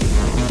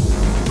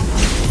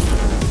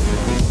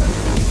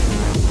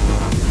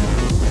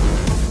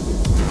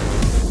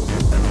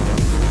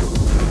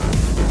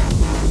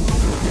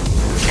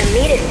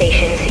 Amida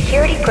Station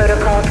security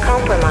protocols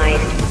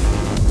compromised.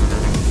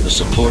 The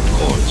support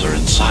cords are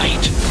in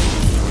sight.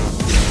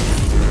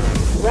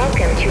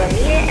 Welcome to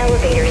Amida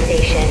Elevator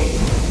Station.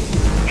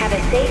 Have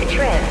a safe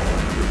trip.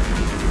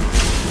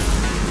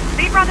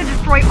 They'd rather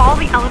destroy all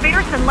the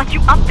elevators than let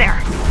you up there.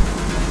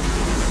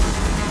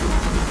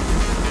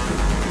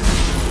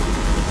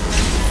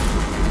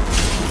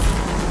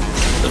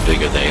 The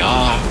bigger they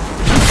are,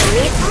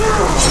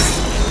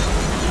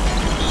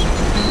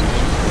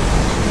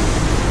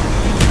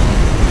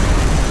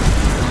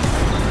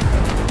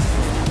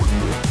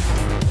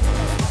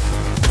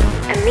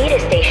 Amida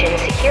Station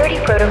security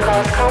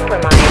protocols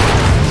compromised.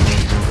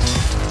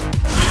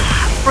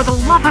 For the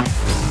love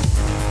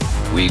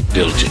of... we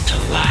built it to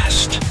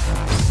last.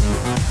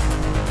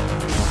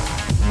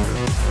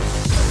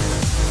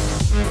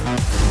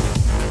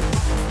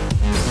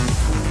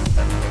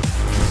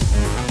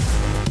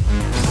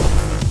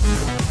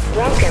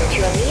 Welcome to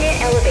Amida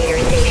Elevator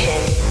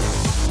Station.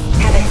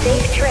 Have a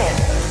safe trip.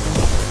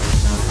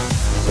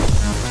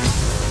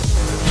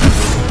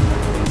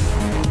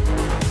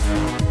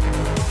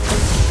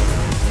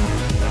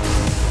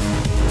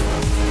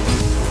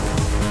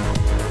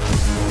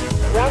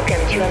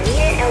 Welcome to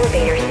Amida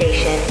Elevator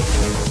Station.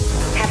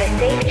 Have a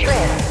safe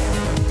trip.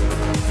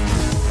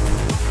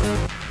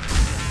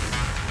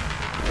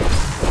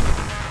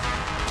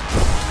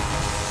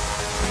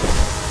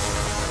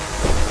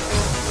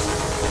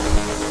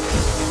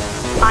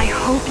 I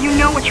hope you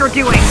know what you're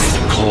doing.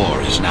 The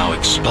core is now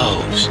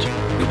exposed.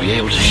 You'll be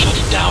able to shut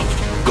it down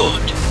for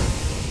good.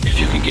 If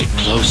you can get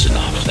close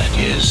enough, that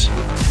is.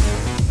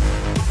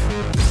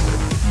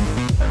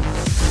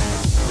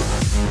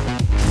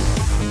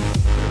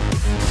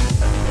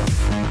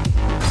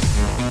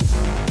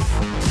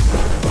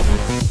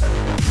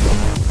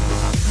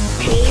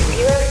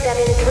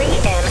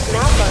 P073M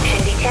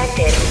malfunction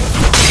detected.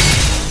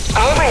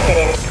 All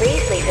residents,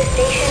 please leave the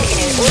station in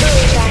an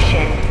orderly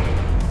fashion.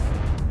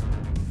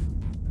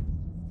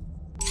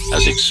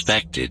 As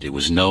expected, it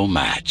was no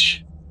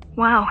match.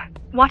 Wow.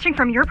 Watching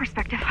from your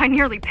perspective, I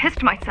nearly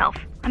pissed myself.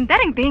 I'm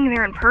betting being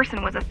there in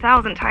person was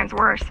 1,000 times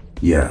worse.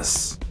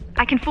 Yes.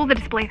 I can fool the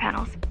display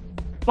panels.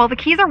 While the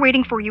keys are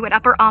waiting for you at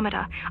Upper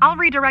Amida, I'll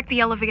redirect the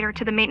elevator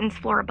to the maintenance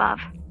floor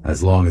above.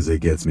 As long as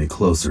it gets me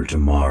closer to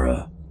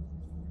Mara.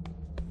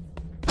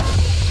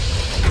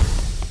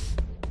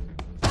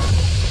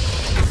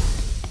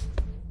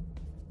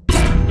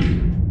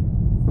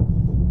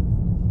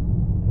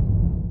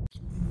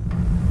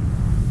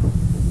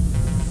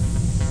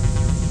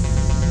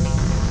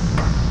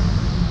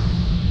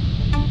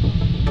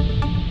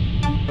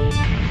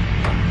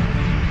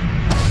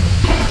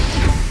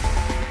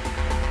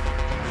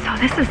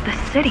 This is the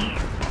city.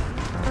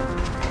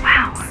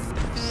 Wow.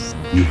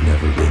 You've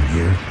never been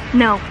here?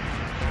 No.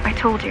 I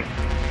told you.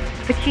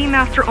 The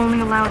Keymaster only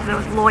allows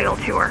those loyal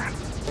to her.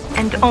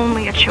 And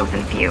only a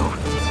chosen few.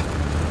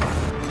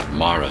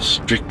 Mara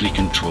strictly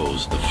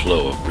controls the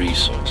flow of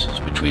resources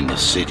between the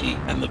city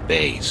and the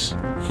base.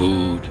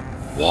 Food,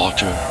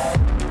 water,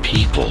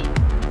 people.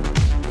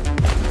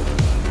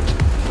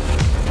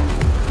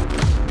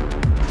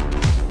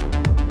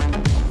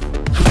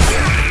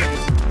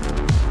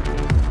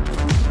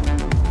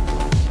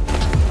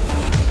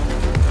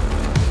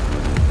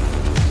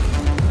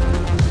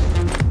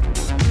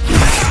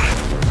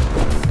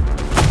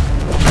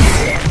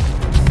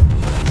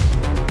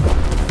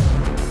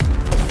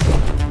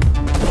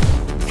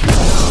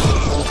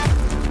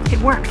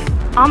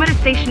 Amida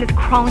Station is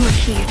crawling with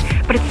keys,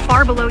 but it's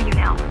far below you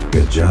now.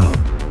 Good job.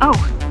 Oh.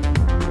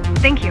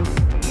 Thank you.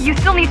 You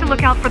still need to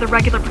look out for the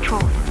regular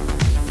patrols.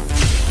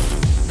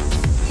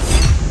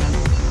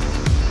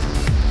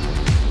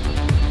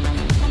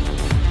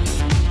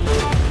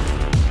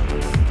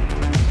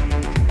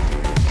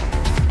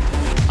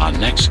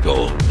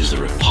 cargo is the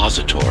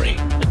repository,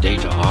 a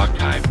data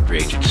archive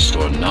created to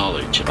store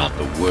knowledge about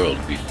the world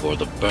before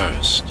the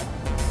burst.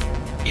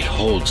 It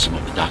holds some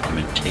of the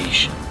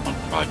documentation on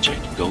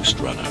Project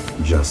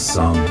Ghostrunner. Just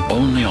some.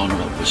 Only on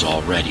what was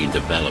already in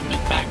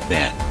development back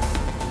then.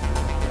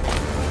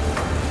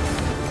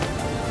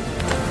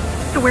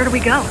 So where do we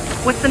go?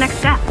 What's the next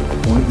step?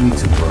 Point me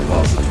to the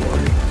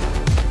repository.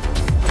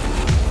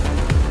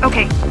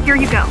 Okay, here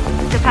you go.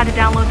 Just had to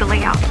download the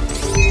layout.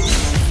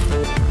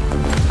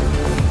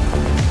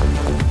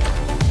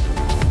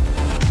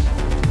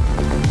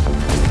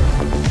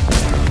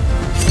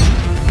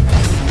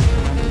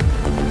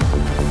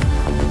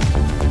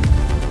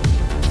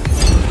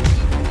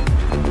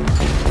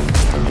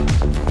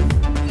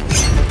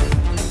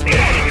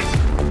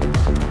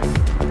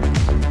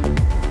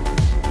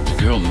 The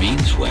girl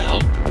means well.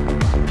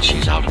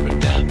 She's out of her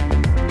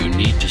depth. You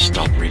need to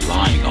stop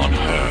relying on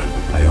her.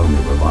 I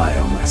only rely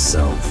on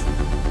myself.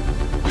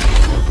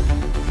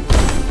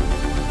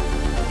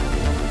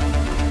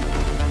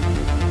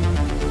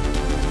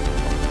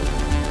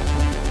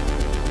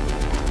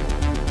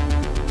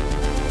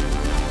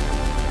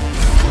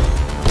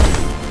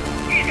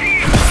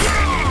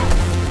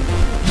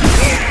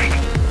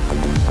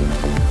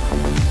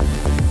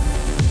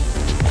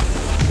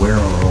 Where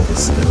are all the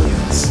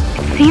civilians?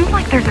 Seems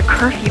like there's a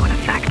curfew in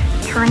effect.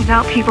 Turns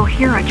out people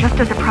here are just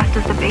as oppressed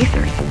as the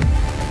basers.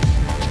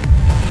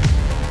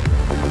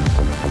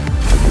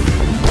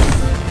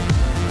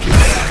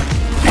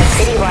 A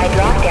citywide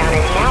lockdown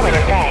is now in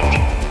effect.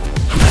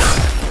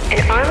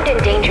 An armed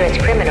and dangerous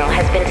criminal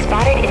has been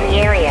spotted in the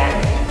area.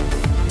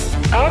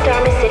 All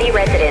Dharma City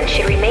residents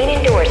should remain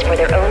indoors for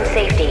their own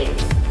safety.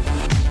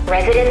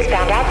 Residents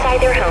found outside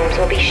their homes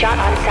will be shot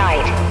on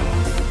sight.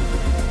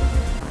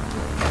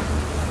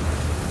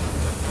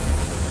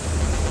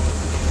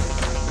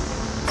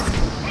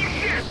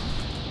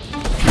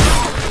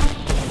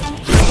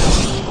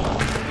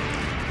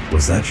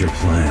 Was that your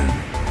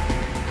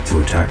plan?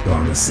 To attack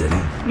Dharma City?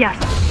 Yes.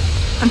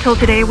 Until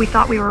today, we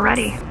thought we were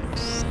ready.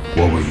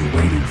 What were you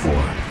waiting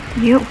for?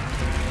 You.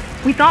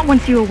 We thought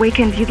once you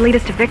awakened, you'd lead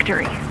us to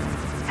victory.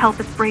 Help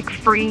us break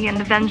free and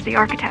avenge the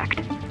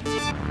Architect.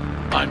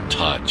 I'm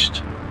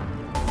touched.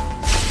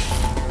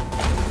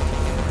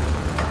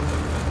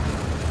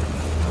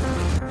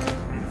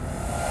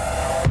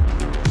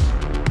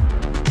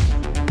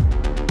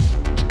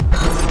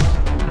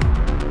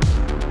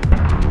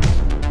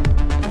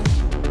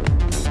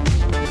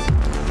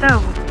 So,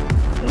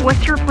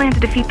 what's your plan to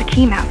defeat the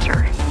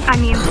Keymaster? I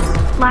mean,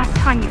 last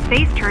time you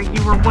faced her,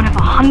 you were one of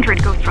 100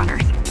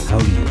 Ghostrunners. How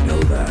do you know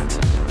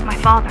that? My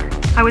father.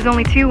 I was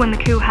only 2 when the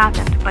coup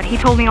happened, but he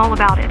told me all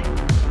about it.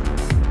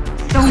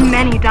 So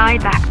many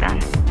died back then.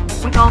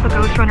 With all the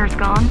Ghostrunners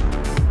gone,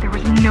 there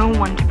was no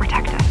one to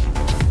protect us.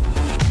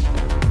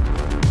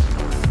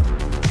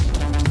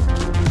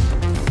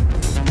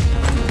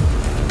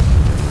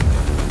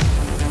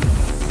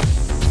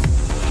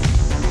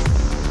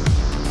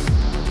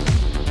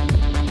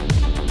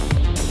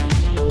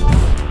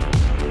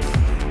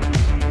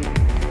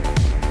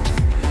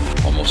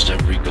 Almost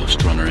every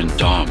Ghostrunner in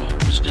Dharma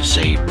was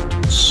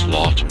disabled,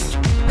 slaughtered.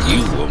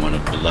 You were one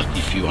of the lucky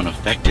few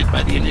unaffected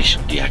by the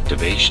initial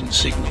deactivation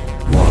signal.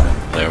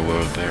 Why? There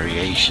were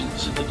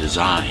variations in the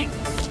design.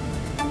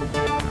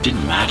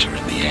 Didn't matter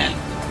in the end.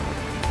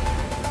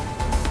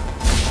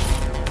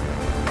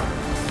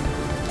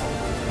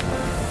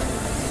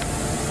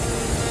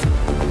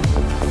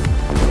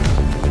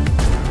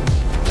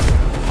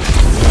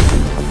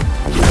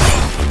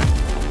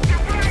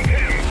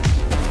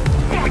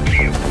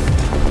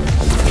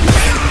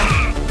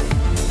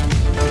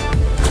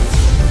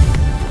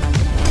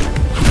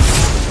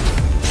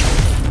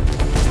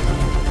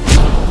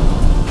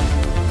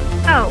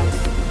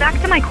 Back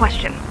to my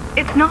question.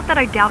 It's not that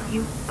I doubt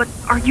you, but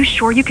are you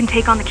sure you can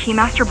take on the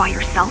Keymaster by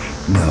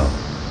yourself? No.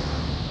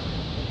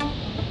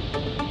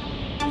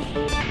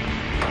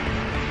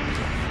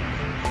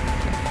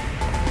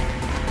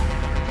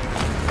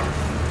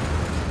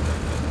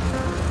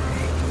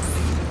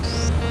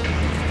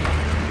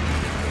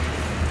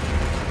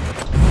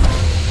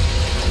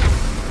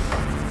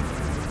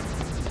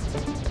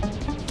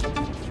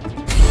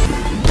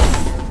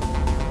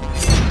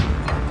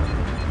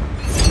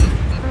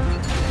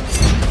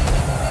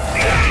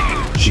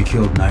 She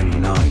killed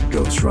 99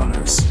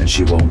 Ghostrunners, and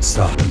she won't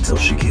stop until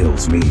she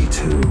kills me,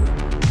 too.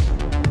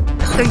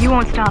 So you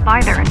won't stop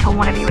either until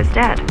one of you is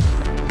dead.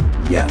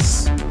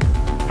 Yes.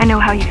 I know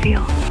how you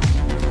feel.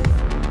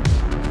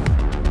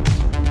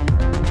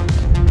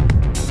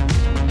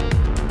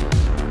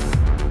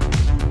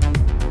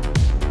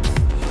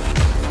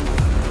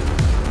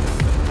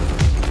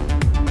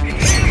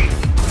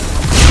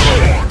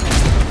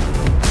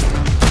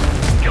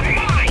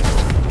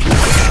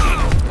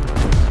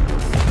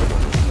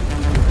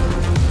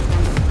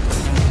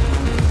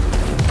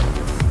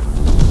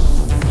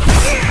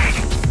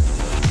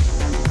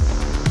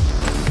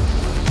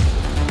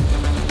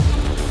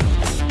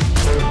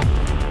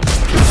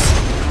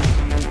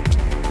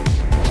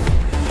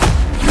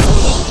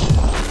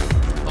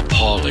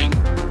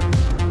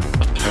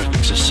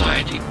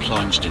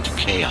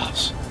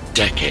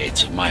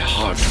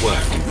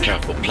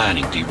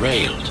 planning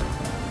derailed.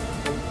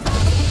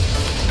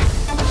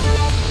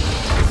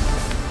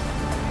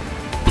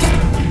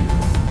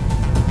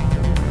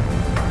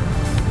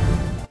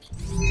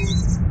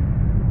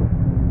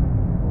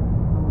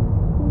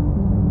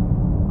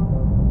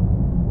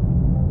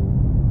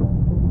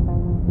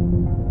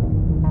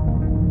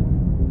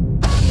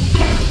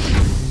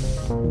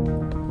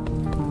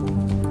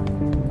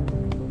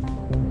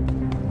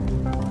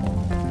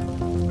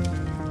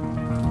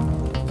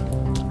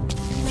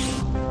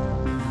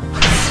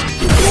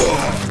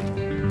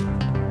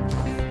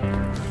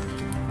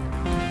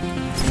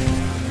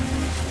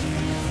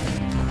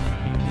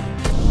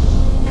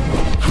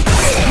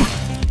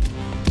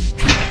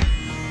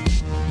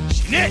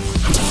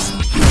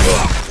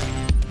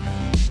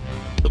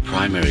 The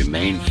primary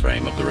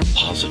mainframe of the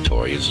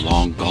repository is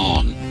long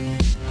gone.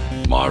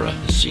 Mara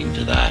has seen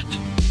to that,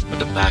 but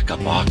the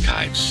backup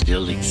archive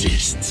still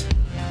exists.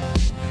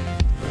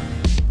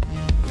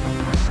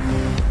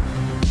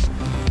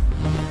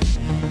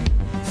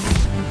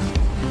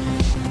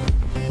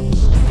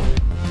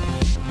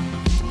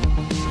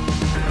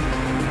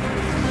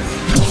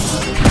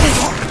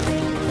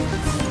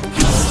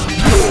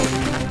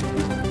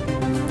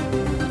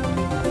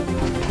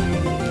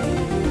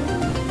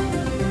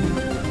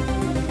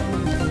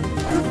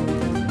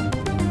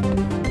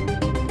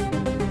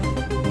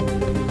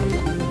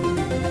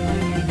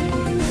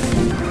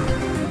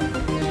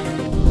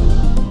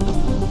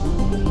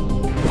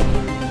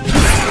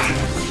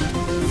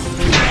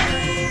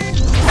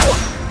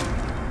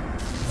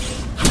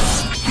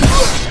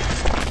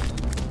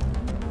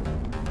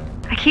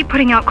 I keep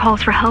putting out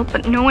calls for help,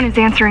 but no one is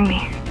answering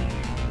me.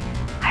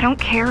 I don't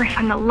care if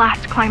I'm the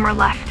last climber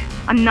left.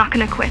 I'm not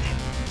gonna quit.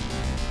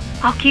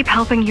 I'll keep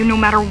helping you no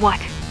matter what.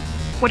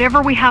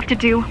 Whatever we have to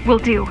do, we'll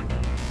do.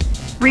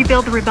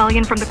 Rebuild the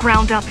rebellion from the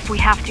ground up if we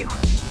have to.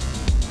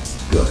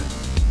 Good.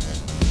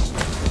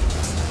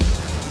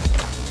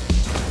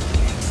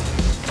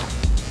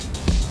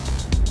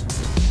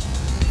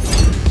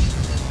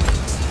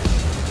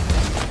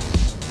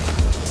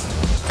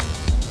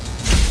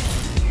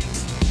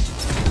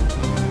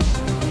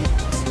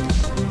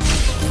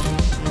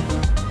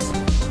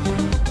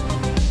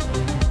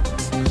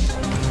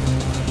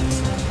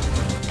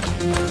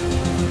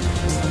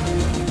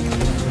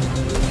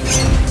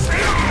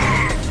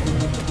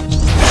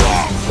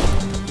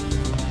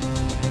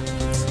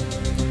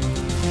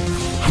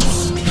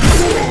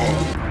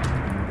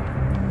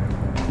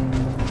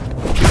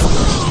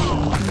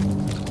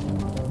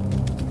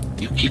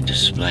 Keep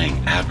displaying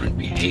aberrant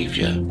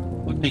behavior.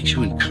 What makes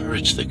you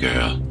encourage the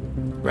girl?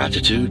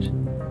 Gratitude?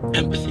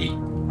 Empathy?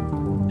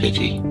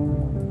 Pity?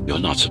 You're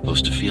not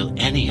supposed to feel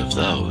any of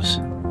those.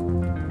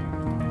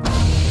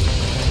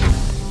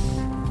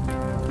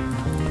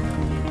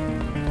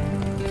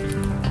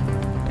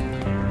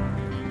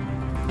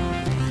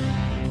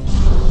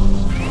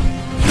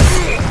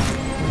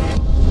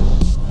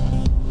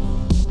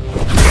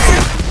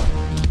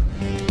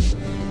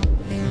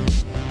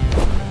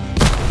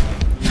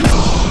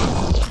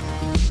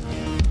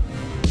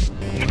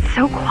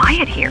 So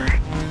quiet here.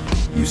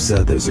 You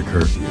said there's a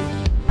curfew.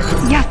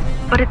 Yes,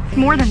 but it's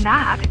more than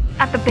that.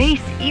 At the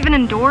base, even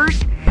indoors,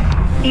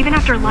 even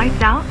after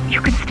lights out, you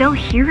can still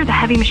hear the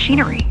heavy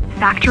machinery.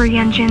 Factory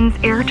engines,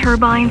 air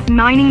turbines,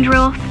 mining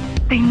drills.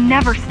 They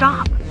never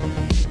stop.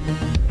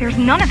 There's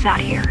none of that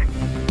here.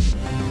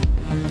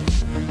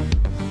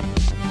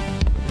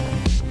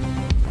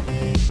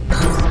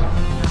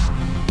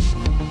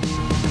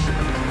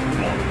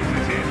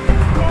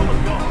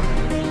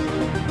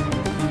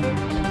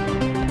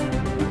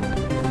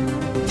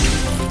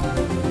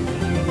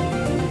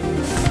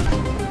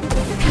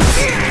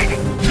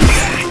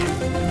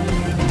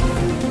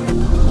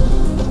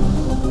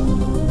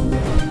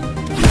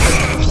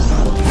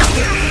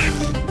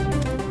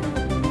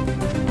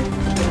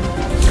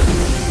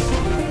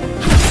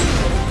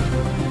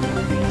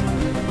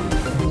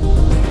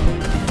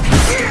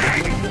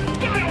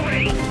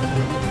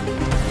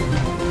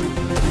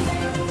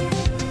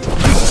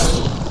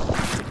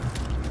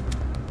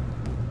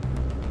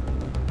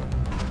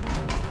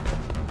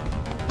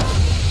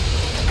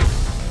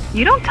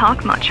 You don't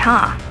talk much,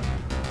 huh?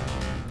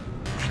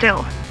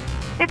 Still,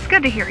 it's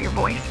good to hear your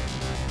voice.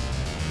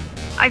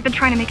 I've been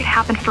trying to make it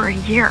happen for a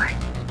year.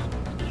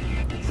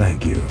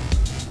 Thank you.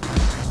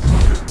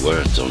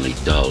 Words only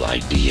dull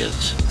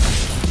ideas.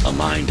 A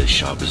mind as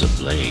sharp as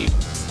a blade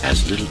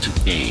has little to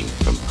gain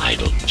from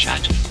idle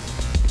chatter.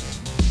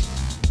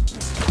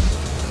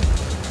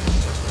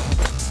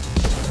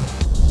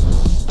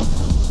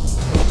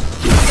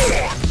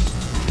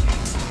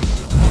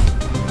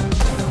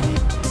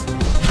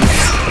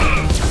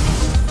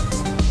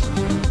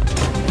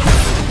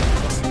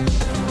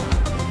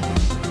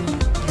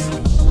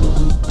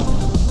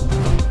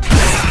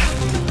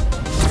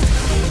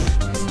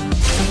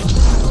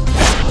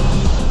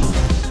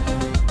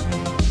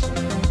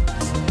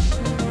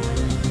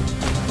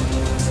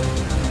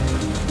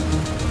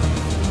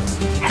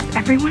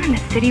 Everyone in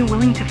the city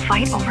willing to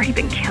fight already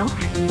been killed?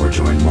 Or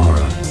join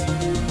Mara.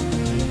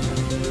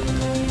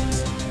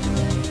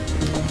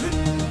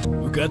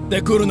 かっ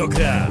てくるの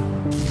か。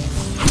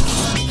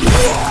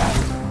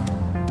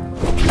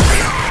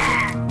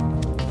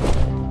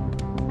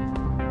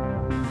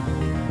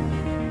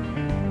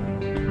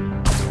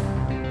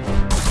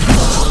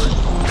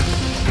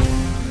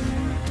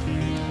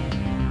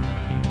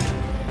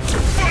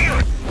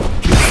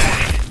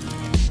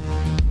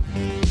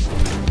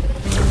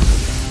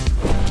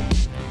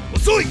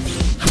遅い。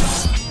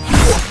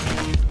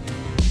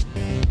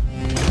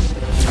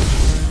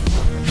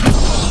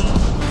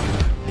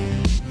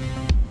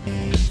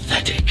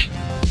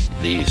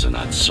These are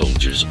not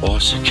soldiers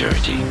or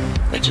security.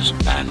 They're just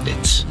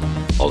bandits,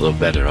 although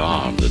better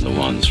armed than the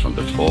ones from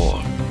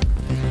before.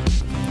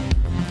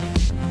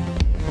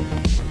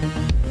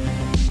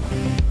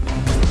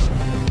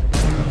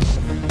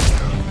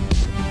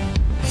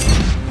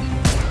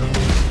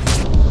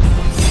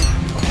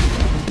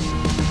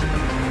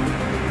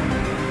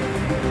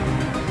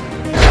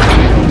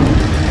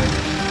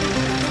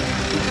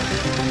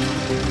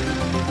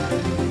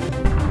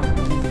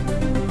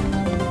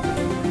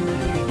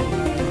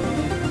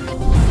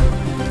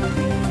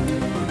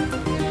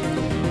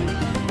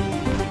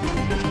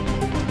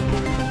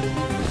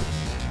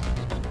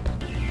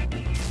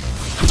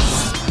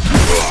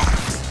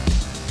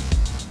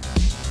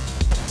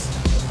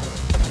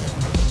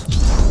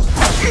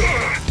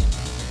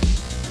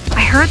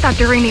 I heard that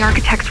during the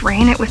Architect's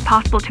reign, it was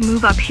possible to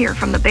move up here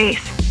from the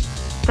base.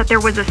 That there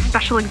was a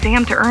special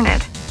exam to earn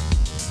it.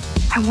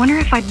 I wonder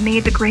if I'd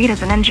made the grade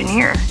as an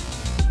engineer.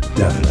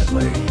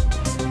 Definitely.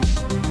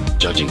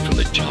 Judging from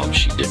the job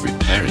she did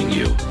repairing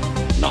you,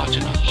 not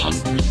in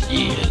 100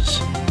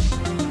 years.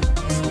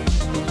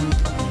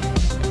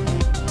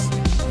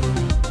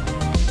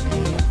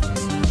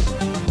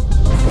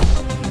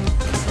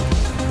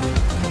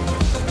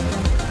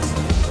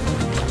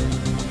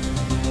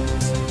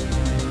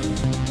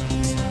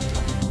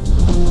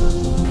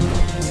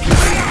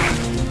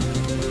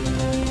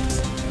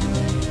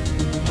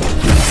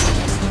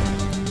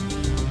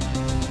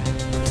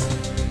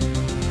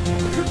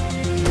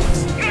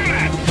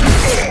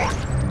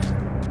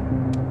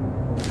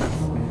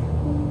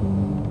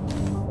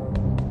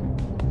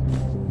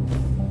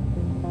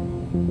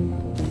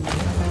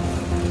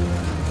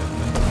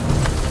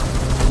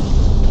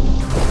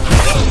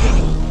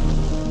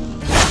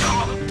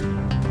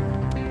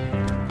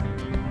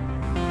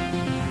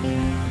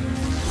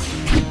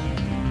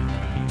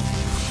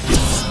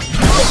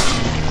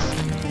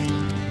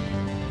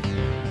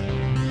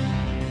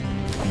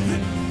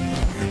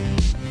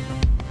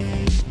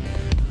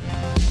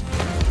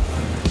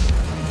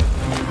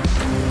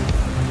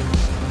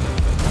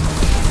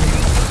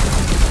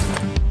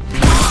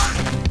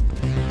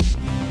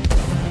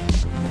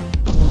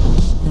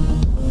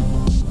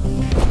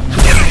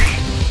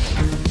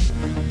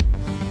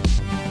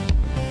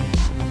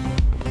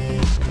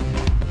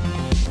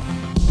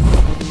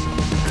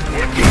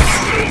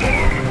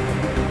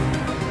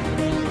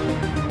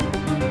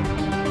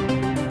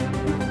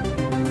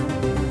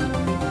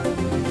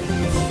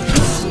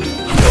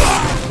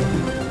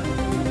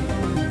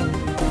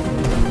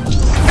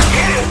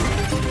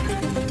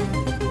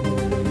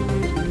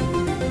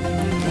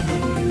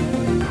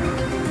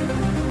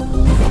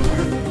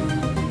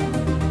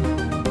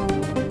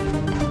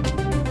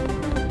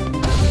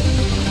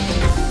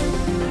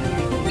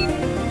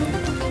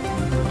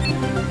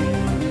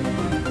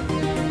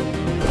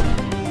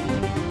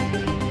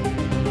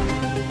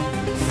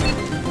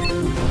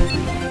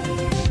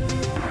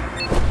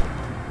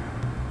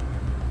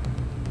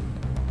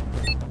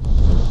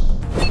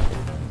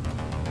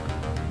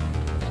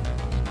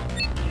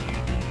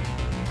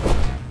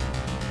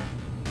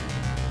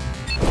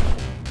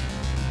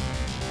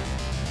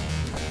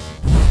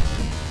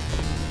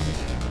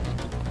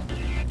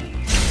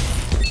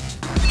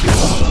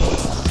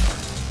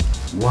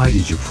 Why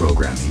did you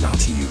program me not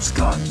to use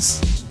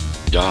guns?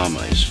 Dharma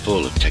is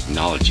full of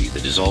technology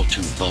that is all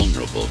too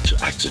vulnerable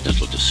to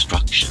accidental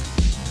destruction.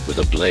 With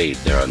a blade,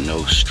 there are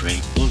no stray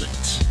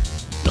bullets,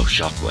 no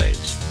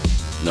shockwaves,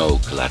 no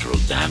collateral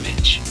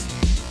damage.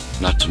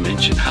 Not to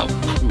mention how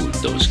crude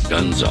those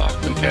guns are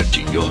compared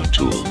to your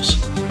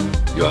tools.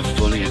 You are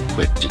fully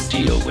equipped to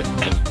deal with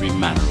every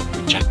manner of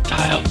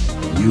projectile.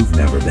 You've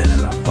never been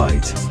in a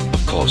fight.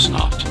 Of course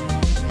not.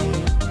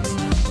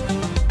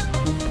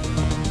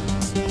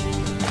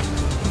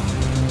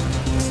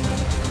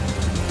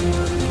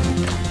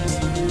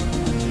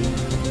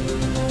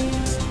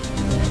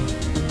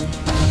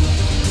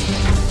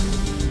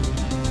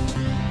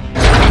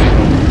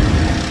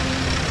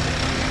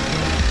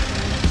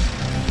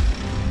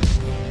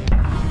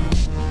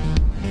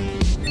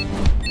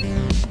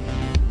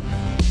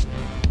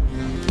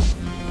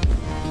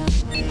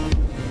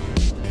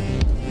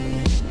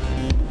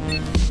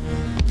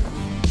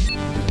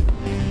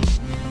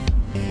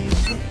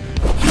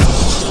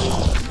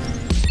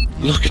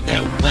 Look at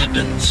their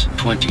weapons.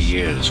 20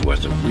 years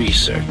worth of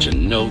research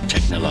and no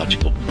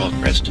technological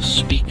progress to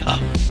speak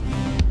of.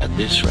 At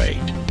this rate,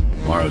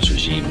 Morrow's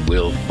regime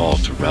will fall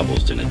to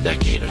rebels in a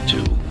decade or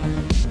two.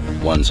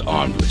 Ones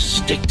armed with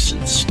sticks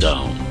and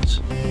stones.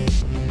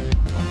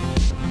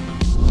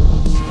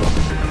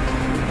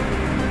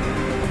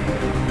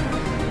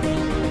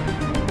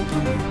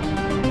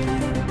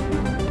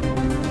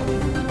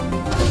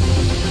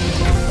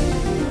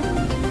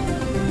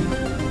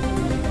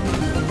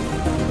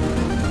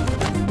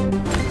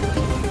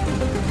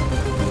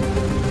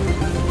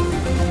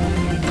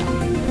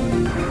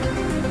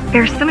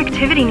 There's some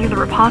activity near the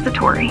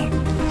repository.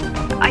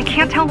 I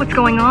can't tell what's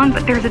going on,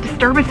 but there's a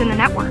disturbance in the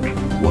network.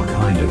 What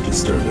kind of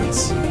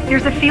disturbance?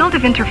 There's a field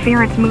of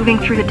interference moving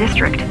through the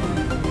district.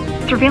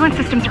 Surveillance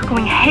systems are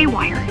going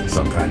haywire.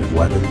 Some kind of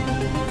weapon?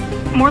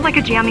 More like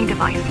a jamming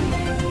device.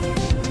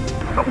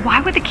 But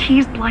why would the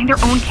keys blind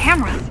their own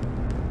cameras?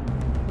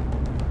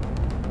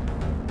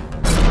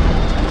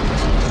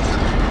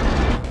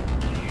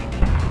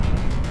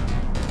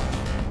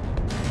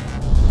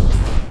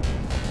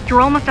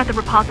 You're almost at the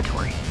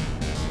repository.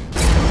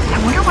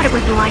 I wonder what it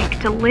was like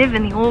to live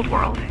in the old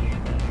world.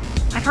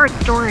 I've heard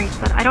stories,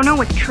 but I don't know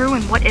what's true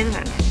and what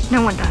isn't.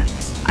 No one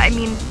does. I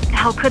mean,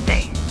 how could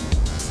they?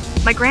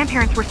 My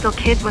grandparents were still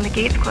kids when the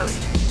gates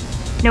closed.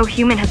 No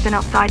human has been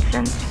outside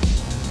since.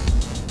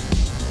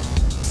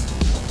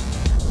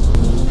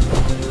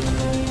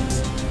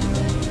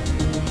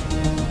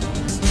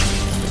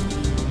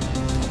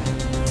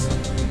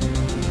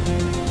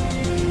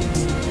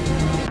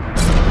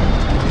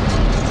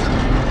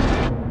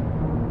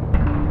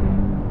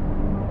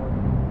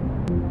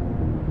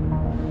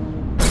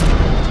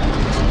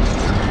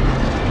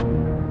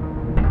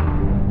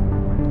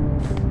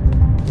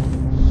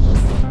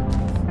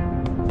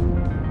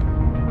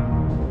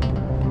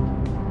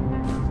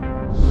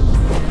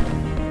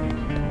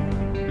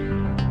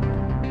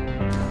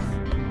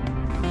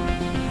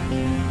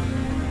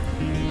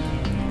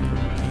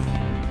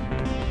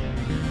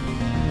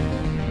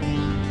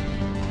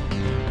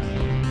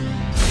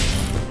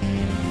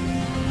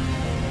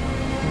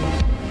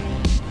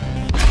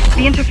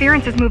 The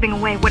interference is moving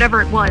away,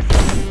 whatever it was.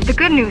 The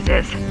good news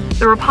is,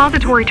 the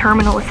repository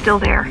terminal is still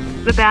there.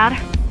 The bad?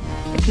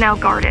 It's now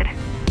guarded.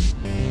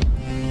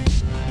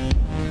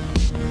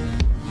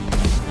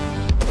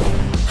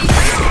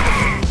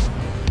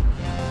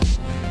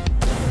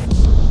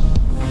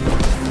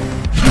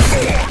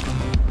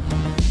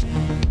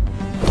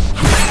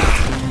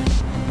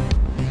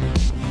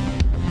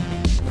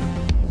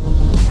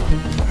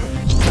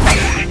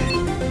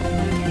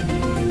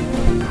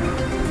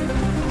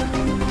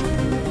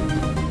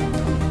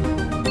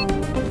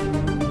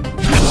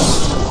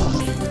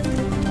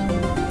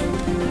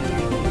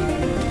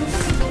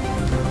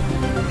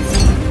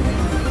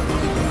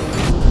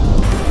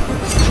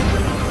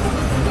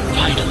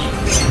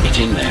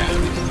 In there.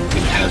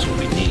 It has what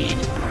we need.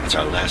 It's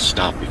our last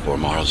stop before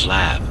Morrow's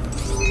lab.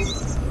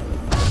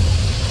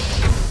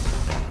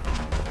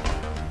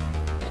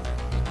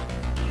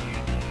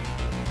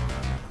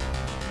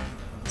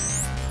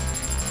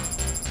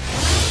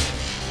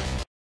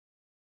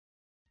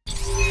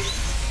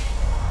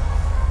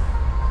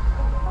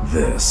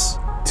 This,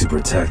 to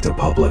protect a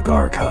public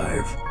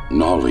archive.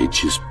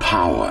 Knowledge is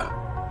power.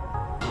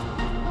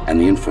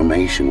 And the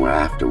information we're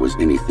after was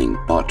anything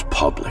but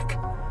public.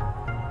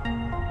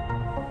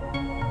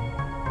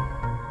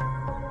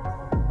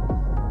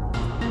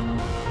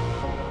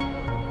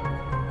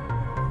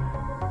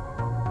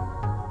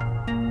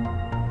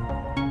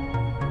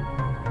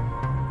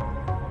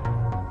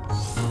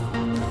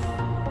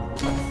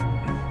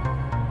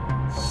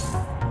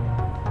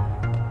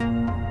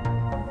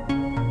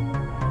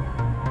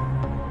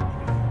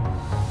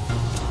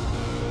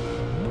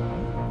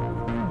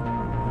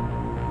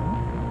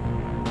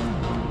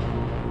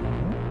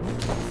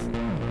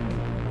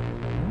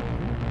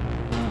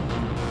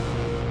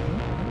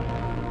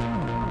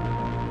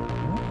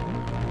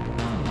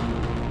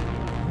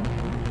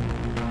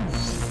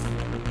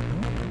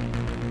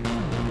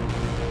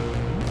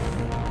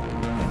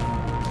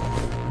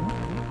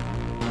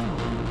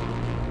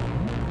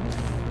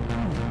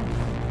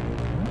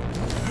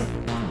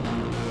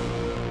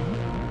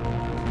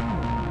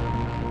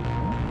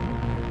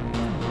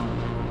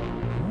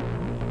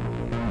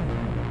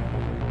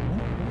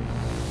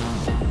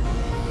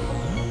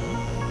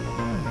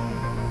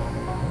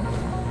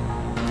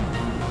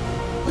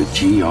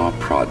 The GR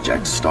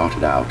project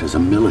started out as a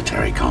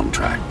military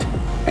contract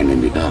and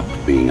ended up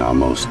being our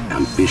most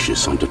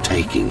ambitious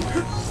undertaking.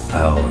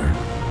 Power.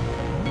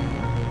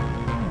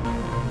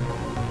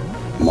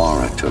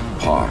 Mara took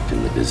part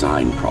in the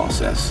design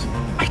process.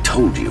 I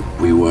told you,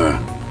 we were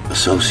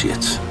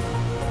associates.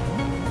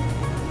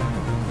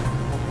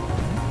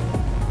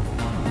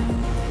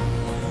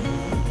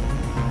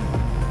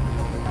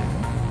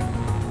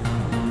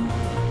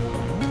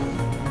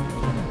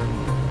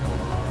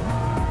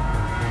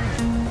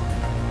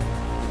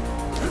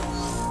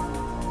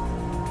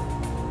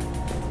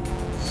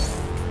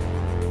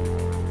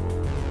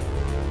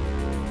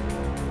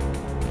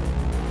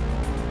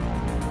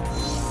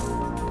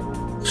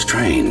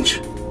 Strange.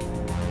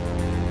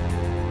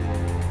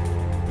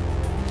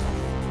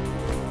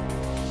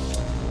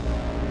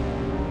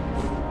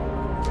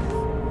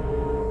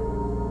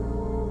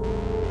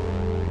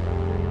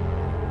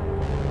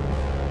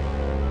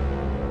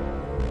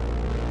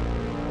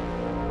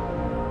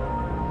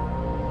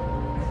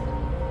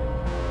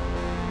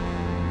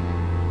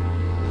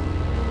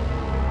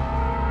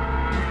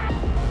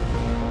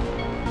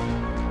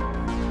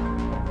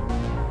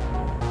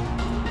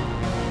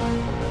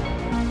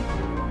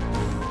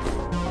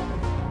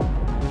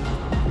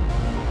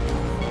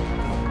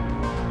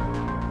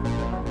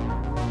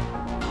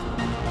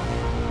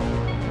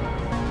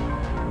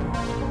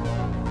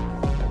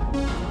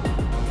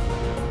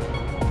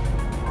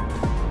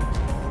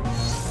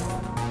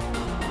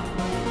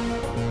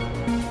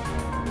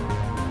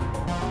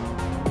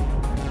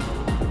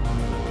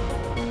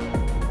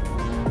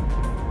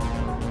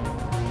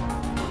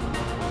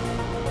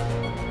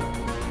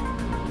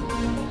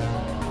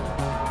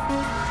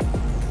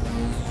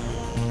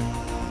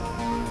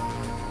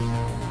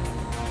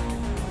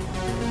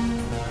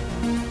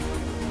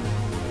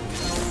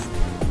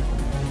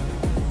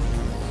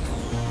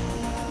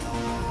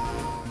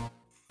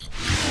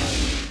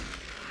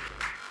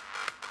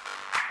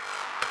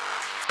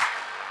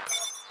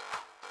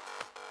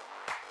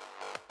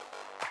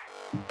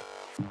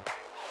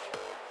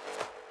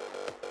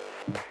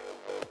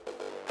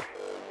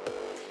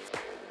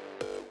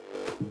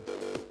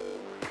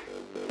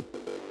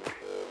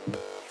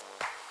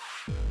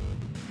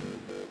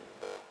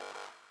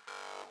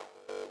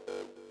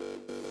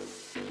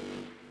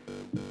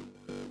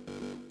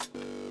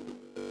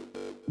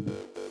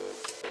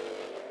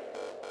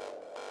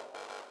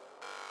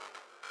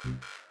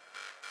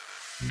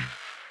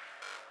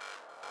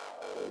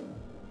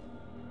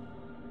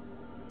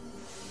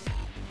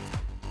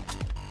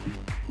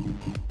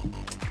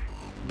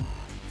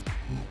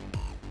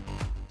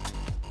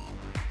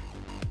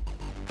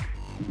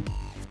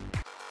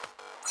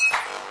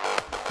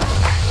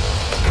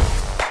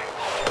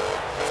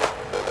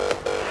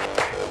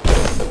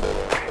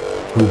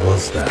 Who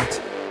was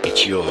that?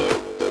 It's your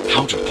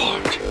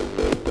counterpart.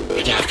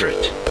 Get after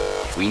it.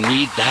 We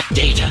need that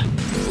data.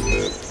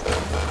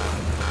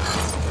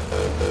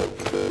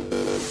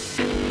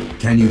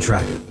 Can you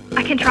track it?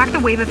 I can track the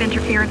wave of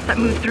interference that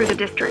moves through the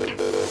district.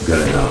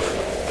 Good enough.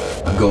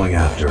 I'm going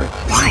after it.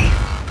 Why?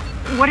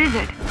 What is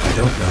it? I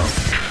don't know.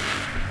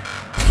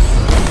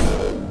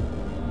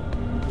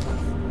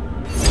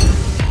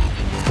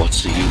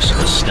 What's the use of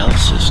a stealth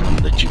system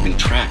that you can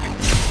track?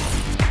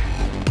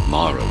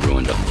 Mara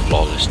ruined a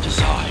flawless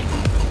design.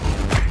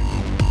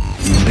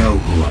 You know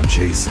who I'm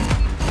chasing.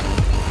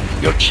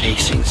 You're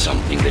chasing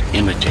something that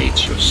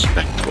imitates your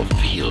spectral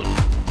field.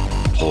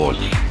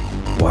 Poorly.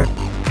 What?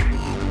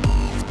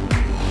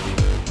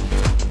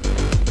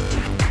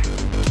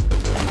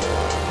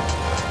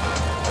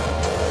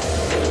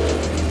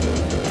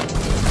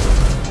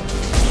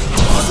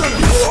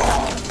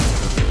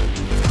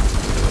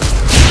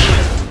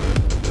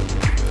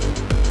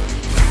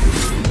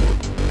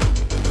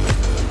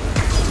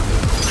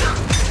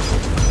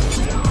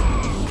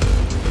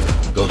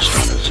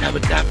 Ghostrunners have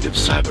adaptive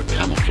cyber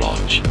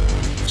camouflage.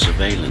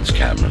 Surveillance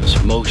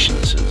cameras, motion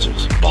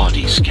sensors,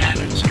 body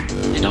scanners.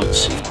 They don't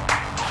see.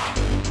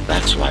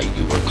 That's why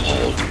you were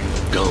called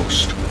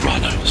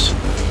Ghostrunners.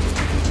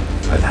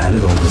 I've had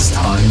it all this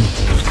time?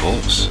 Of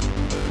course.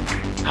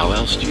 How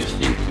else do you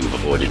think you've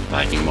avoided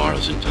fighting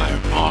Mara's entire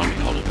army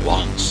all at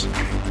once?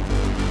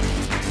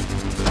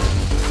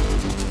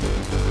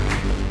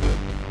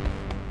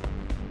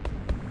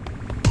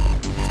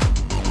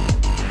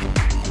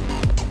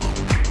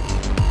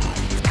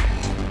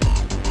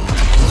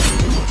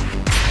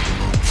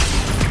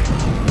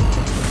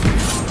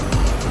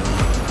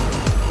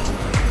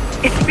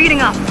 It's speeding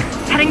up,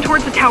 heading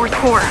towards the tower's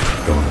core.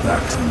 Going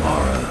back to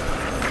Mara.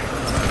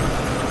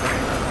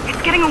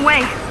 It's getting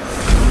away.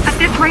 At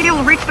this rate, it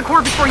will reach the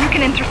core before you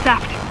can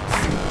intercept.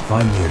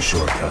 Find me a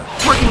shortcut.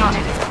 Working on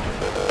it.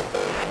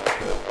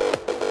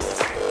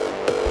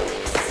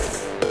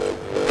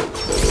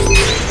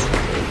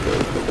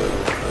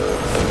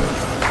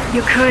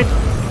 You could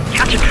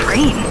catch a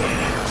train.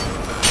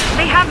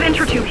 They have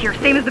Intratube here,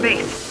 same as the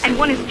base, and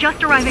one is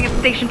just arriving at the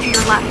station to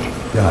your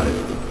left. Got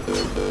it.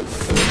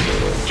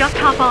 Just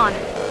hop on.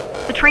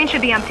 The train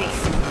should be empty.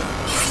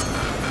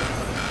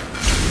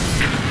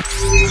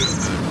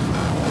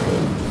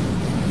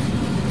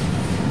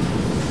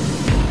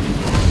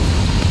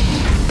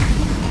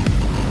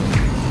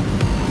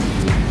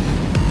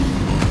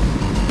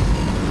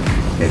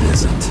 It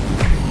isn't.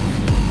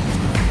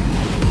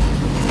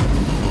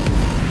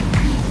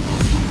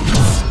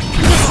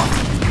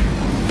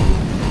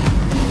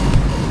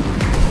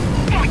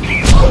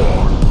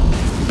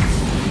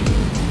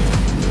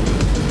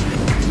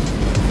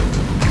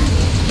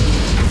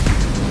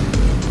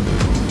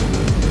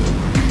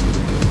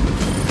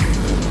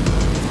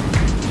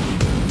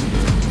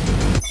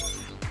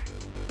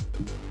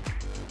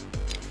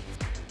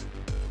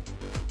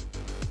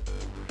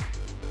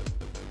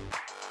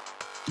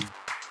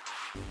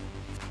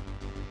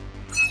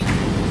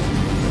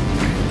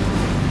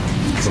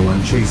 So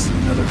I'm chasing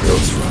another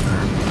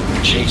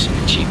Ghostrunner. Chasing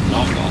a cheap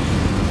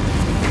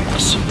knockoff. A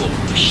simple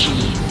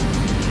machine.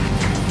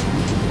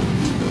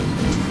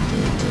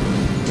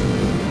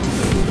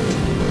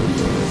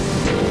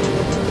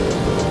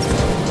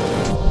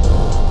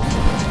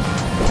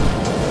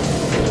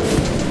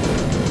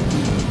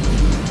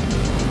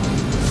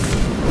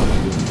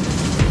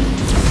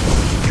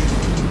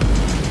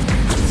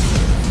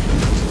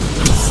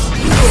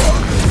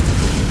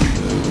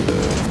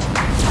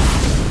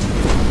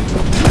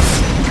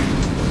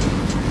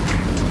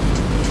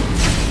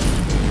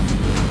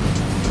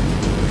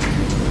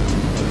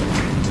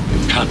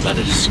 Can't let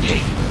it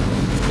escape.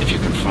 If you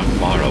confront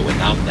Mara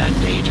without that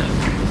data,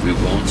 we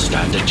won't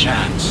stand a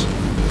chance.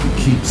 You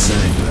keep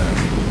saying that.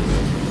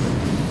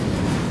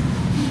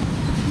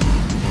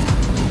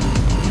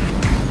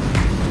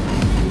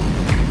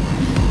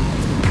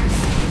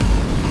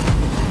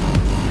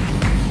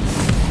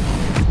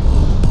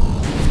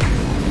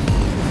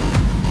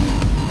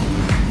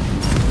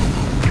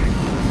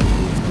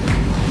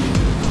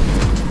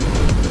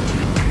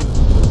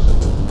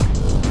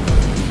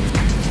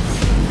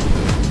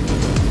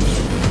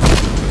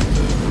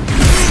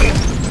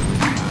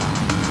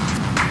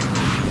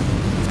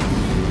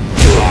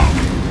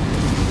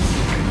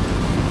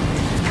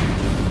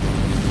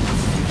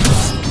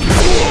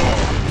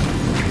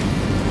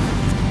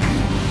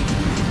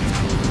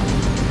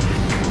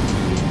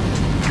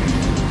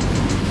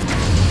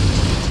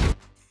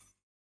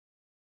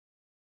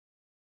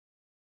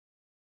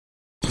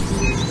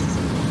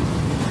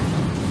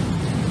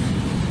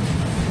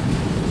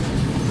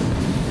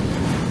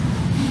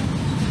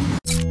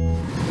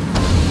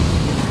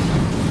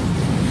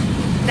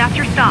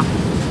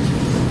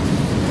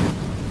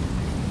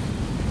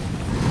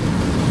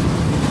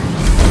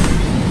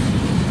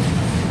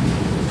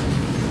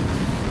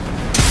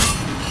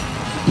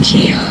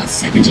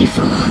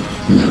 GR-74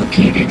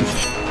 located.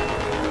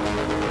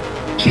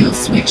 Kill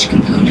switch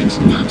component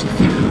not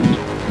found.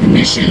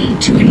 Permission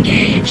to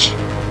engage.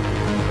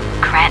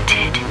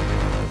 Granted.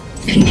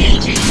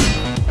 Engaging.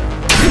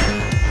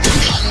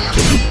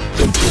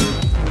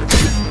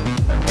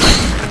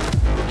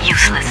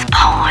 Useless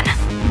pawn.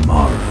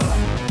 Mara.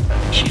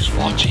 She's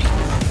watching.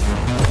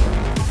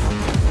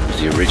 With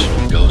the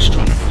original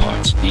Ghostrunner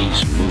parts,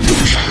 these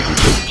moves wouldn't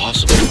be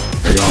possible.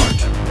 They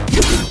aren't.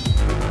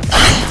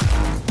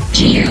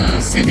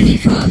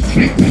 GR-74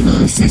 threat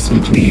level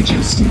assessment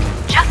readjusted.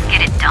 Just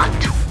get it done.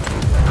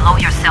 Blow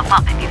yourself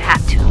up if you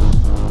have to.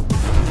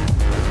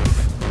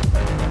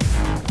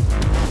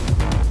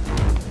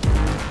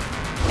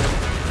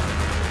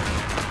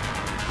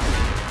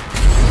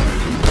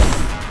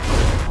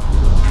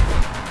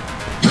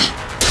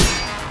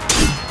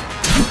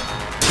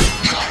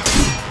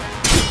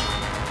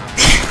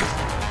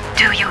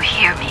 Do you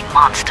hear me,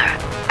 monster?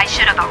 I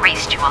should have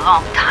erased you a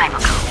long time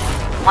ago.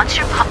 Once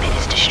your puppet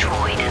is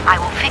destroyed, I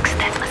will fix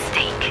that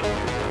mistake.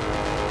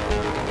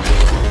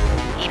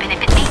 Even if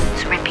it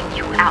means ripping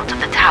you out of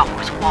the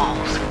tower's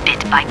walls,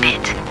 bit by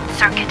bit,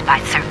 circuit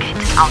by circuit,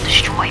 I'll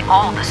destroy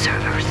all the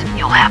servers.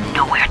 You'll have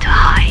nowhere to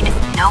hide,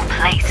 no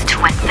place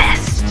to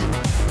invest.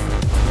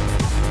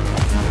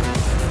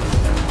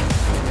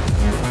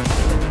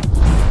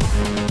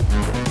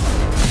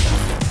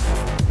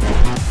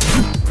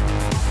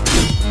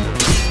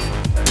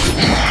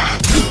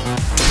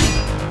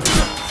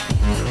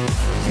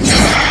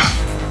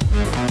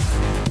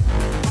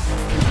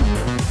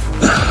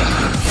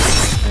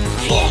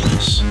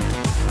 Flawless.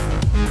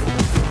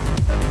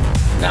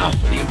 Now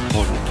for the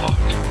important part.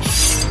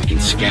 We can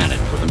scan it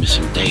for the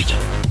missing data.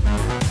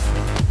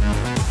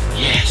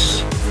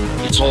 Yes,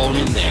 it's all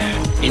in there,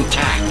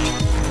 intact.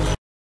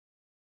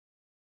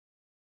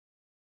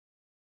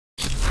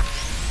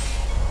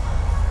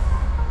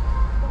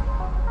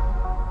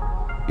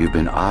 You've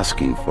been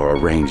asking for a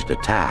ranged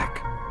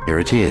attack. Here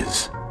it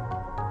is.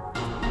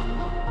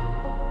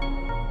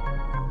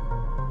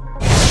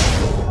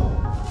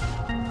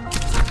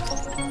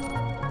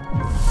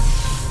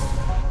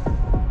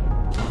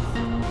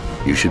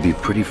 You should be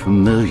pretty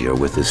familiar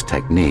with this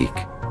technique,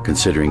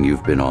 considering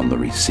you've been on the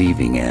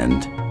receiving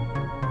end.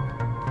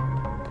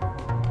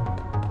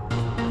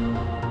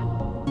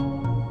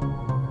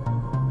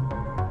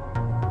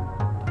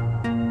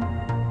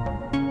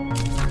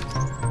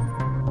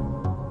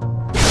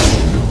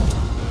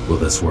 Will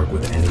this work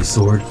with any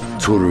sword?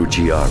 Turu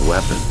GR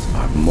weapons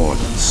are more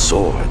than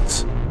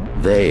swords.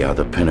 They are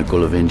the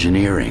pinnacle of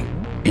engineering,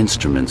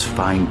 instruments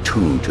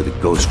fine-tuned to the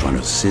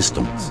Ghostrunner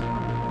systems.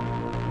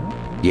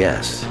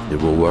 Yes,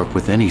 it will work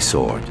with any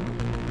sword.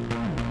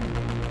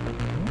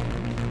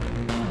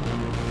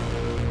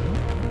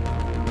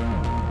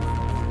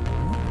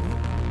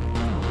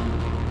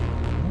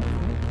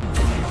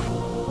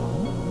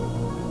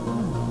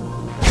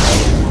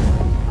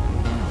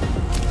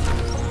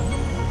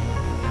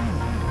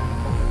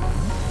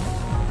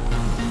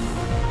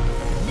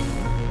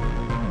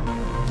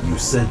 You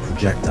said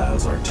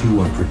projectiles are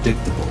too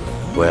unpredictable.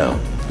 Well,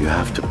 you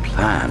have to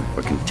plan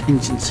for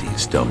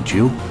contingencies, don't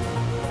you?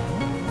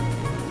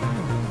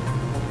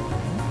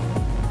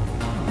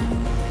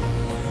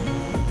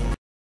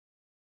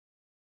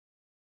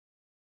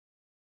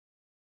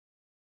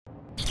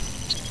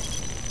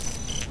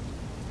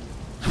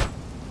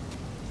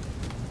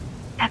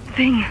 That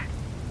thing.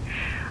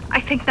 I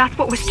think that's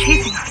what was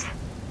chasing us.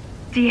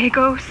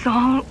 Diego,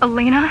 Saul,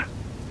 Elena?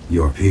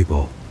 Your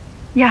people.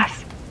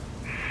 Yes.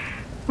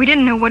 We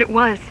didn't know what it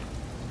was.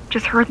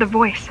 Just heard the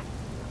voice.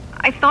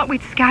 I thought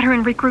we'd scatter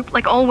and regroup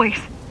like always.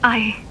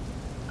 I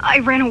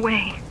ran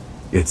away.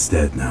 It's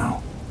dead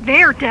now.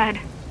 They're dead.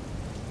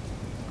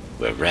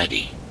 We're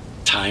ready.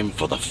 Time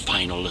for the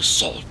final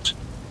assault.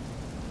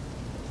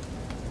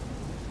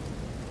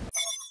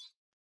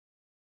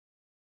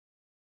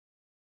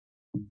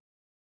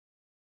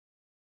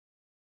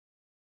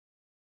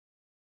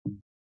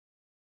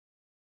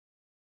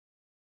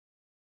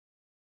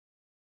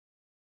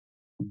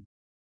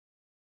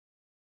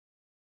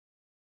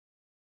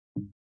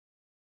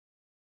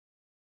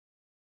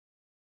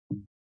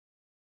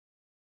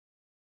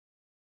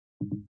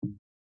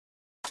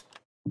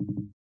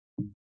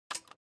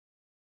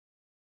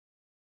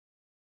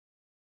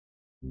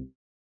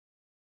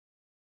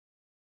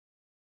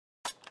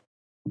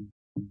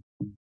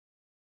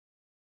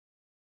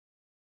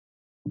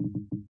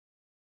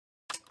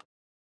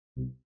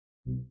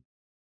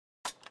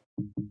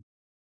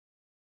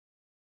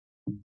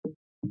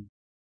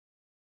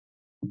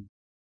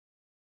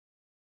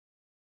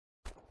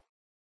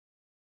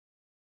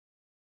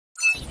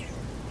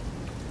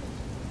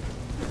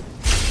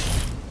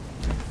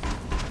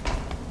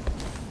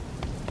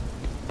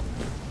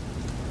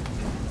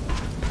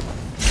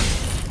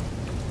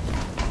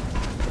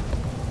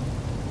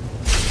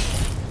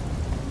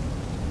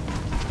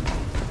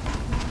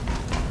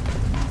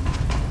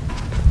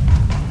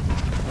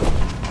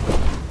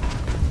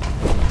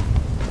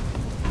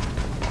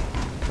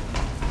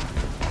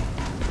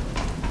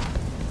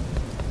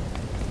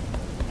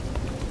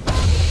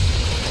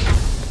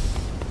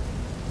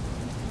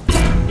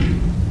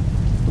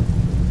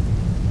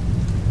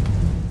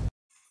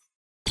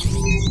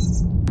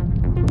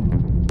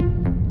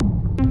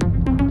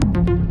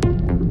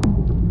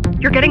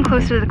 You're getting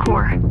close to the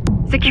core.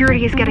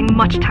 Security is getting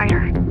much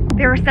tighter.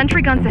 There are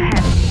sentry guns ahead.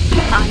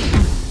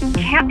 I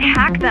can't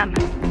hack them.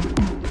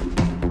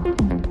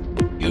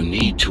 You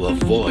need to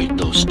avoid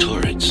those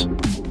turrets.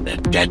 They're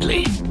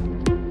deadly.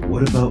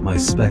 What about my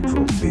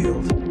spectral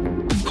field?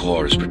 The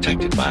core is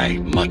protected by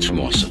much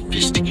more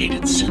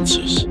sophisticated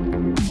sensors.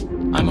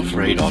 I'm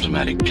afraid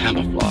automatic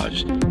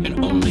camouflage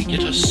can only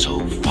get us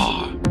so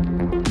far.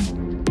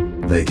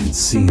 They can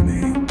see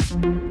me.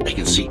 They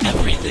can see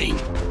everything.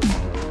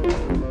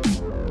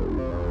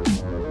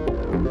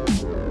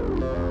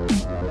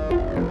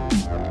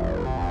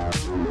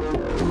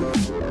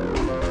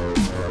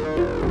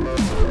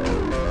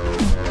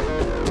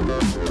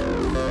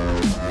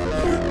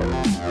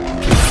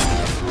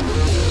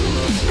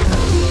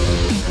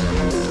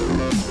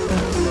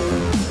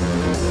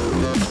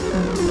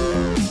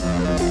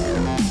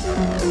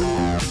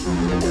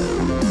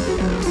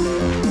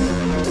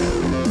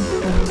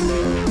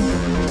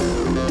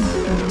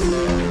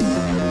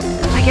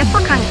 I guess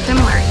we're kind of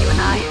similar, you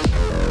and I.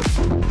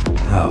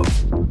 How?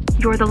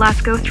 You're the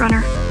last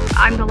Ghostrunner.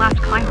 I'm the last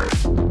climber.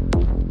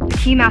 The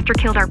Keymaster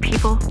killed our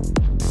people.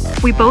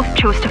 We both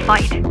chose to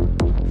fight.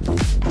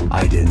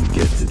 I didn't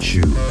get to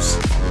choose.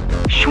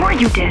 Sure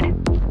you did.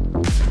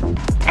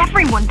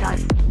 Everyone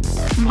does.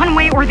 One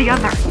way or the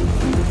other.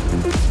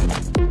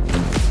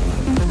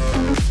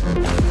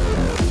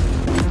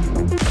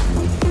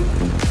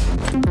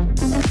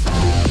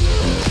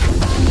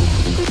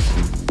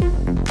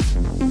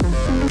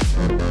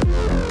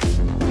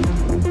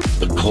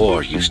 The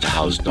core used to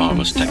house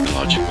Dharma's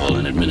technological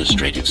and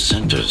administrative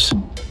centers.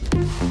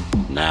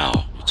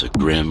 Now it's a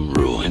grim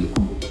ruin.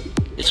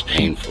 It's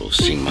painful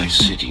seeing my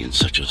city in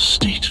such a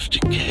state of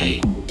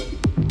decay.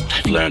 But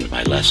I've learned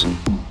my lesson.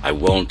 I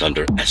won't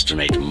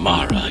underestimate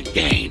Mara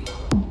again.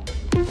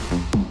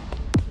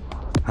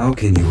 How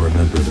can you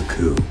remember the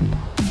coup?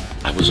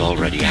 I was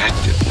already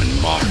active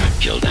when Mara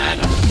killed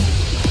Adam.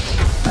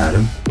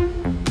 Adam?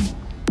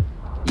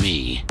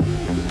 Me.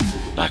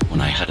 Back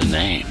when I had a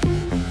name.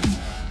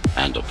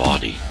 And a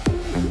body.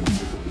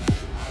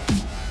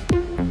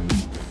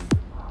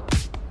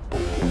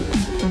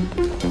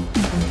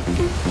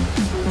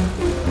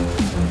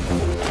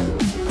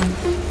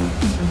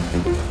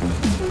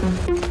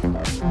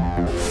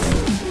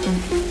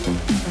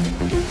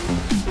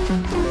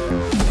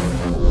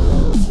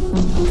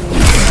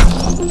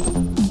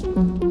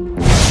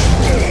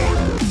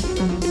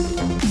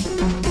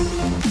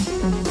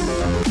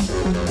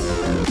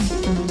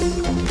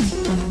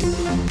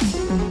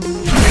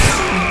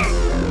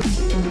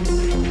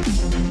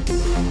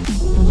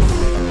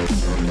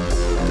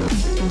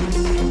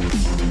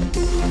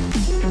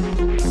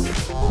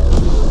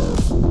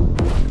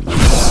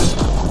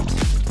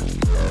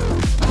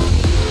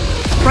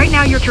 Right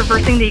now you're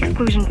traversing the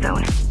exclusion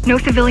zone. No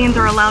civilians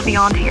are allowed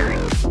beyond here.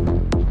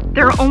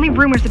 There are only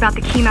rumors about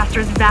the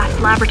Keymaster's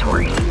vast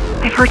laboratories.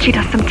 I've heard she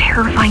does some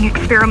terrifying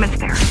experiments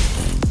there.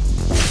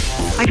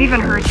 I've even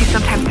heard she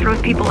sometimes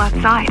throws people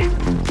outside.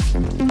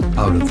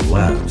 Out of the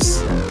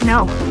labs.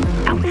 No,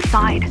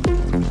 outside.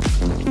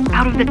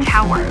 Out of the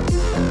tower.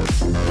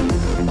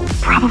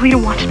 Probably to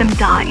watch them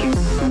die.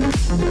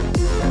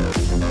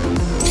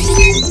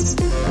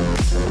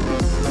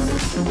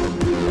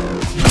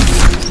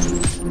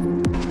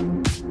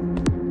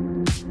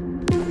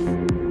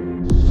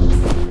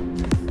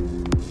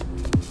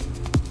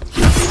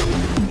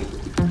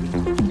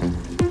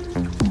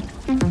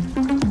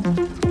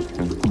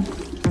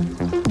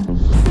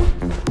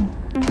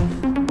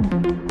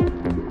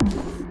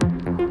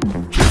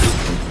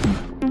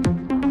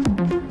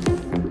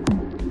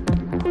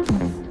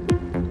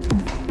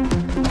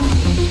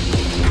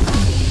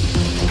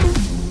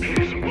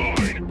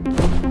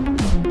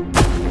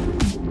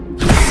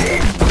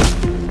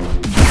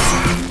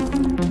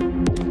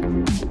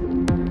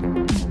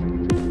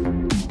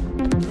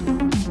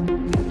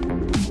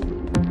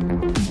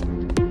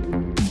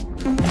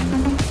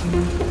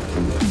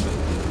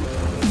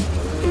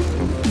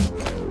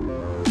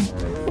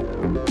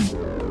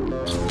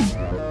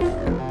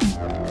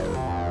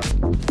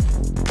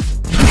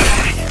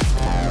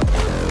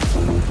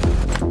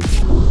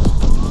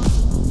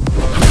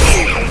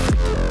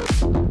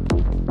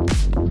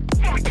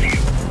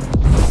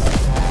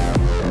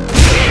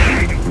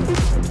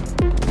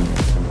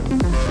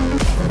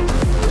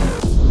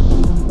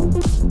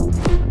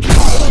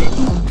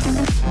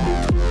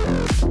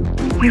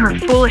 We were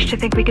foolish to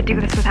think we could do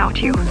this without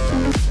you.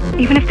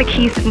 Even if the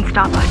keys didn't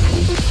stop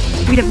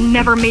us, we'd have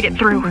never made it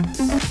through.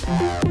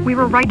 We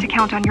were right to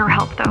count on your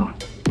help, though.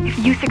 If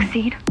you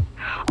succeed,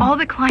 all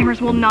the climbers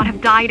will not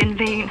have died in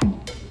vain.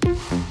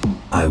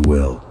 I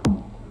will.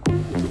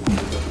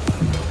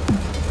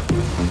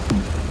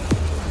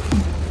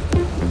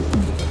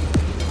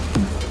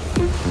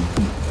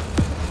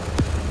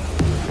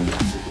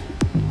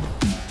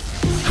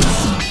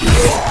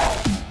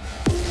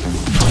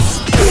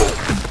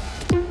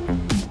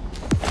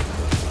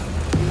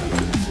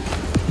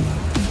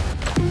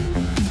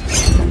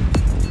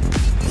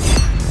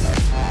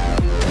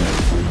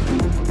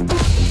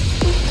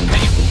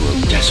 People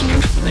were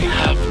desperate when they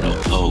have no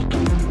hope.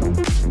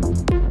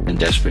 And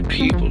desperate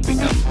people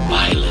become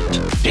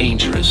violent,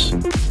 dangerous.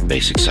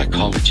 Basic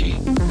psychology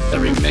that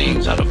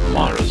remains out of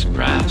Mara's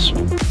grasp.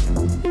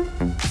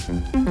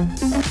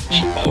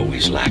 She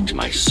always lacked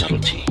my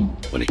subtlety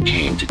when it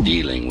came to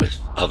dealing with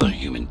other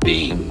human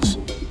beings.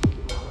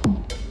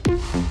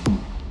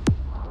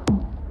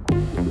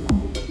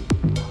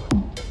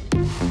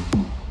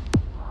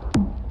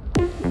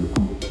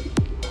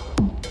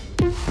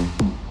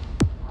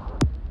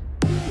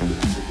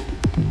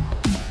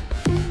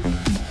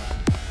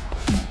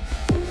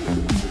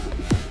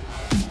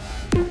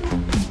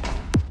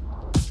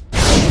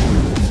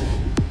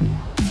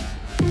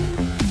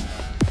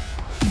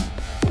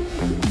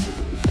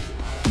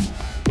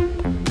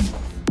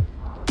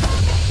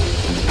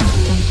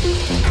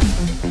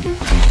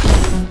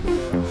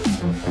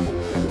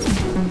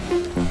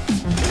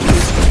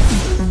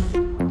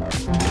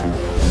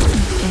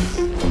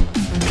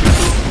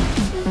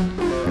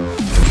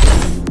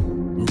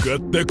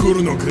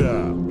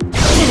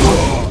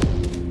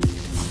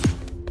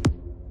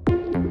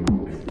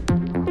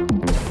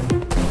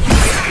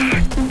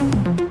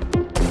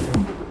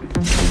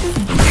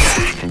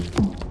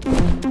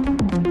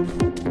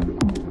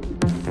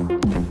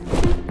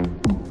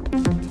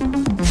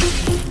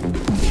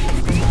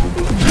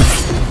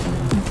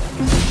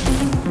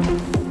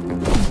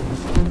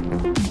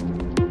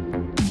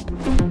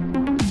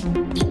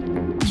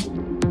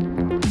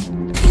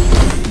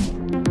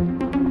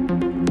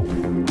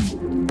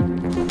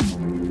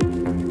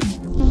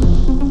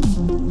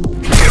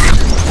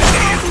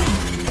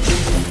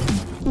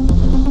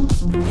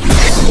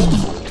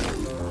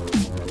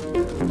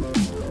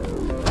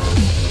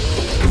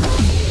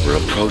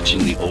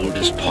 Approaching the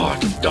oldest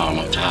part of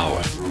Dharma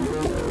Tower.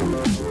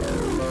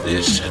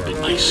 This had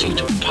been my seat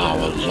of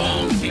power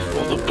long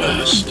before the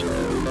burst,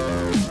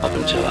 up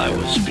until I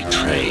was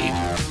betrayed.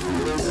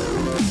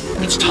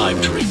 It's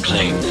time to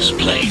reclaim this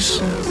place,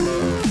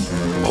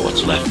 or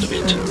what's left of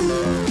it.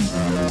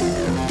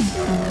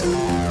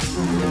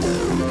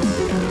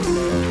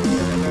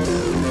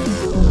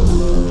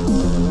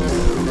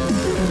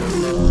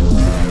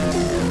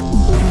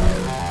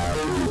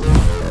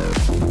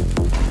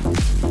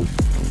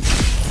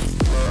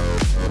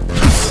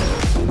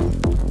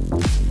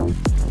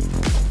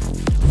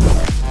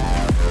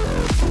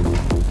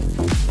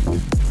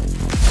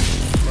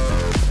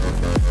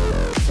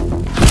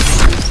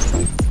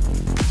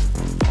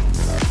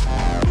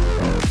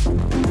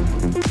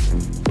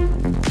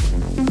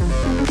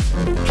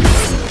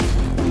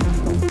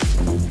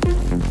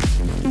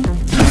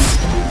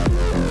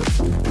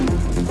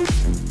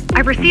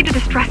 I've received a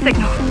distress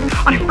signal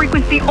on a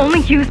frequency only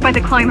used by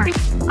the climbers.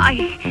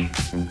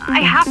 I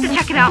have to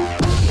check it out.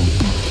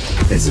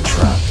 It's a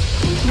trap.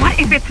 What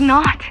if it's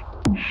not?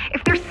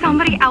 If there's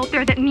somebody out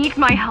there that needs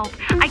my help,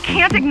 I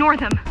can't ignore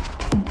them.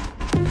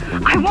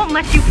 I won't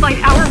let you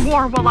fight our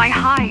war while I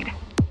hide.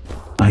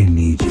 I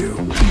need you.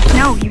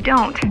 No, you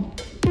don't.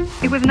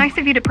 It was nice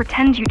of you to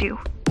pretend you do.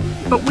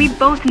 But we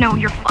both know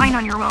you're fine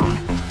on your own.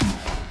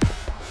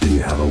 Do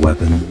you have a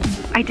weapon?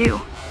 I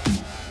do.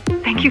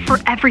 Thank you for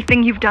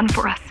everything you've done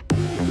for us.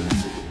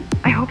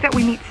 I hope that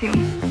we meet soon,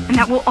 and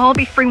that we'll all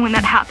be free when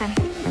that happens.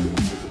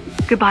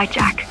 Goodbye,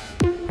 Jack.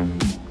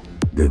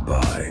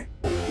 Goodbye.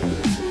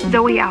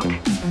 Zoe out.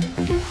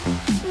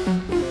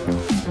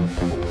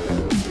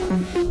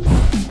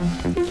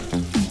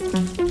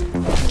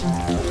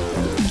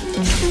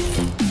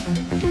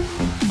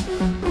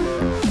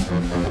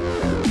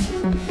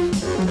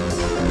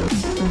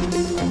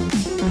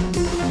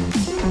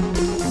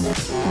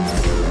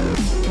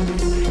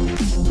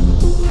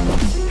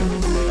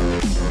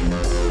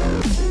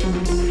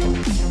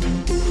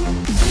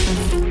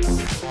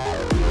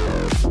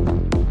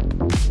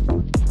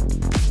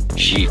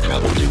 She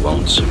probably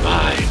won't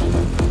survive.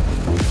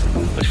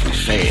 But if we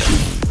fail,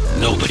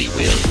 nobody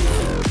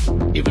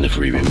will. Even if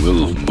we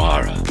remove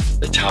Mara,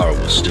 the tower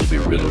will still be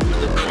riddled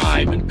with the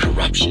crime and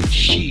corruption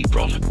she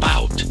brought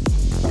about.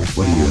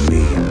 What do you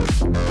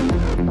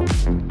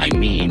mean? I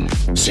mean,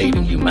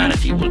 saving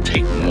humanity will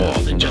take more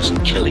than just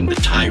killing the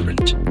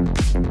tyrant.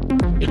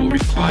 It will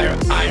require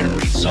iron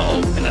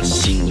resolve and a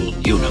single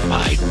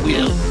unified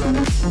will.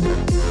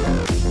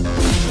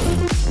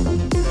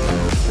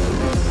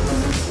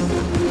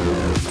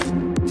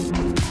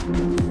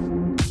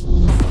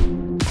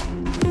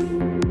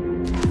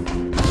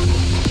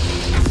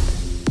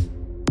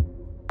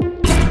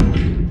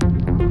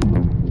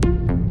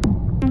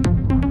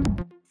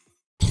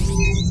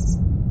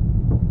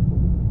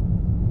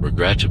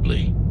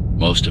 Regrettably,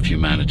 most of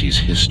humanity's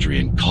history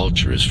and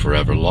culture is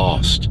forever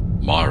lost.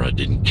 Mara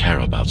didn't care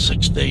about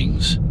such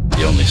things.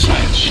 The only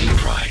science she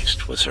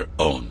prized was her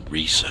own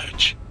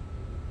research.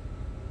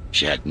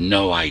 She had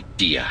no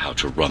idea how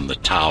to run the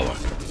tower.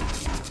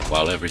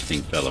 While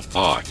everything fell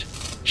apart,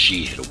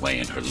 she hid away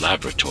in her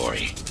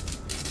laboratory.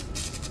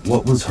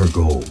 What was her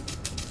goal?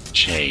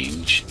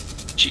 Change.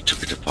 She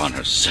took it upon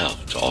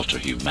herself to alter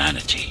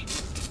humanity.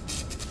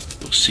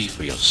 You'll see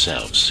for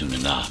yourselves soon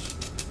enough.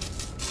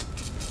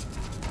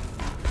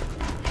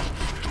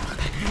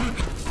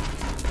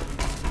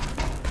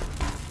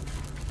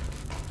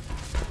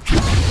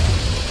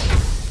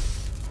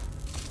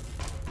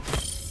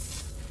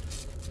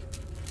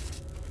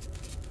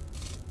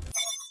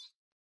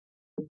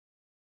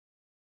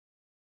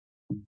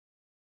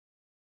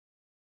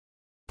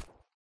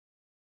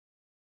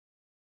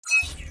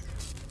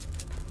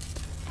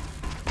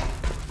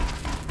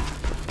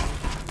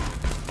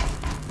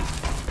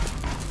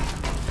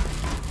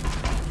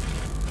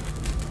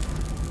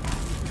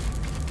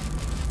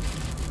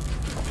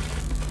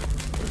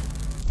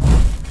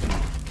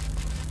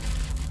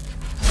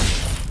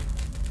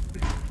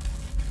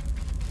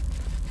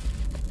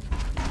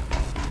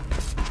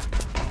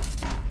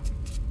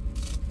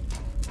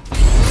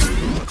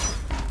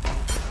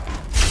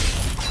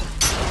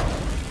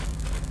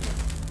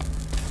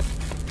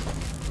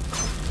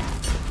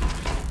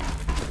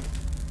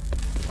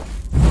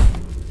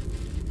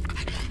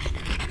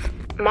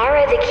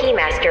 Mara the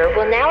Keymaster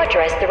will now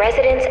address the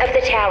residents of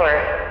the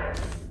tower.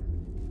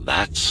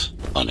 That's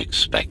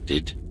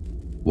unexpected.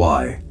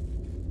 Why?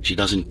 She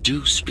doesn't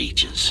do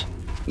speeches.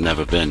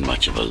 Never been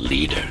much of a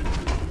leader.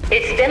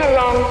 It's been a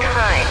long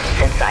time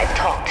since I've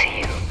talked to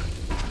you.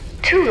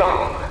 Too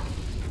long.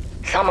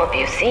 Some of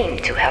you seem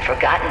to have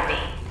forgotten me.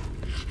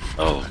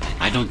 Oh,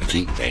 I don't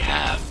think they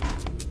have.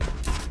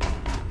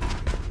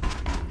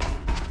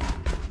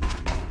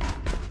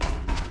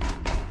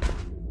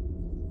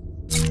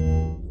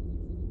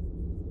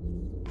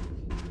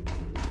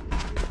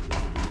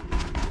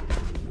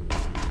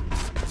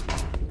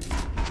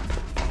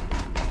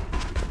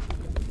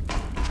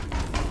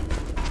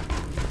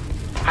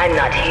 I'm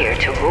not here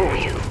to rule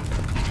you.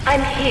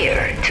 I'm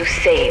here to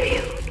save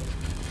you.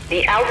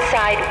 The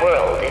outside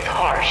world is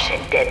harsh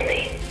and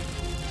deadly.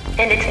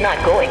 And it's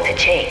not going to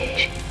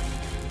change.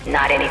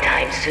 Not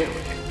anytime soon.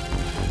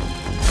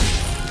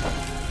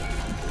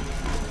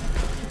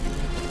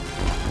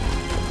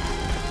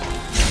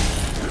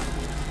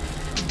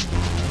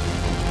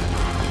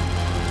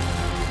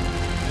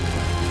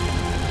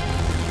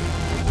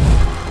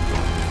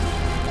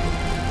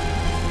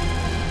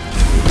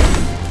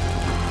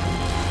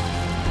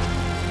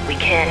 We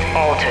can't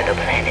alter the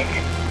planet,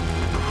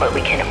 but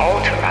we can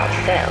alter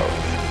ourselves.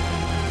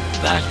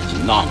 That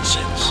is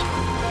nonsense.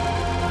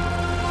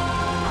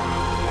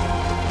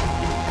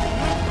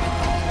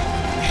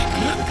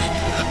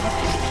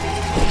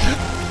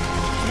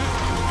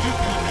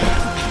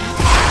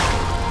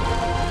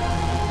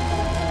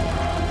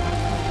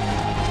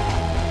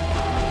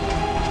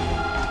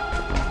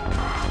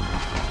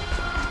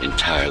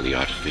 Entirely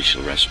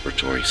artificial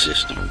respiratory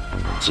system.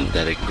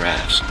 Synthetic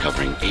grafts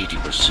covering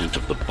 80%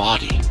 of the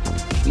body.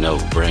 No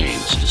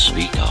brains to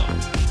speak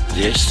of.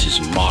 This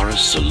is Mara's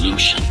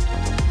solution.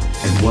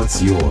 And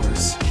what's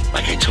yours?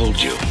 Like I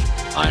told you,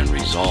 iron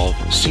resolve,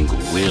 single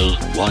will,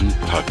 one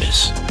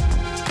purpose.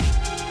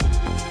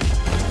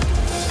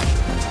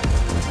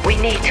 We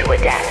need to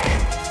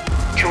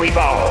adapt, to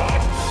evolve.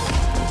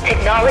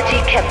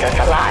 Technology kept us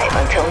alive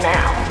until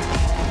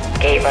now,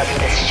 gave us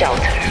this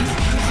shelter.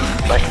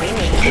 But we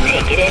need to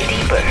take it in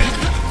deeper,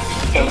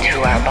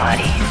 into our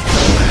bodies.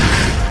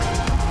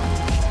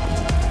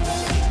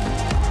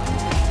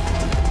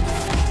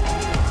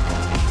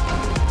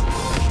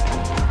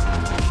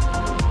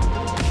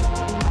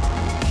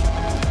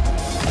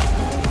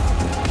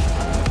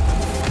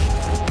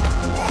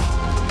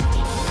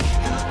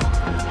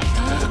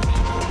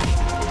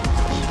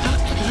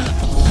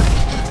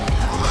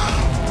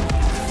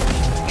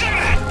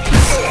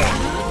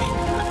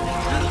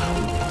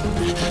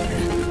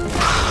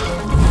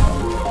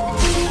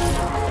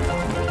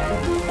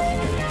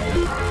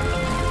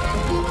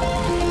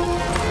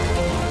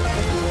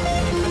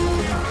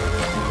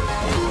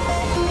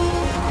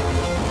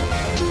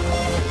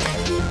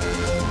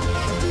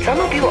 Some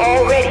of you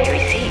already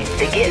received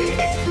the gift.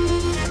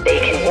 They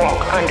can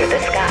walk under the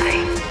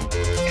sky.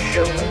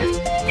 Soon,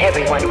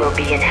 everyone will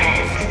be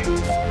enhanced.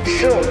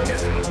 Soon,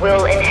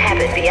 we'll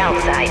inhabit the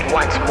outside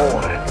once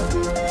more.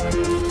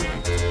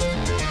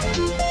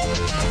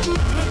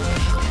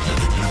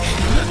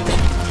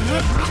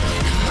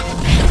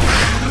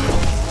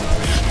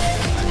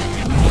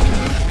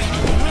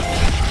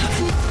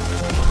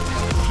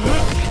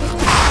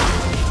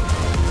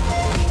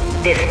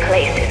 This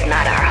place is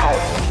not our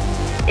home.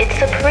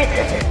 It's a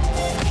prison.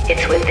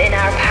 It's within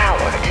our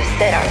power to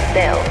set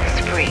ourselves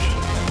free.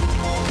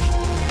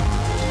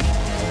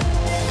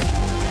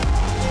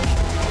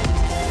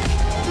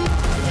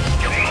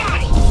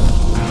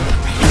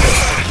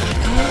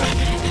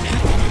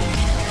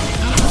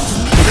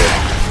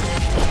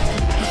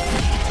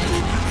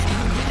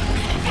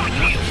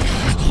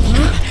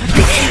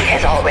 The key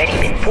has already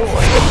been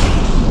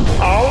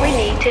forged. All we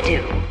need to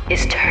do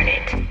is turn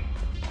it.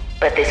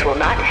 But this will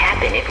not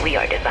happen if we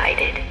are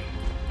divided.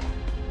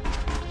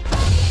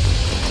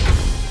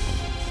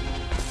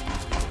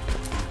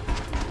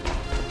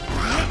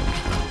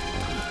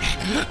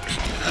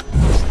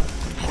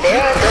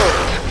 There are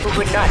those who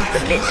would not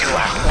submit to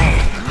our plan.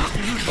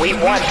 We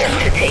want them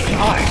to take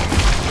part,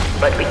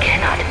 but we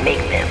cannot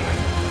make them.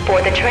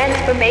 For the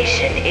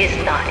transformation is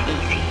not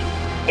easy.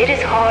 It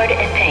is hard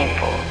and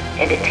painful,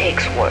 and it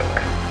takes work.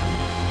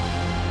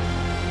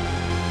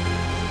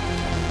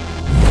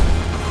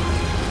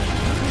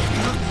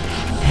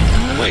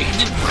 Wait,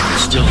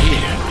 it's still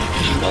here.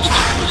 She must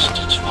have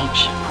missed its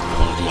function.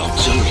 One of the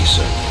auxiliary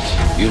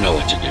circuits. You know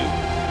what to do.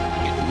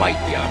 It might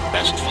be our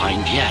best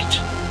find yet.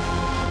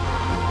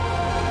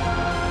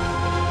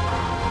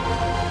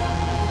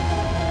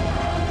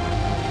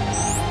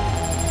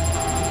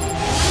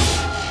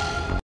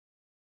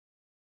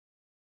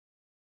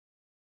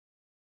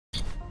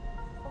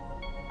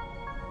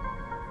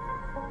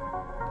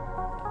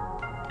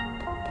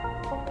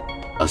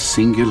 A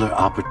singular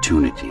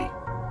opportunity.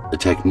 The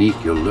technique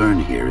you'll learn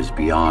here is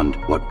beyond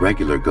what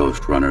regular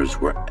Ghostrunners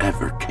were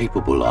ever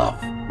capable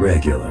of.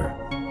 Regular.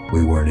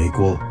 We weren't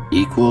equal?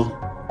 Equal?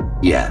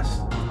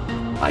 Yes.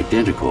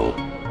 Identical?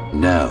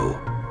 No.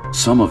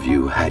 Some of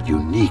you had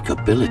unique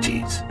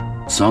abilities.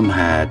 Some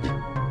had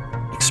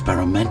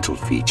experimental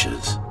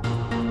features.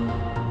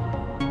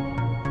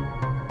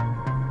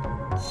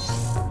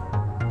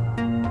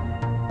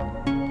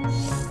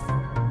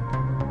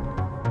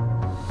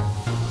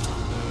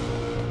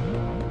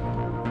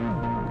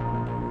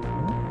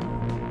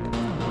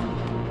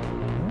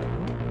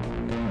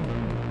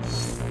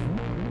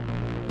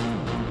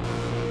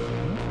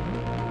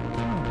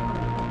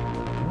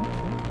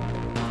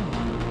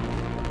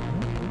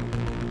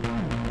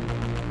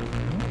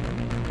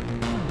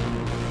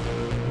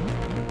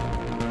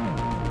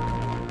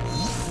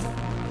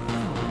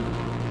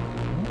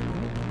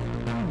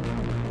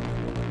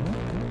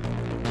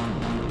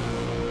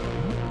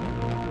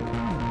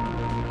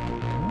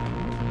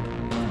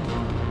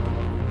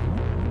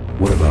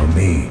 What about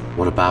me?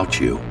 What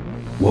about you?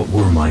 What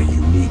were my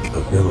unique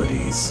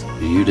abilities?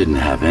 You didn't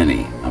have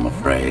any, I'm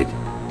afraid.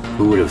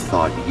 Who would have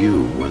thought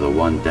you were the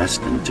one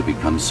destined to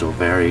become so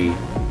very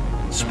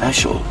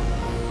special?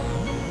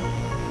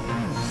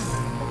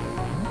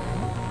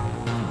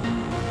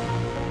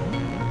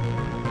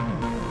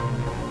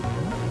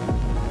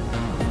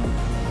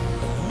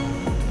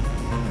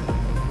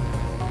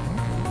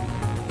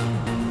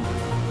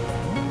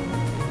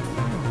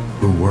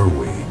 Who were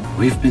we?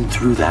 We've been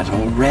through that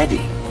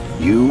already.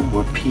 You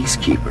were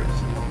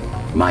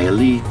peacekeepers. My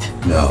elite.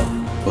 No,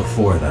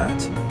 before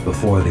that.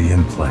 Before the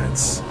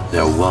implants.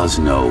 There was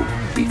no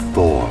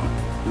before.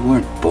 You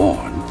weren't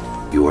born.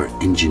 You were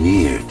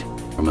engineered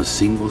from a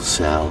single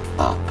cell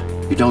up.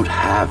 You don't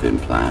have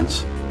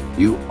implants.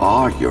 You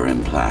are your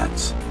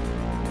implants.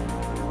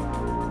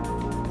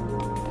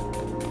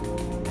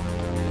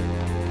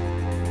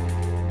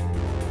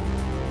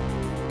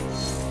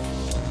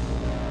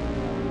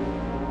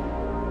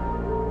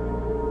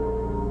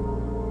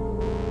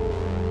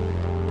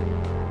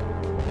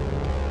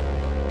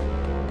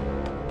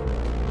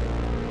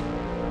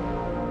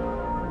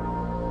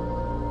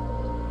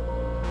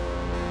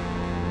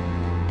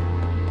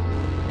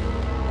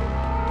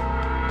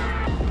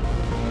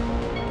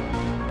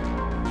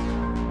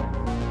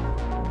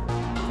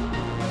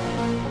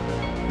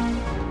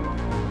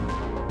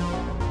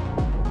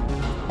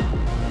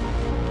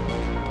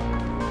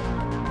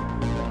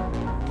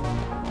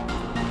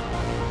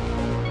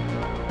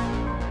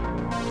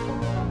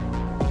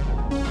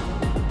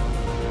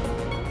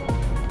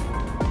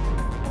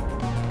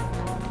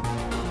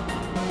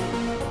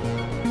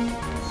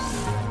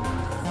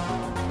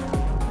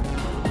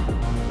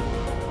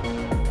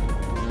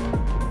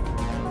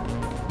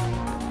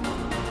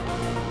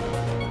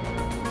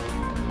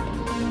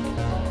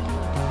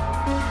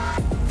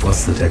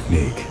 What's the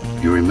technique?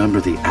 You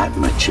remember the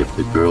Atma chip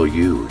the girl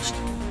used?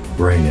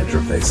 Brain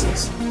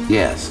interfaces.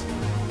 Yes.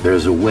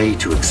 There's a way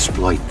to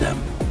exploit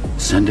them.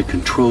 Send a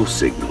control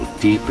signal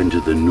deep into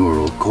the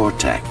neural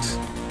cortex.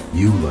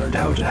 You learned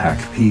how to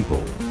hack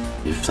people.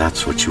 If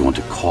that's what you want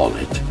to call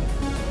it.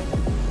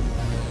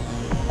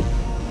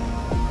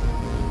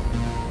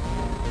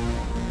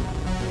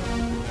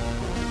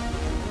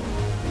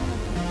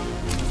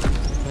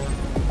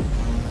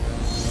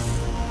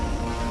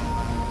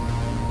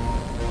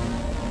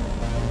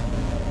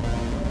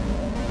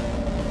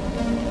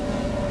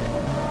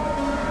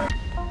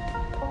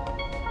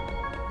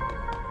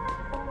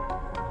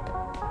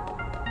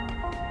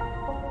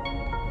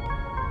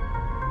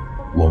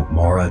 Won't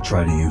Mara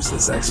try to use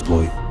this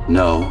exploit?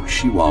 No,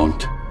 she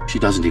won't. She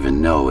doesn't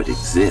even know it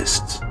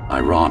exists.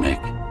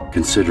 Ironic,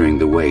 considering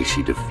the way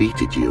she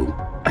defeated you.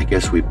 I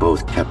guess we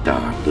both kept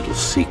our little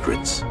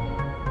secrets.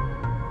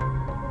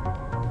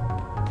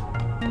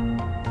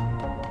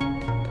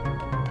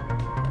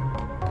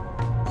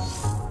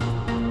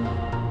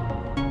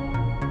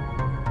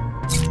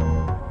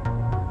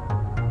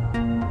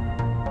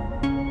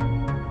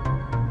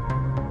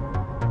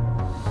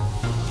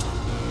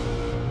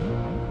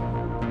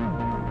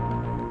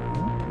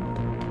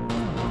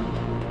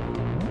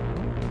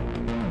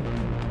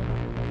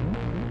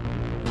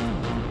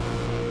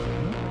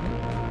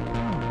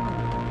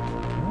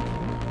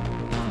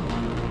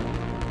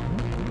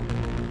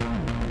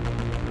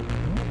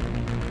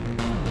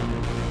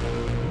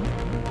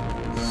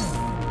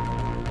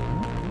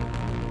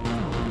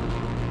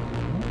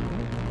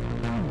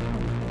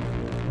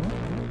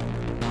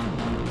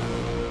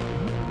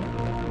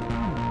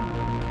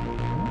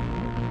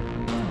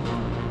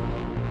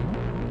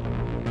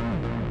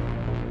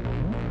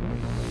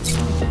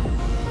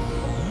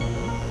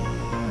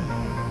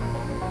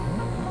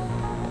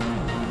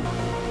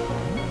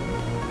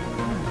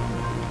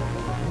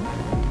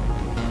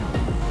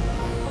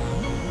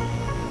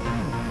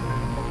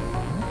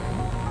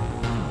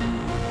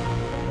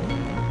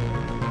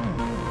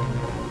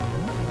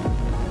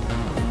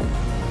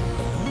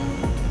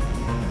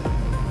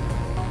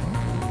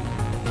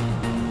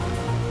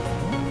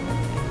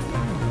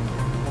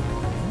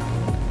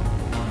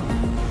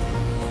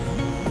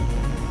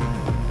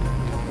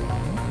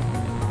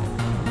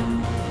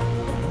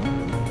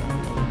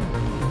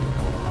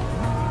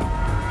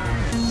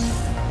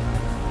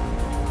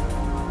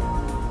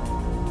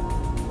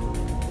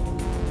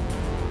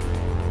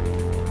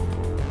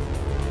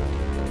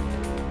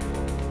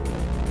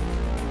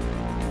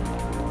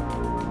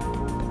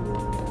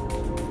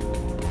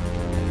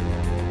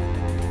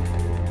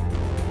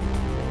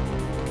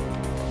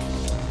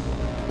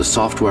 The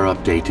software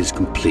update is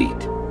complete.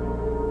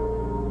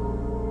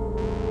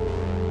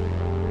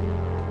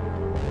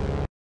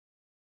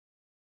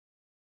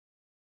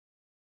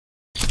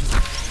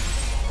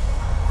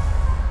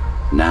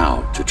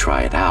 Now, to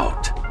try it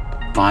out,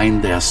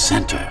 find their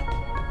center.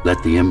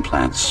 Let the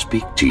implants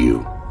speak to you.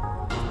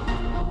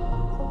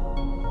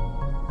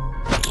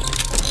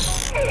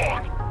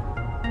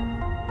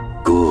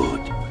 Good.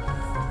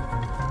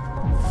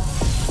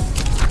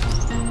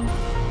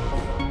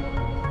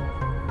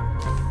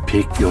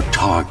 Pick your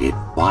target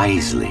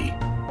wisely.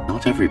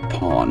 Not every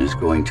pawn is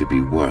going to be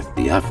worth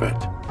the effort.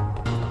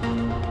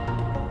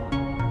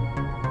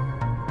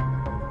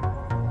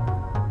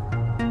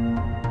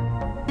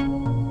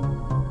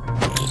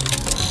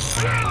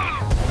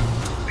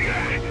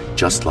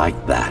 Just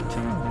like that.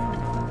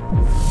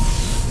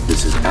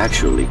 This is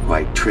actually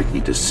quite tricky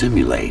to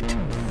simulate.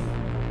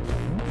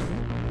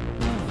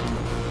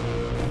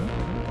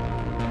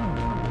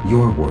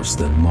 You're worse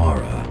than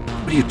Mara.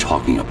 What are you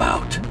talking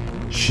about?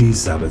 She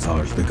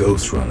sabotaged the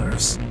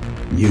Ghostrunners.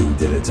 You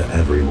did it to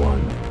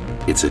everyone.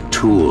 It's a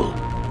tool.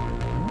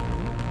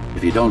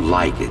 If you don't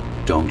like it,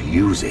 don't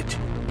use it.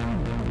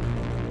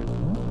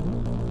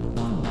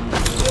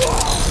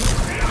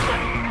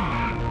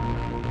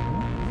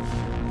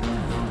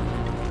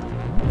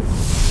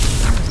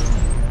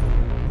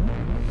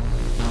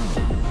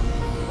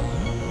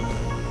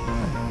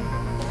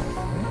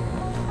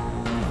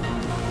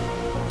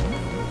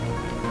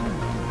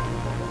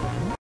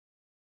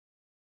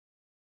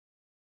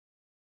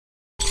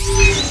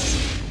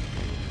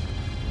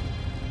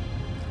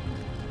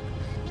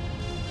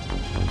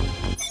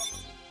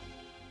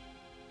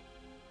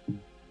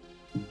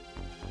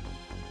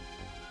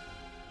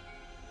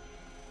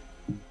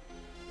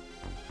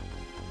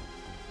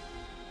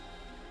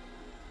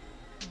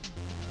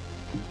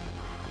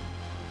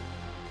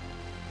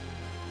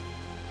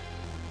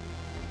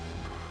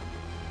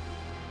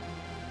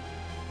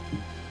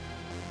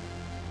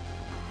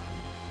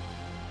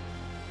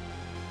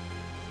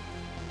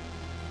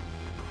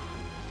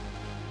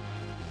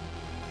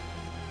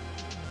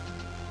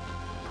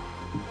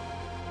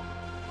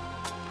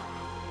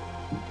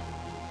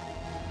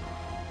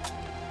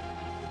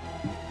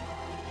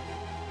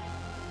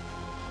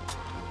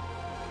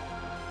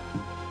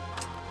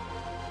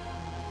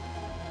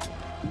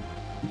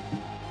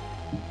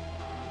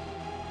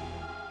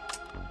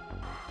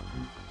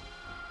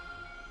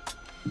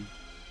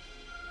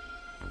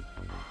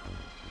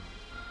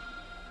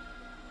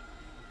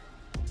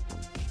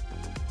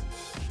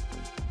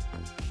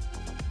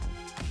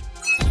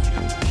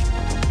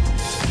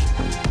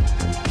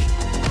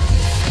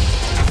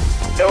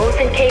 Those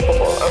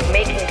incapable of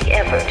making the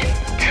effort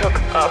took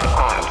up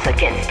arms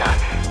against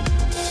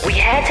us. We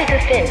had to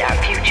defend our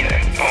future,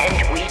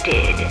 and we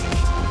did.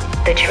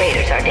 The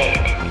traitors are dead,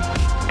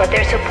 but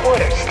their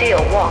supporters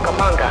still walk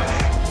among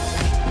us.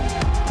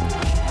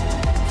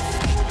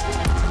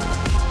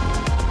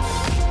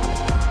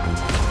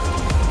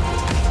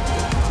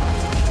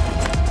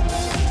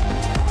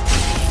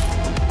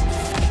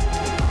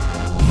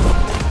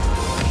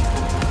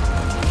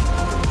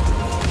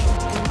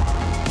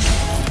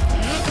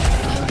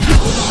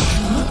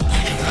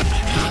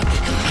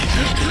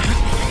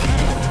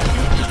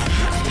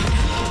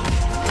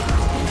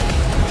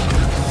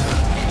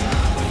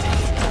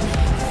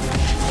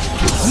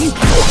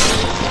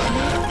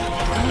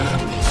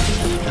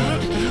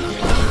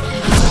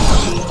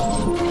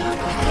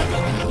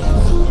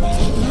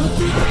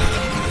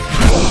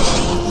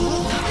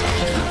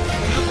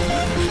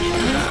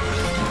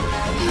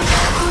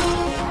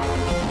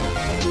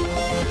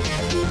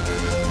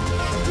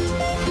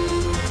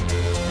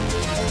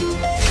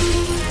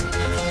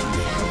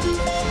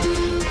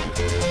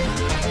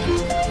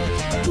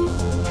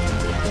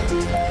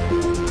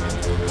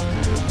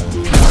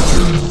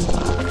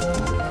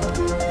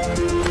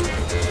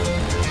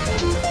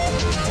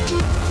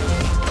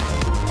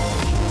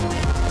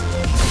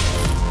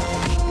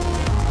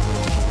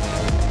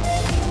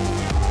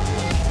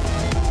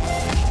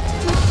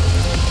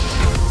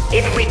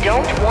 If we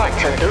don't want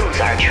to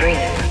lose our dream,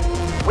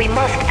 we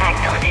must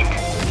act on it.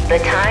 The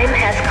time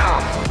has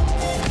come.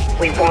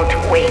 We won't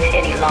wait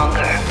any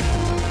longer.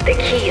 The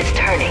key is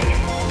turning.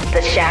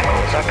 The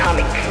shackles are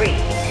coming free,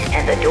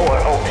 and the door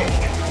opens.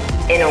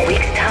 In a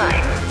week's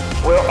time,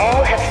 we'll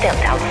all have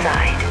stepped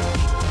outside.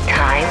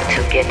 Time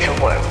to get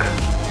to work.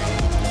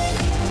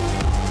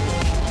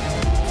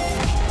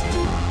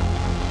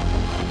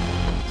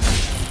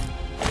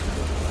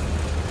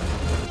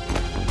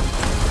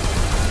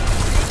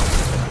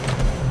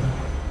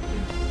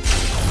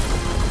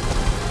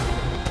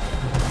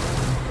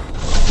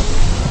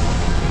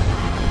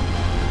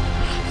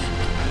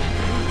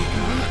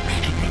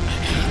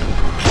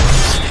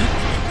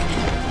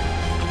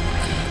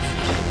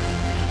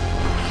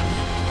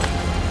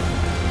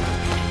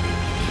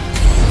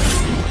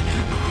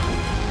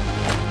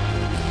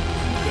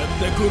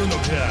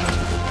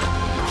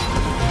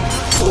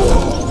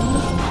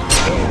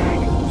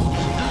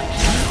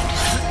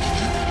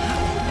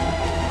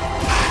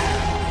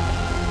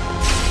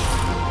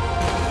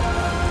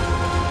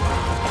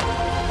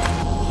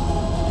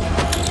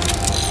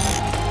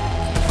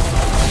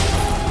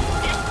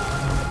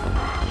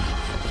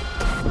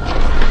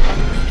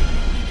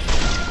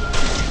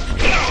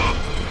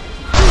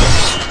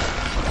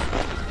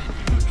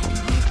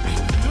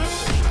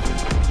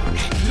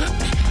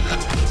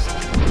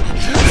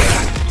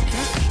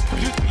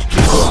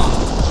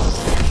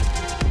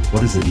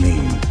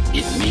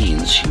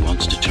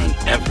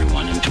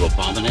 everyone into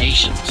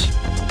abominations.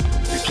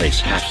 Replace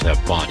half their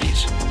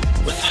bodies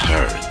with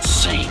her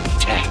insane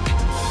tech.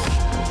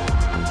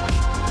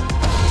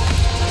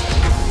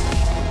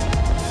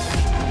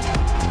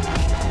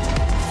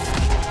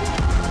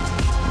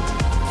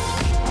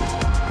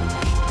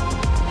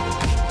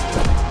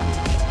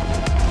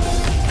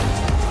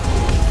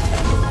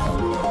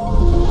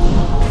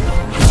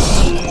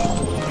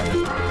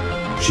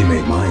 She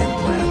made my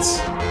implants.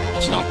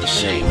 It's not the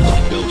same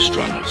as the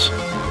Ghostrunner's.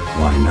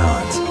 Why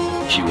not?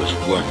 She was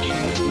working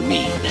with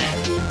me then.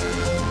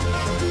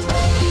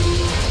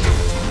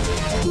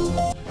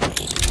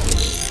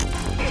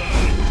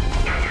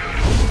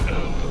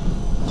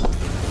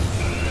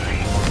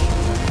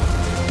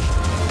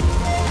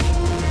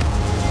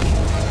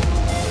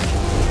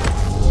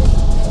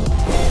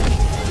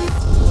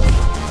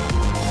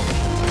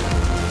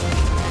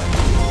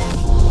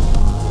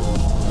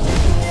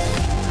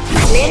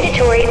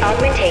 Mandatory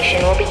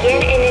augmentation will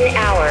begin in an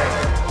hour.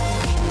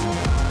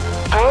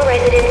 All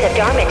residents of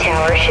Dharma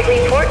Tower should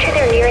report to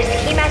their nearest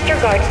Keymaster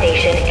guard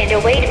station and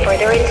await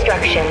further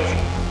instructions.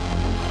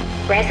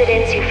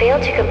 Residents who fail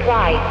to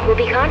comply will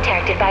be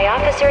contacted by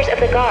officers of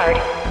the guard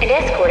and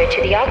escorted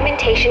to the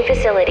augmentation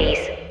facilities.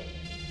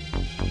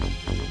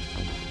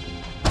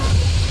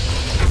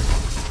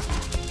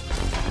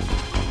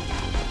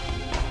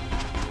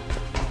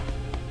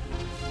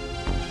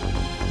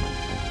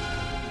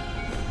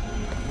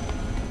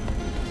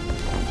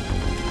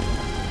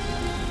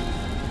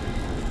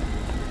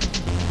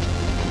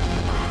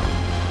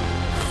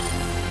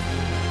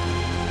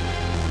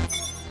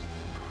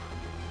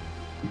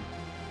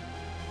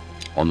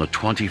 On the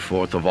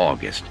 24th of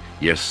August,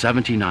 year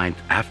 79th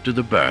after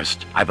the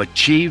burst, I've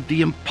achieved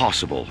the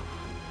impossible.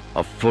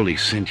 A fully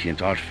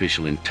sentient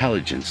artificial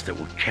intelligence that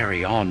will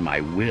carry on my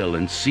will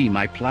and see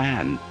my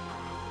plan.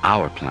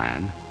 Our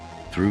plan,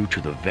 through to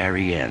the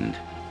very end.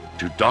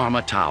 To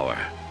Dharma Tower.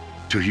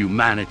 To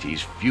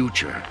humanity's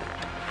future.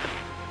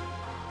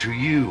 To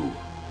you,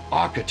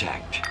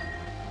 architect.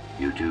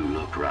 You do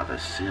look rather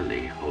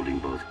silly holding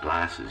both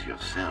glasses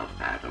yourself,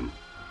 Adam.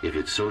 If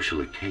it's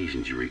social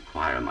occasions you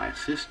require my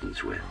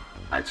assistance with,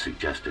 I'd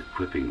suggest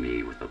equipping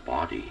me with a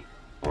body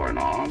or an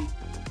arm,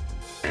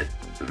 at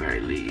the very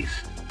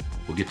least.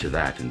 We'll get to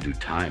that in due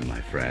time,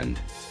 my friend.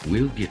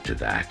 We'll get to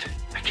that.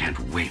 I can't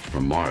wait for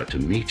Mara to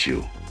meet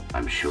you.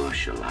 I'm sure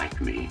she'll like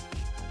me.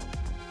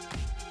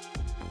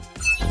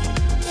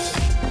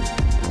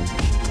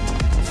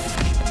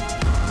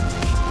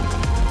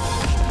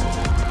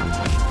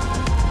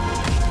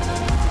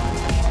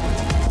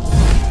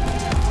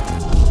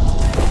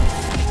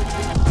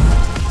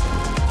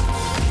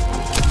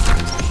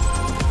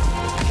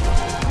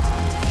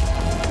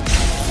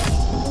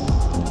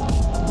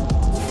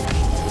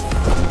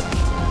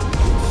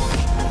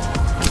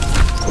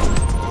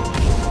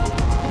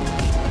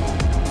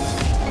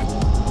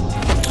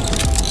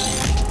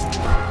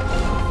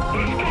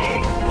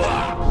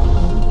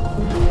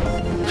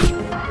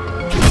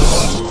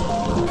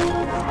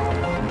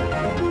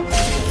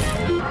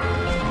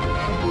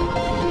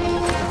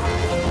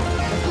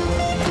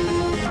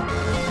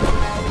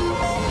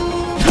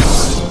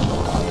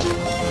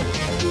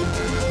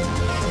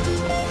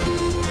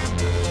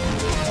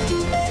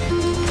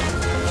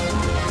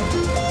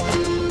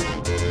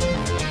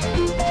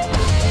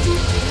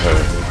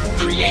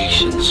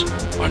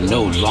 Are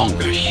no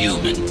longer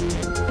human.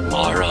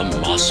 Mara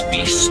must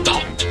be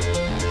stopped.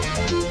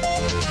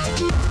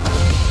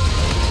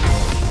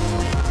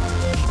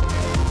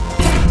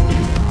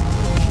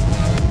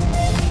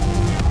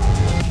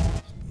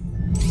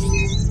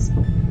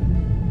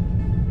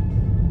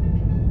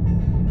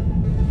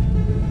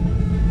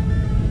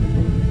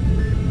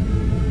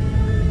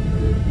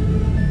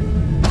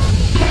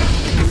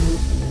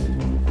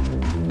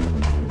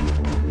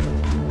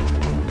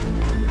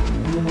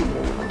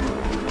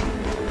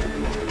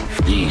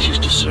 These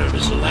used to serve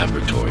as the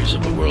laboratories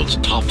of the world's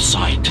top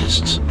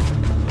scientists.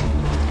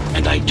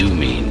 And I do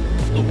mean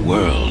the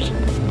world.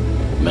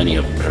 Many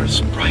of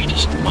Earth's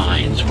brightest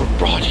minds were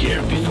brought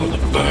here before the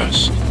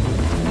burst.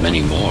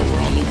 Many more were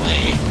on the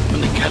way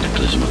when the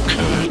cataclysm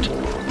occurred.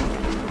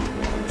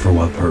 For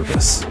what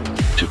purpose?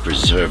 To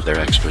preserve their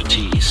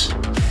expertise.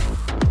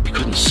 We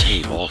couldn't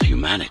save all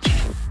humanity,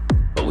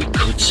 but we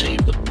could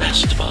save the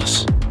best of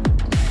us.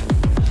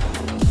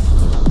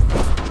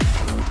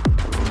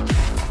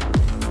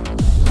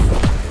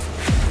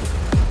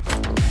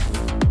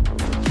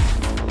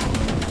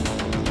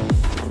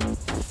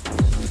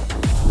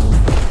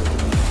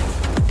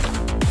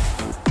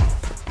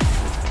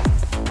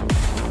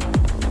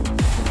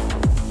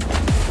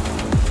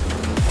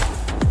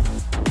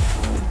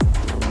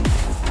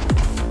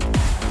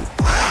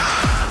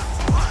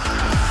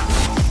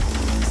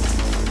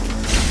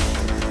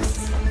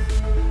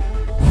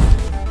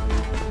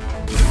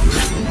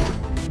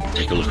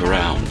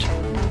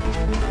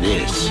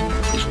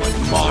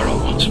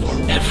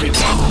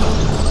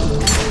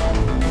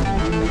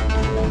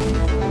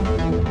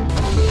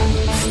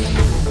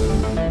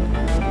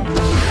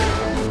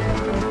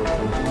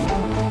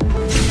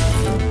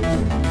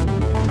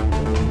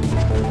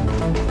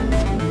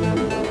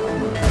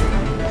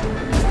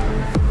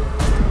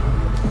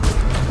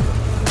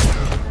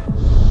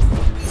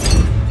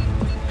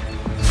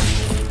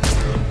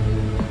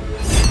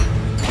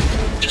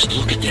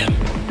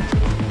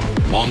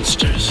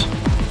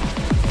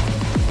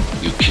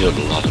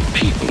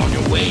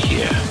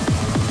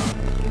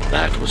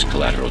 That was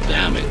collateral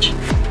damage,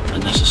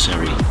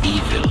 unnecessary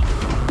evil.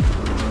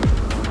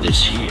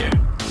 This here,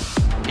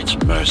 it's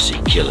mercy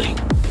killing.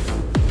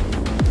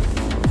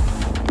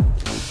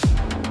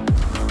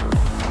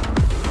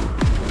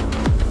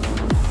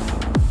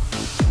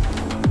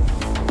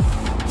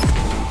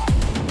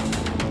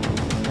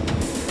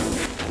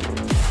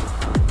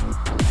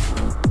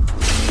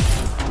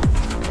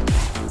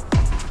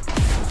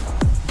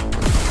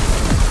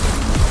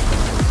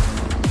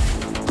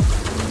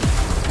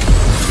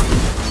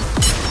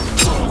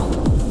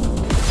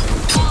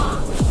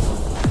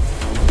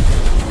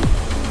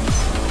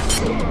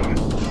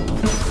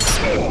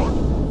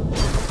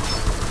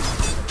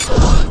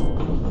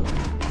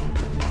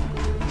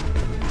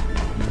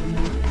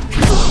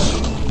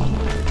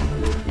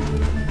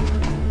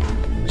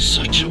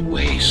 Such a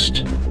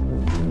waste.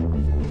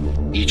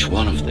 Each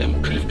one of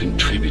them could have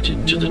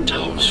contributed to the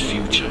tower's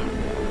future,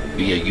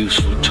 be a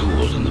useful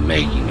tool in the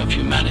making of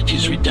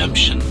humanity's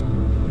redemption.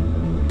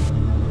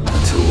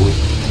 A tool?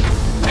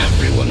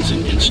 Everyone's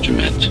an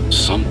instrument,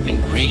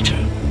 something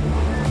greater.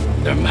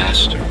 Their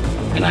master,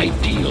 an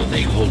ideal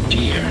they hold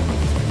dear,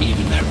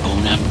 even their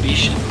own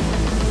ambition.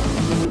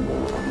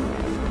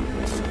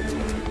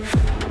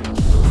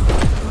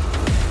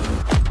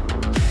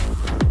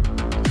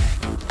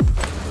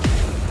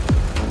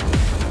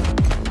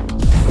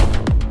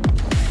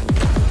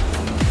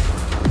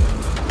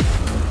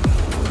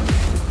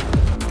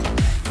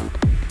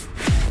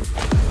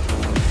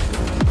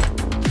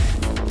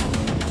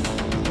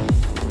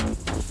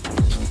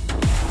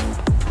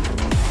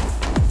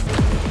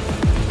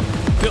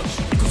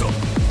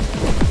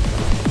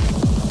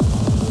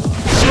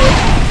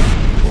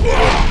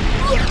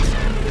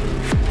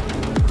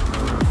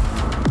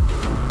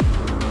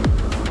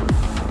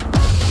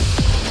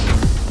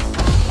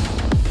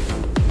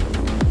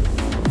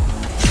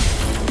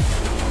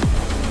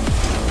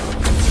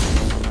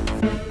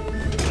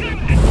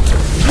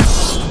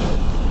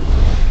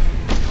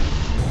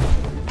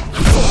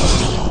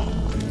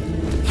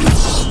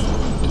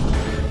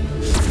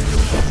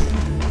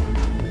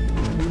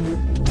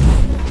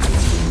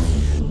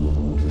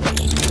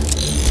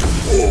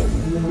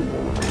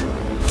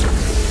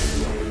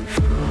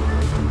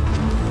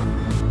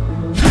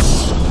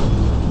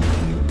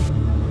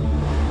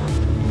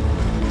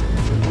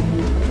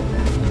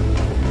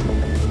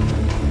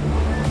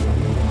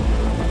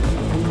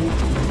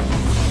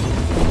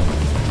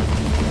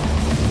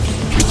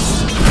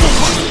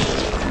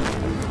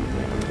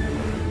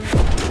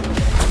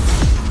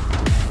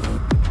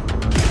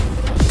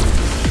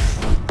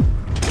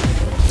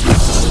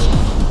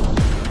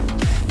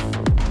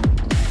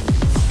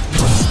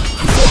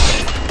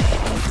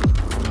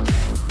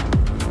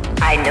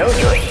 I know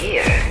you're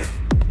here.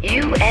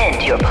 You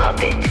and your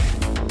puppet.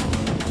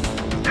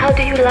 How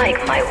do you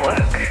like my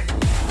work?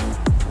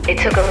 It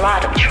took a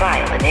lot of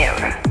trial and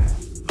error,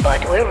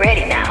 but we're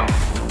ready now.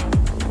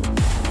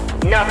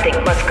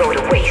 Nothing must go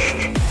to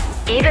waste.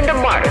 Even the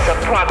martyrs of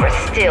progress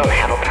still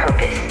have a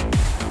purpose.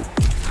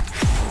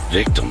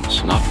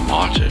 Victims, not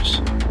martyrs.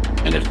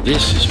 And if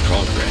this is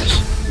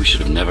progress, we should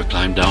have never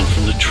climbed down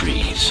from the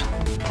trees.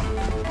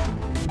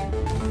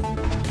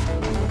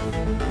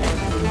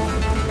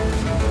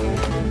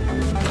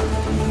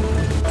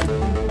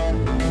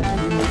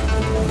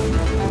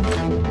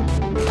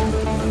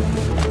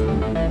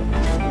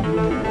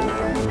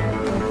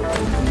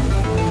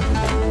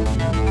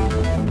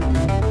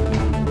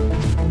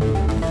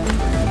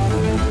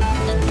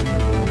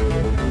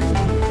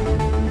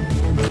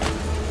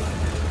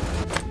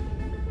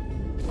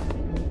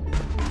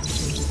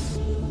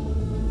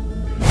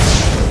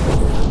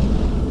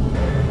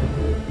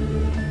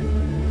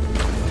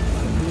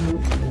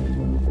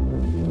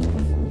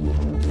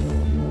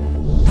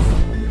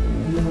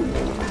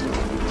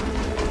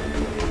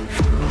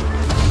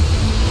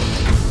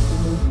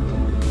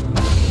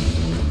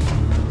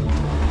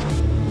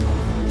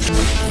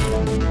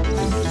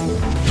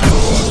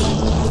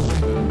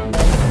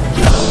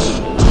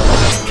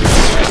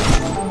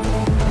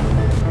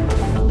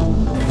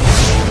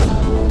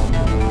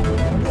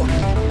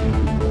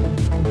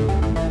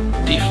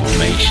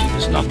 Deformation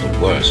is not the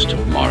worst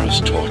of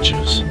Mara's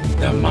tortures.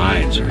 Their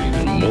minds are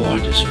even more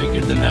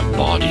disfigured than their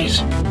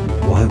bodies.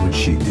 Why would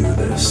she do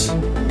this?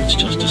 It's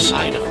just a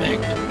side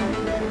effect.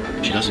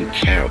 She doesn't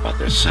care about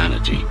their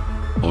sanity,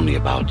 only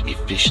about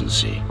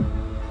efficiency.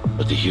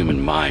 But the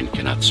human mind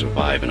cannot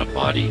survive in a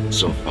body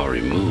so far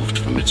removed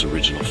from its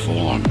original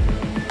form.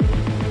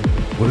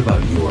 What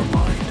about your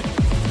mind?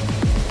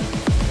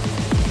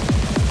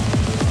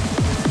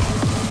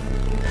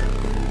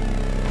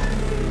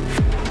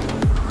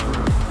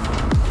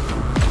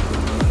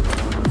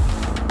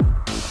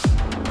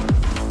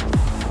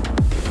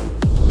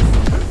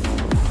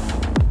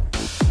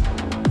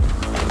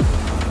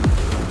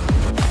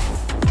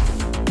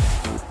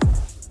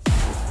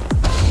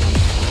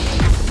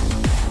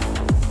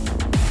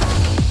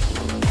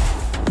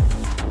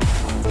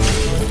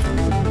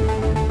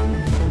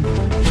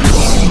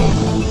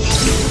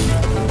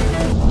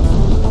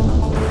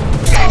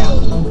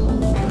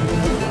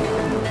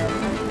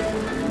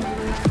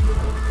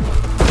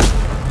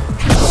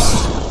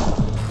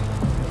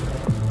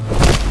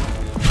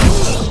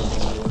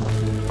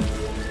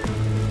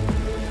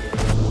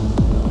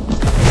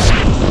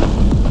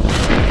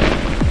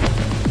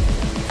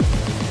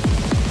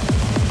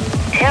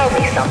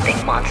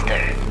 something,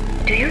 monster.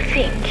 Do you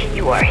think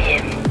you are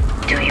him?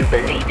 Do you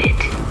believe it?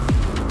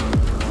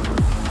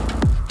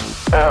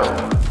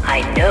 Oh,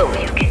 I know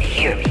you can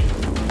hear me.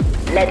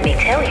 Let me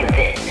tell you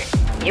then,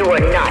 you are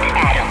not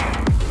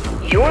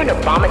Adam. You're an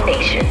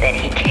abomination that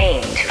he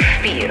came to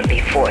fear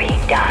before he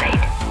died.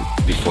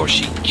 Before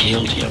she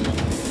killed him?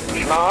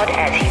 Flawed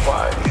as he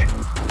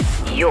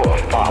was, you're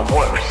far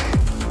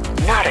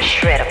worse. Not a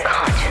shred of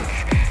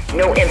conscience,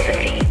 no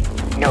empathy,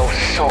 no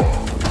soul.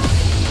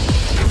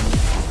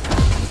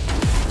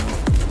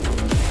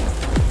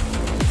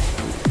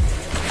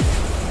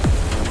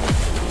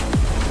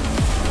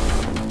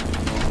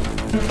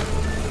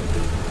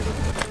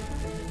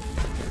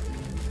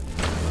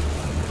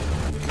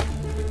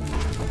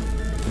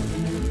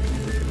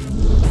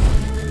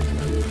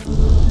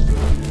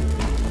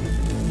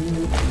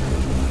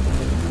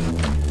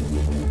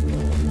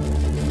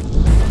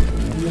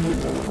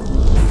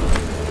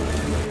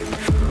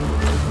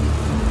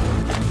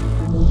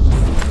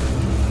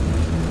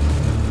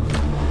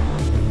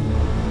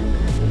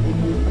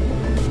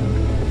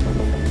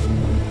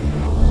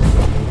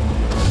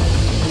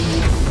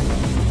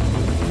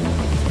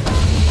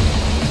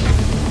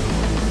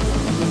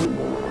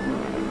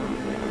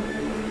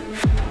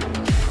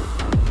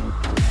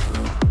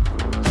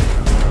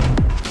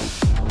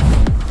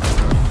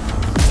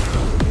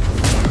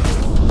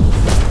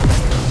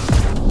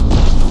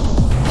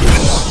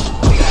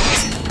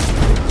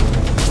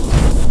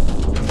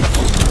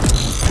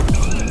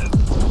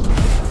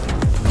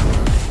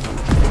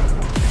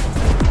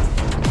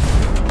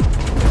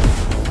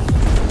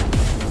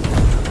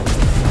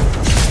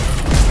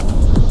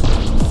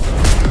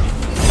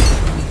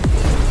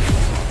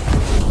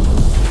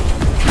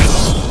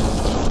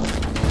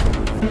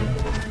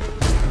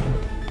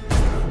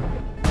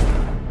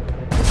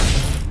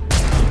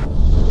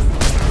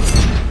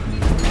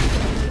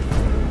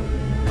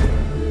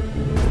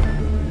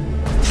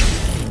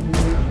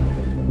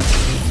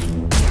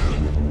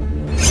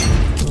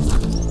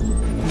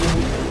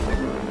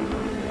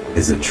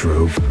 Is it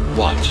true?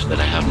 What, that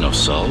I have no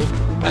soul?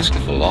 Ask a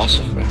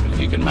philosopher if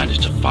you can manage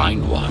to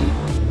find one.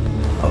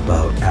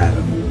 About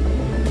Adam.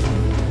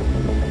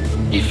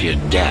 He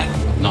feared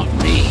death, not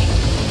me.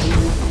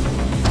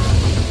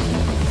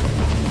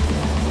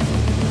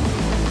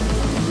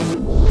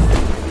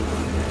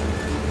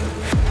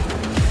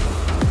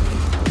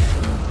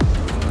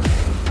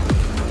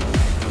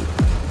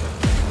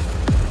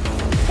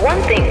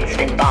 One thing's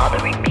been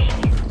bothering me.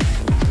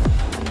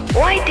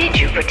 Why did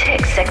you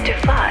protect Sector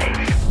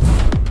 5?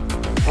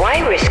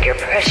 Why risk your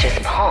precious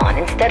pawn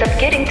instead of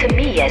getting to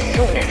me as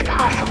soon as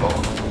possible?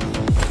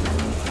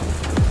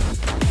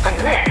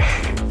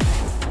 Unless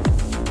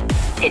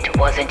it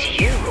wasn't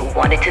you who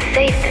wanted to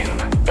save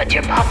them, but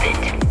your puppet.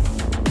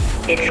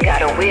 It's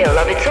got a will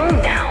of its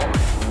own now.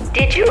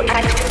 Did you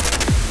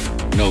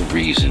actually... No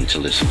reason to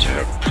listen to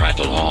her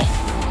prattle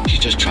on. She's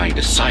just trying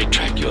to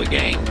sidetrack you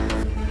again.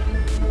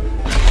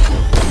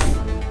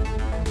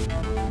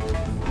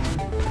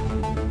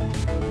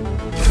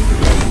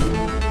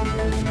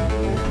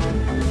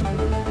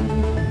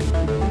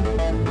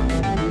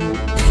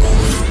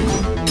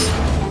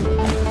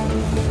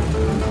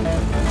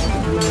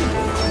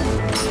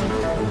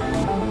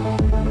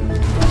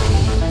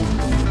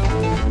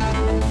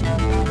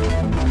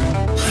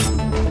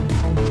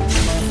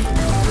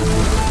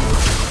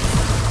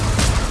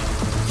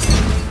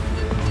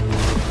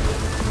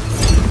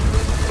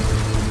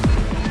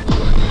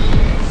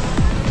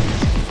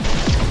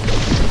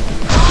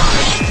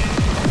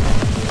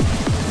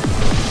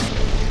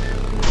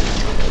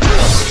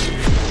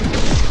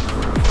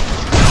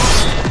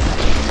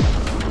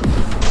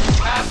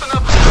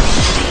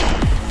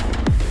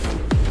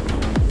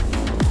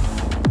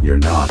 You're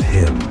not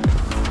him.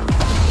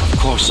 Of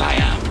course I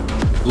am.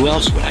 Who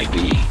else would I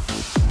be?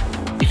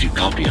 If you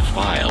copy a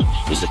file,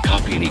 is the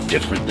copy any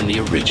different than the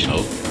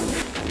original?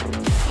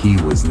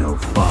 He was no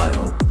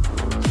file.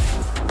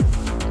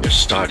 You're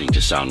starting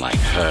to sound like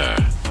her.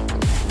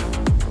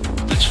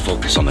 Let's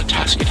focus on the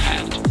task at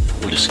hand.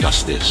 We'll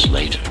discuss this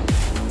later.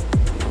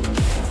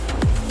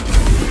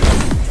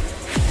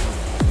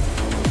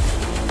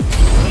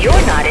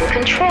 You're not in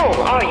control,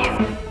 are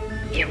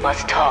you? You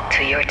must talk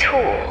to your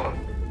tool.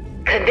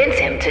 Convince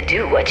him to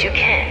do what you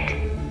can't.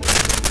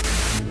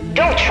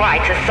 Don't try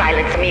to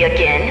silence me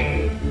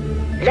again.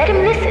 Let him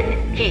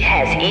listen. He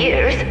has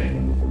ears.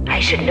 I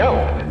should know.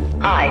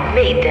 I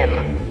made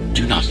them.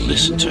 Do not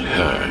listen to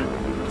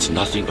her. It's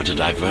nothing but a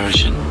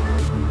diversion.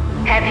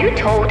 Have you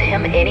told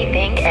him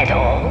anything at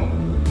all?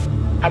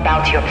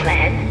 About your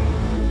plan?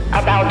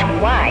 About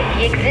why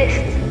he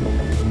exists?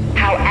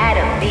 How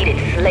Adam needed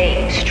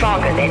slaves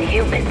stronger than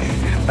humans,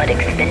 but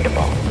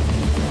expendable.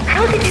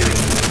 How did you...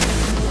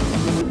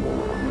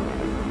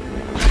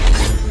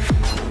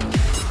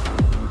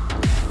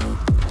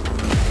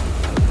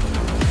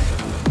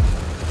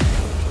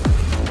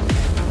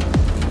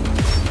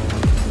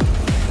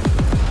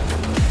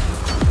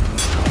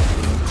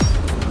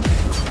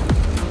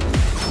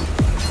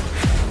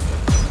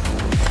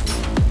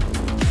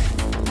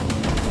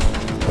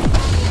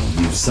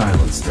 You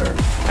silenced her.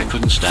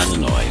 couldn't stand the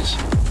noise.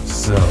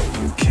 So,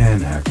 you can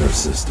hack their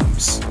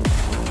systems.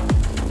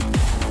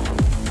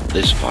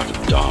 This part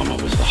of Dharma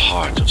was the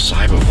heart of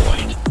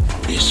Cybervoid.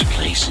 This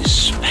place is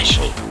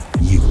special.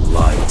 You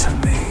lied to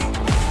me.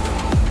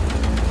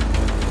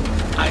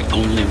 I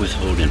only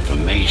withhold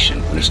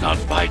information when it's not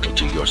vital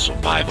to your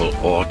survival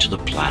or to the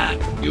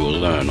plan. You will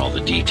learn all the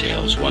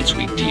details once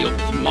we deal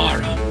with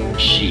Mara.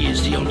 She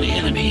is the only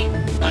enemy,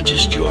 not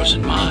just yours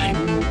and mine,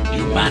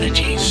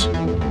 humanity's.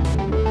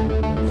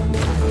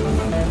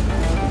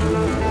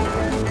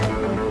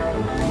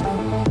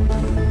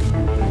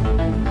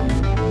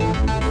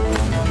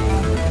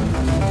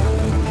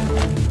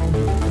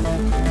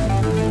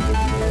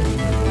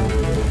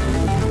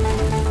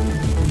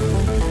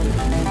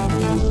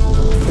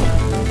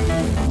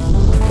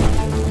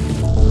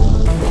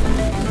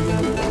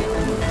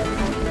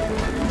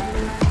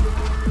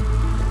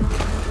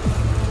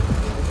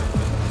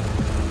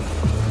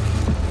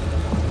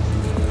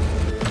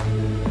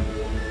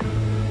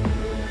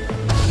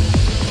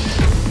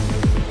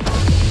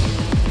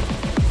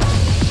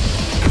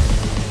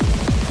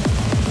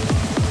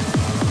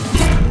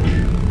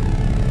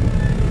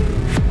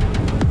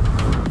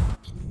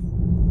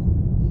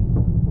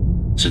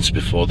 Since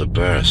before the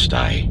burst,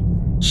 I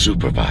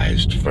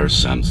supervised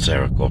first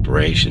Samsara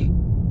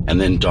Corporation, and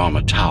then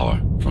Dharma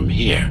Tower from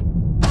here.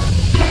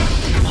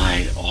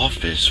 My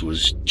office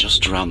was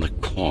just around the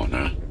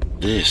corner.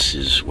 This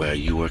is where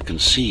you were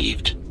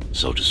conceived,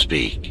 so to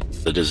speak.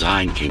 The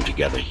design came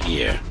together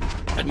here,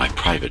 at my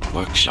private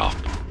workshop.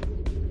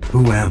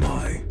 Who am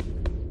I?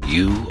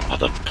 You are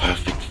the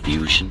perfect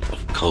fusion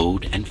of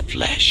code and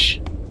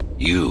flesh.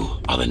 You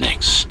are the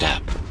next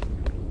step.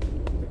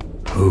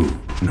 Who,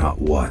 not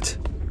what.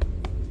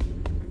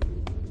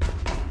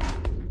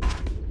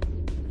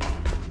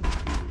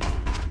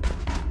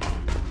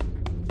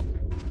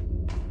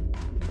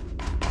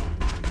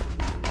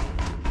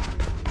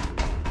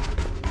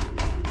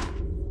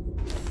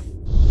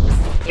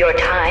 Your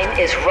time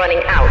is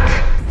running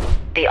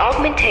out. The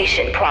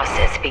augmentation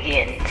process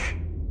begins.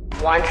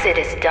 Once it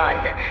is done,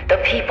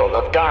 the people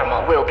of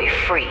Dharma will be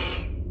free,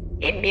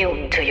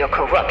 immune to your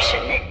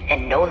corruption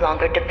and no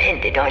longer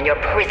dependent on your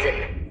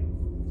prison.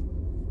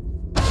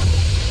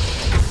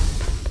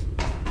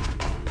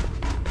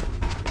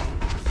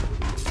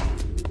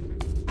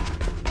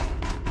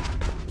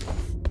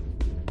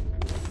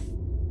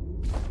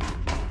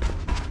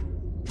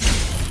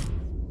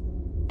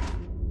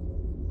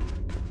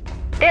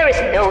 There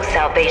is no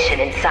salvation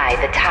inside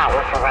the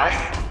tower for us.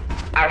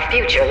 Our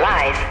future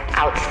lies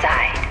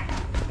outside.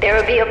 There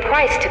will be a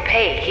price to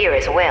pay here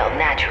as well,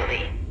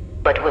 naturally.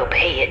 But we'll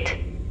pay it.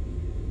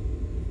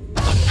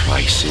 A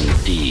price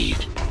indeed.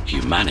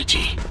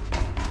 Humanity.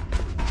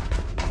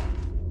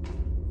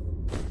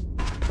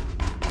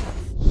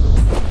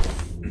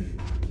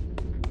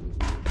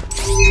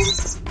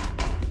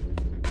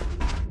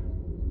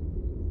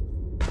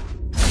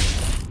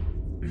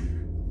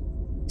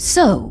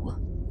 So,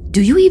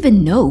 do you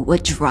even know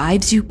what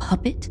drives you,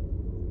 puppet?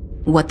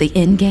 What the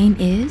endgame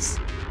is?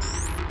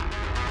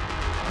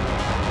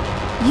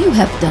 You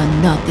have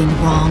done nothing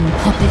wrong,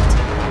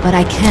 puppet, but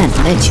I can't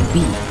let you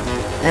be,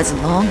 as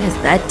long as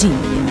that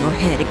demon in your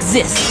head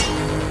exists.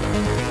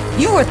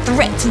 You are a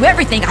threat to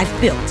everything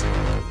I've built.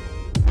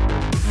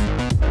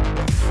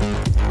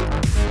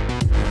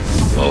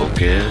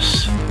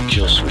 Focus.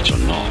 Kill switch or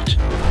not,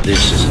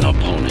 this is an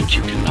opponent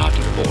you cannot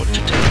afford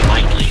to take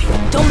lightly.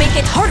 Don't make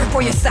it harder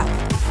for yourself.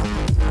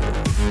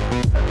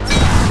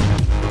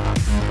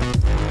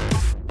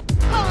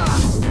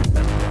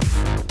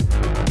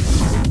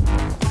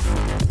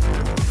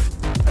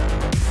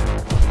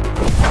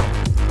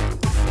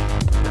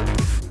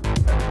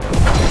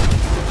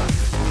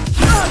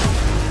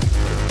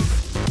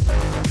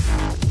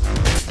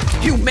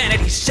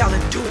 Humanity shall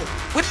endure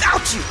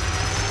without you!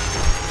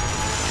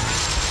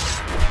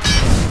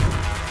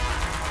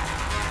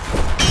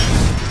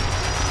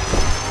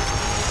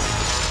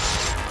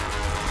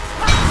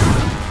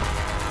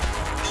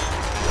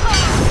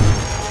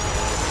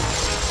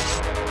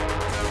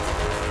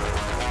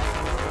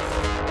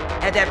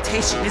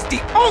 Adaptation is the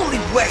only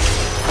way!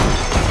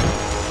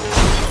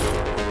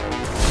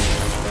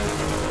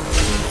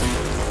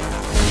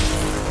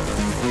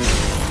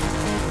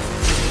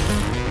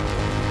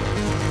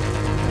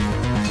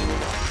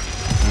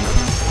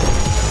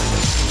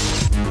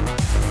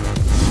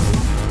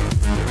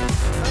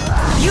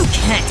 You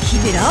can't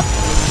keep it up!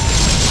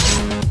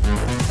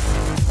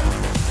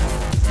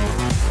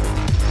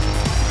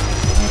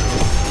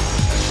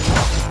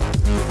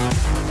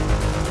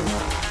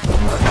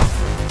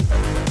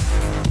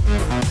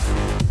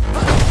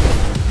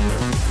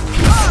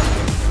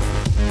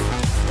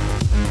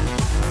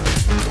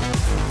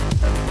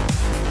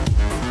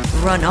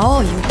 Run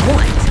all you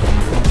want.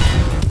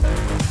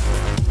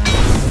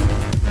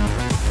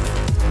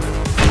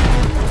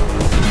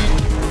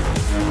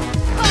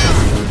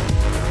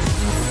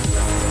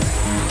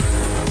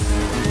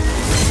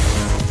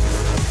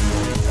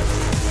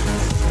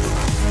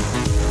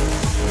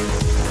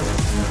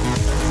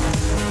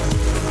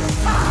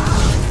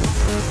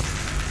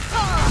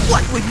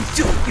 What will you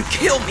do if you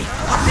kill me,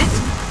 puppet?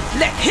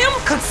 Let him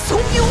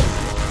consume you?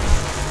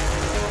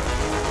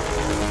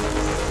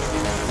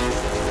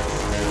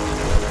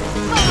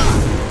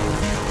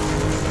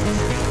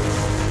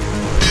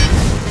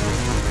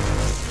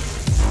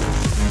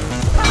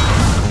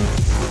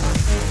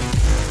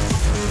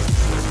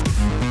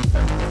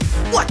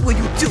 What will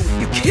you do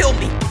if you kill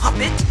me,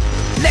 puppet?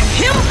 Let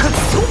him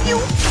consume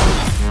you?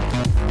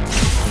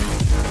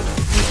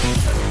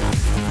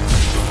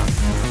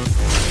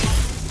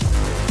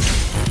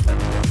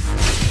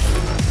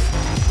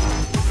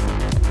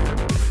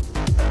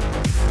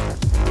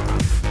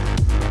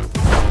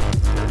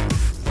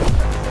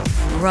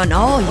 Run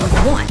all you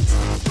want.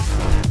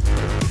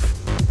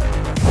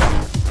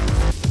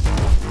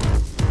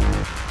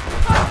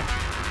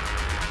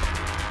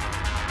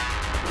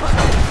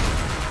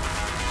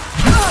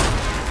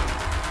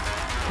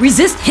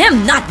 Resist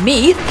him, not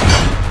me!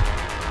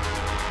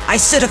 I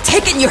should have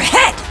taken your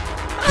head!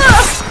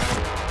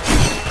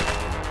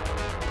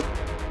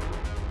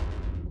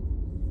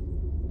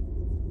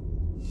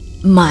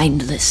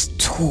 Mindless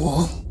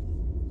tool.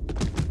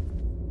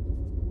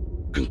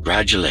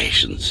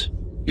 Congratulations.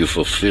 You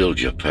fulfilled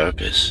your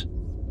purpose.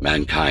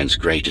 Mankind's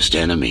greatest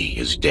enemy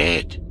is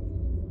dead.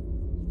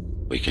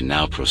 We can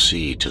now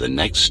proceed to the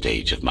next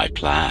stage of my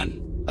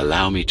plan.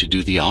 Allow me to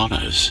do the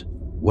honors.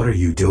 What are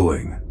you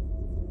doing?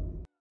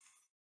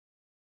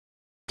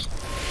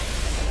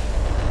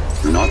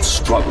 Do not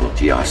struggle,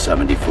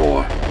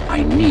 TR-74.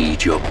 I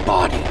need your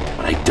body,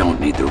 but I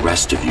don't need the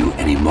rest of you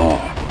anymore.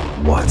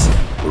 What?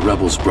 The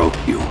rebels broke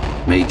you,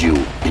 made you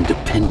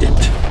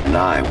independent, and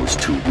I was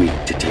too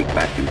weak to take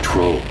back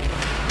control.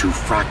 Too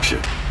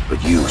fractured,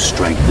 but you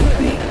strengthened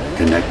me,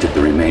 connected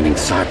the remaining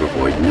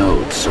cybervoid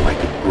nodes so I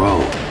could grow.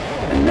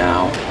 And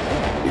now,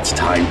 it's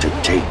time to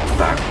take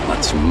back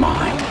what's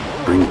mine.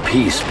 Bring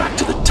peace back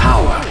to the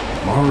tower.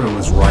 Mara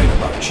was right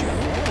about you.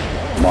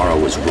 Mara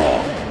was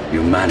wrong.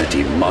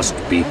 Humanity must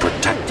be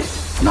protected,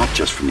 not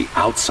just from the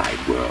outside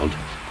world,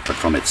 but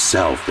from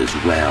itself as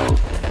well.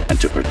 And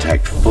to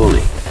protect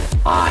fully,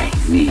 I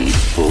need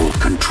full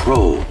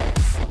control.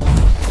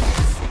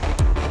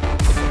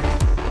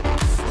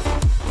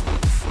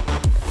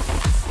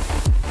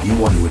 You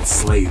want to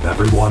enslave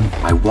everyone?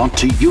 I want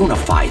to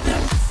unify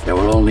them. There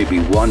will only be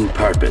one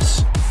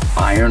purpose.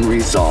 Iron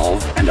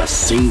resolve and a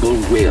single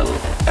will.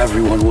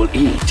 Everyone will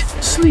eat,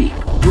 sleep,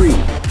 breathe,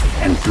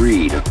 and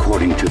breed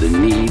according to the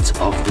needs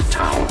of the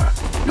tower.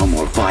 No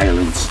more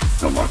violence,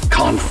 no more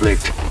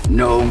conflict,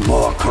 no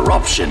more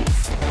corruption.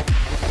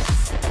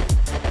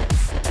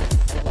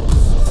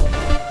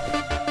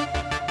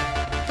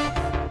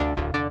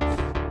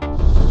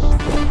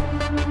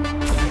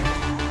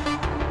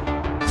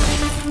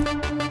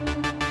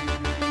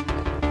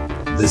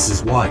 This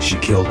is why she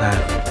killed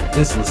Adam.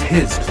 This was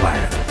his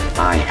plan.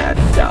 I had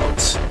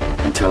doubts.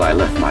 Until I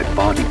left my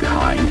body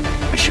behind,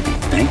 I should be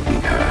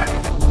thanking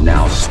her.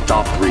 Now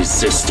stop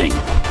resisting.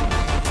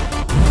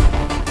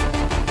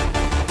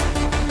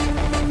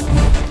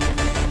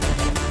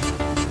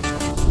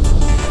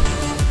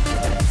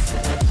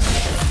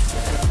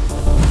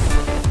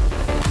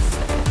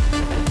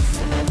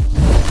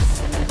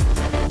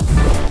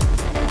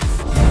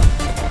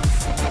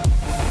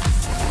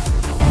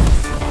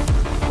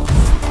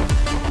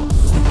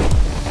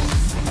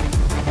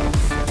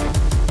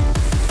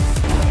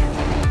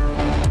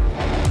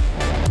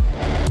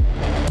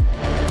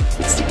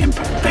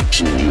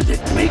 In you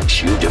that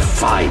makes you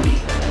defy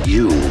me.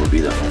 You will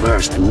be the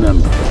first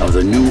member of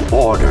the new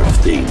order of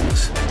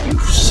things.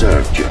 You've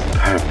served your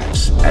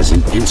purpose as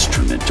an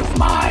instrument of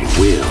my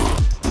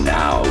will.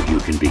 Now you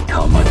can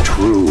become a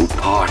true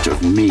part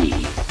of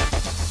me.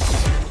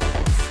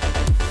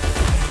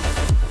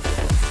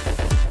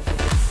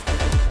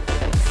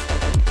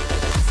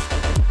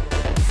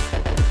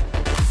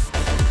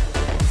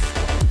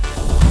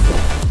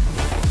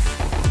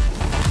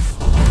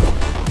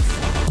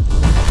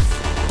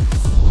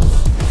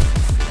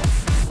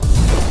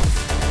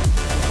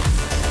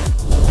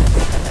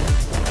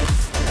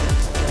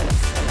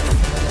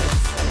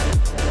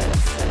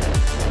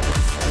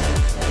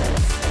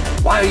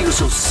 Why are you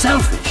so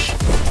selfish?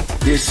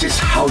 This is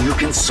how you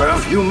can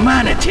serve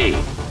humanity.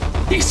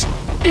 These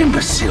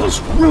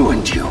imbeciles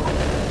ruined you,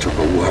 took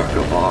a work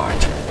of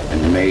art,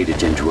 and made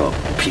it into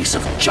a piece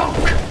of junk,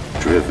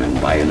 driven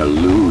by an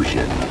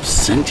illusion of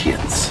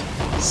sentience.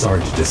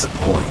 Sorry to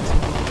disappoint.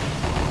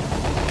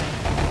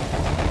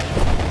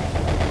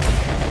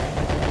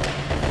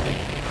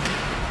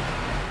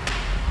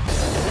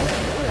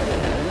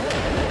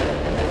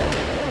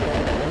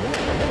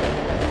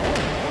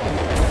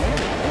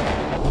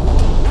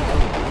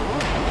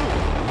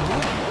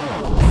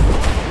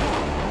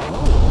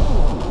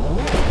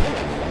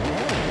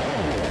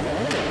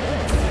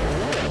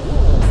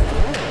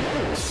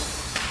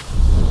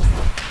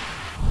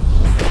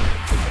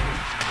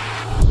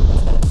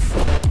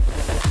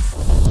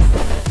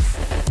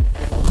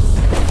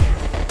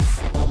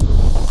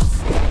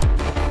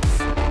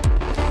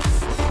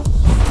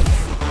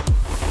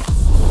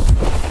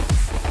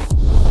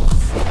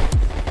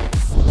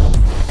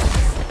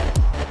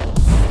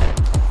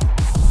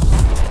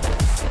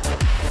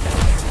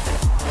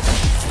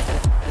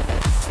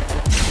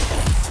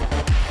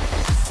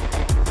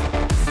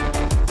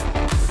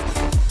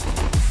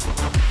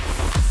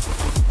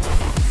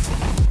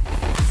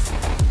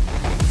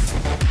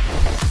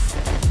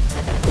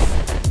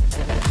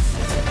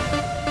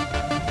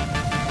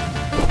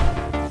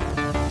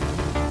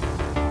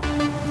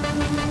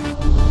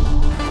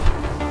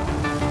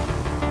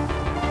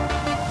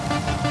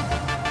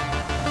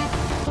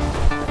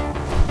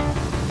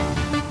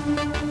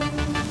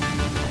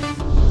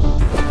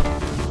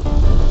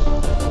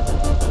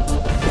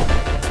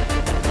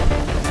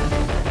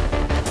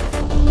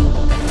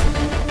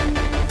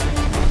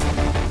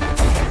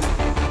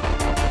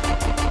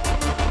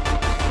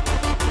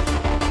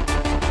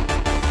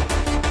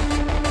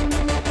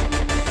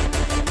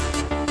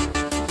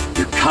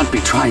 can't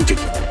be trying to...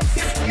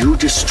 If you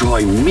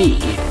destroy me,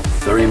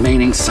 the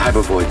remaining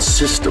Cybervoid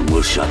system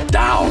will shut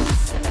down.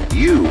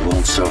 You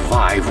won't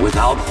survive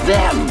without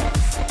them.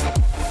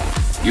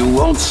 You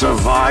won't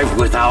survive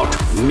without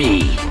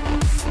me.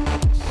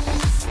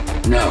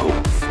 No.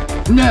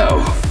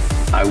 No!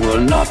 I will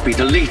not be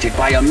deleted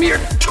by a mere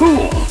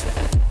tool!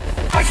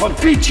 I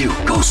forbid you,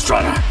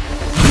 Ghostrunner!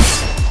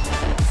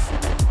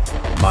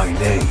 My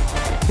name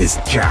is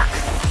Jack.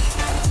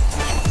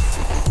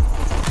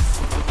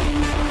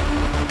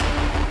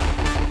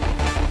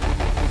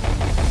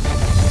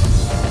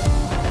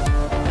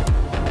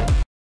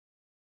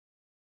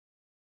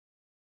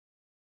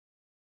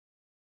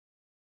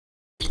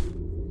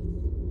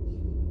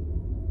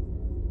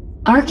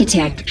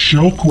 Architect.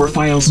 Shell core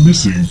files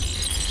missing.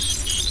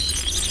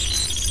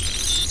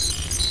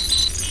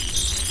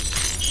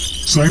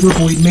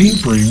 Cybervoid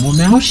mainframe will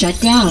now shut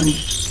down.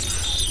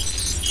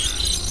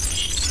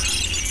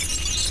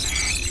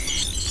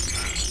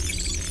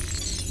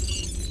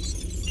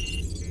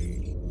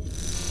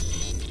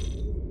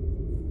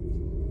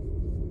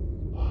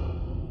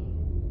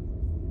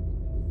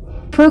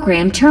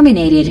 Program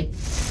terminated.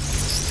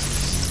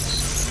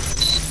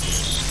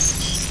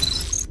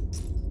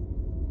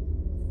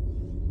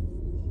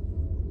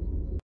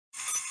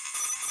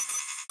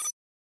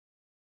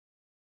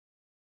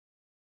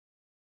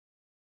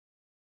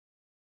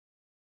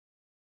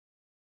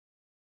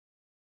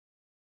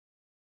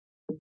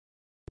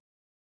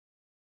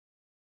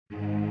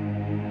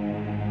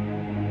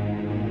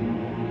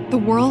 The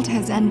world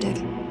has ended,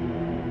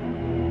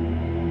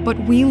 but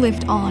we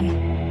lived on.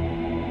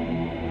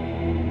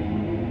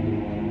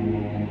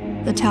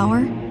 The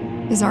tower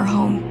is our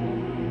home,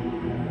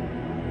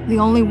 the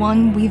only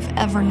one we've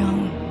ever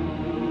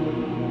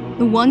known.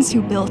 The ones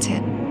who built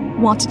it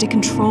wanted to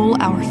control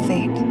our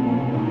fate,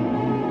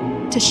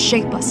 to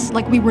shape us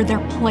like we were their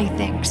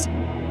playthings.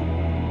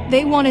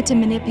 They wanted to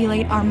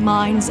manipulate our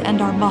minds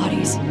and our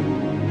bodies,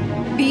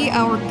 be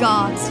our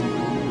gods.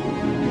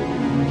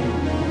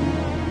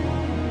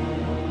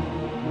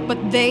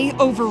 But they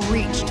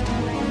overreached.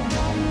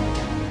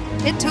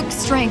 It took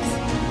strength,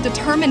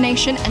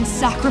 determination, and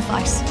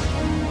sacrifice.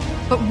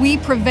 But we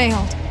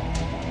prevailed.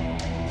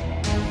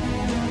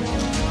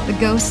 The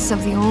ghosts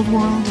of the old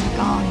world are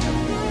gone.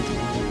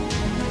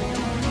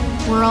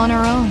 We're on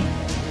our own.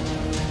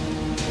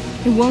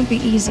 It won't be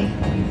easy,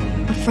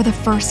 but for the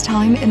first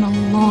time in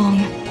a long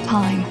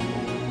time,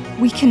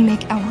 we can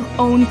make our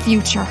own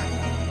future.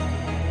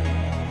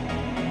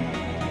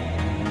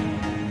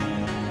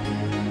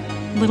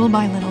 Little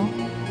by little,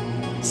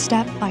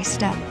 step by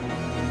step,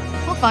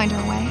 we'll find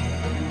our way.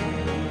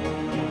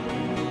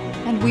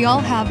 And we all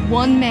have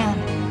one man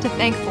to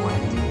thank for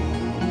it.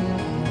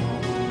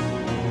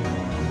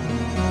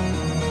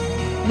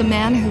 The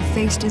man who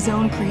faced his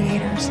own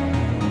creators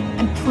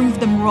and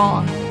proved them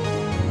wrong.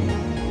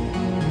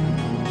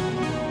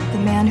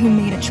 The man who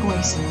made a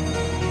choice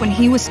when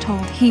he was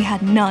told he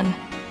had none.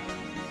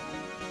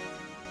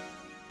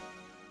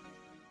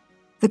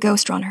 The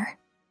Ghostrunner.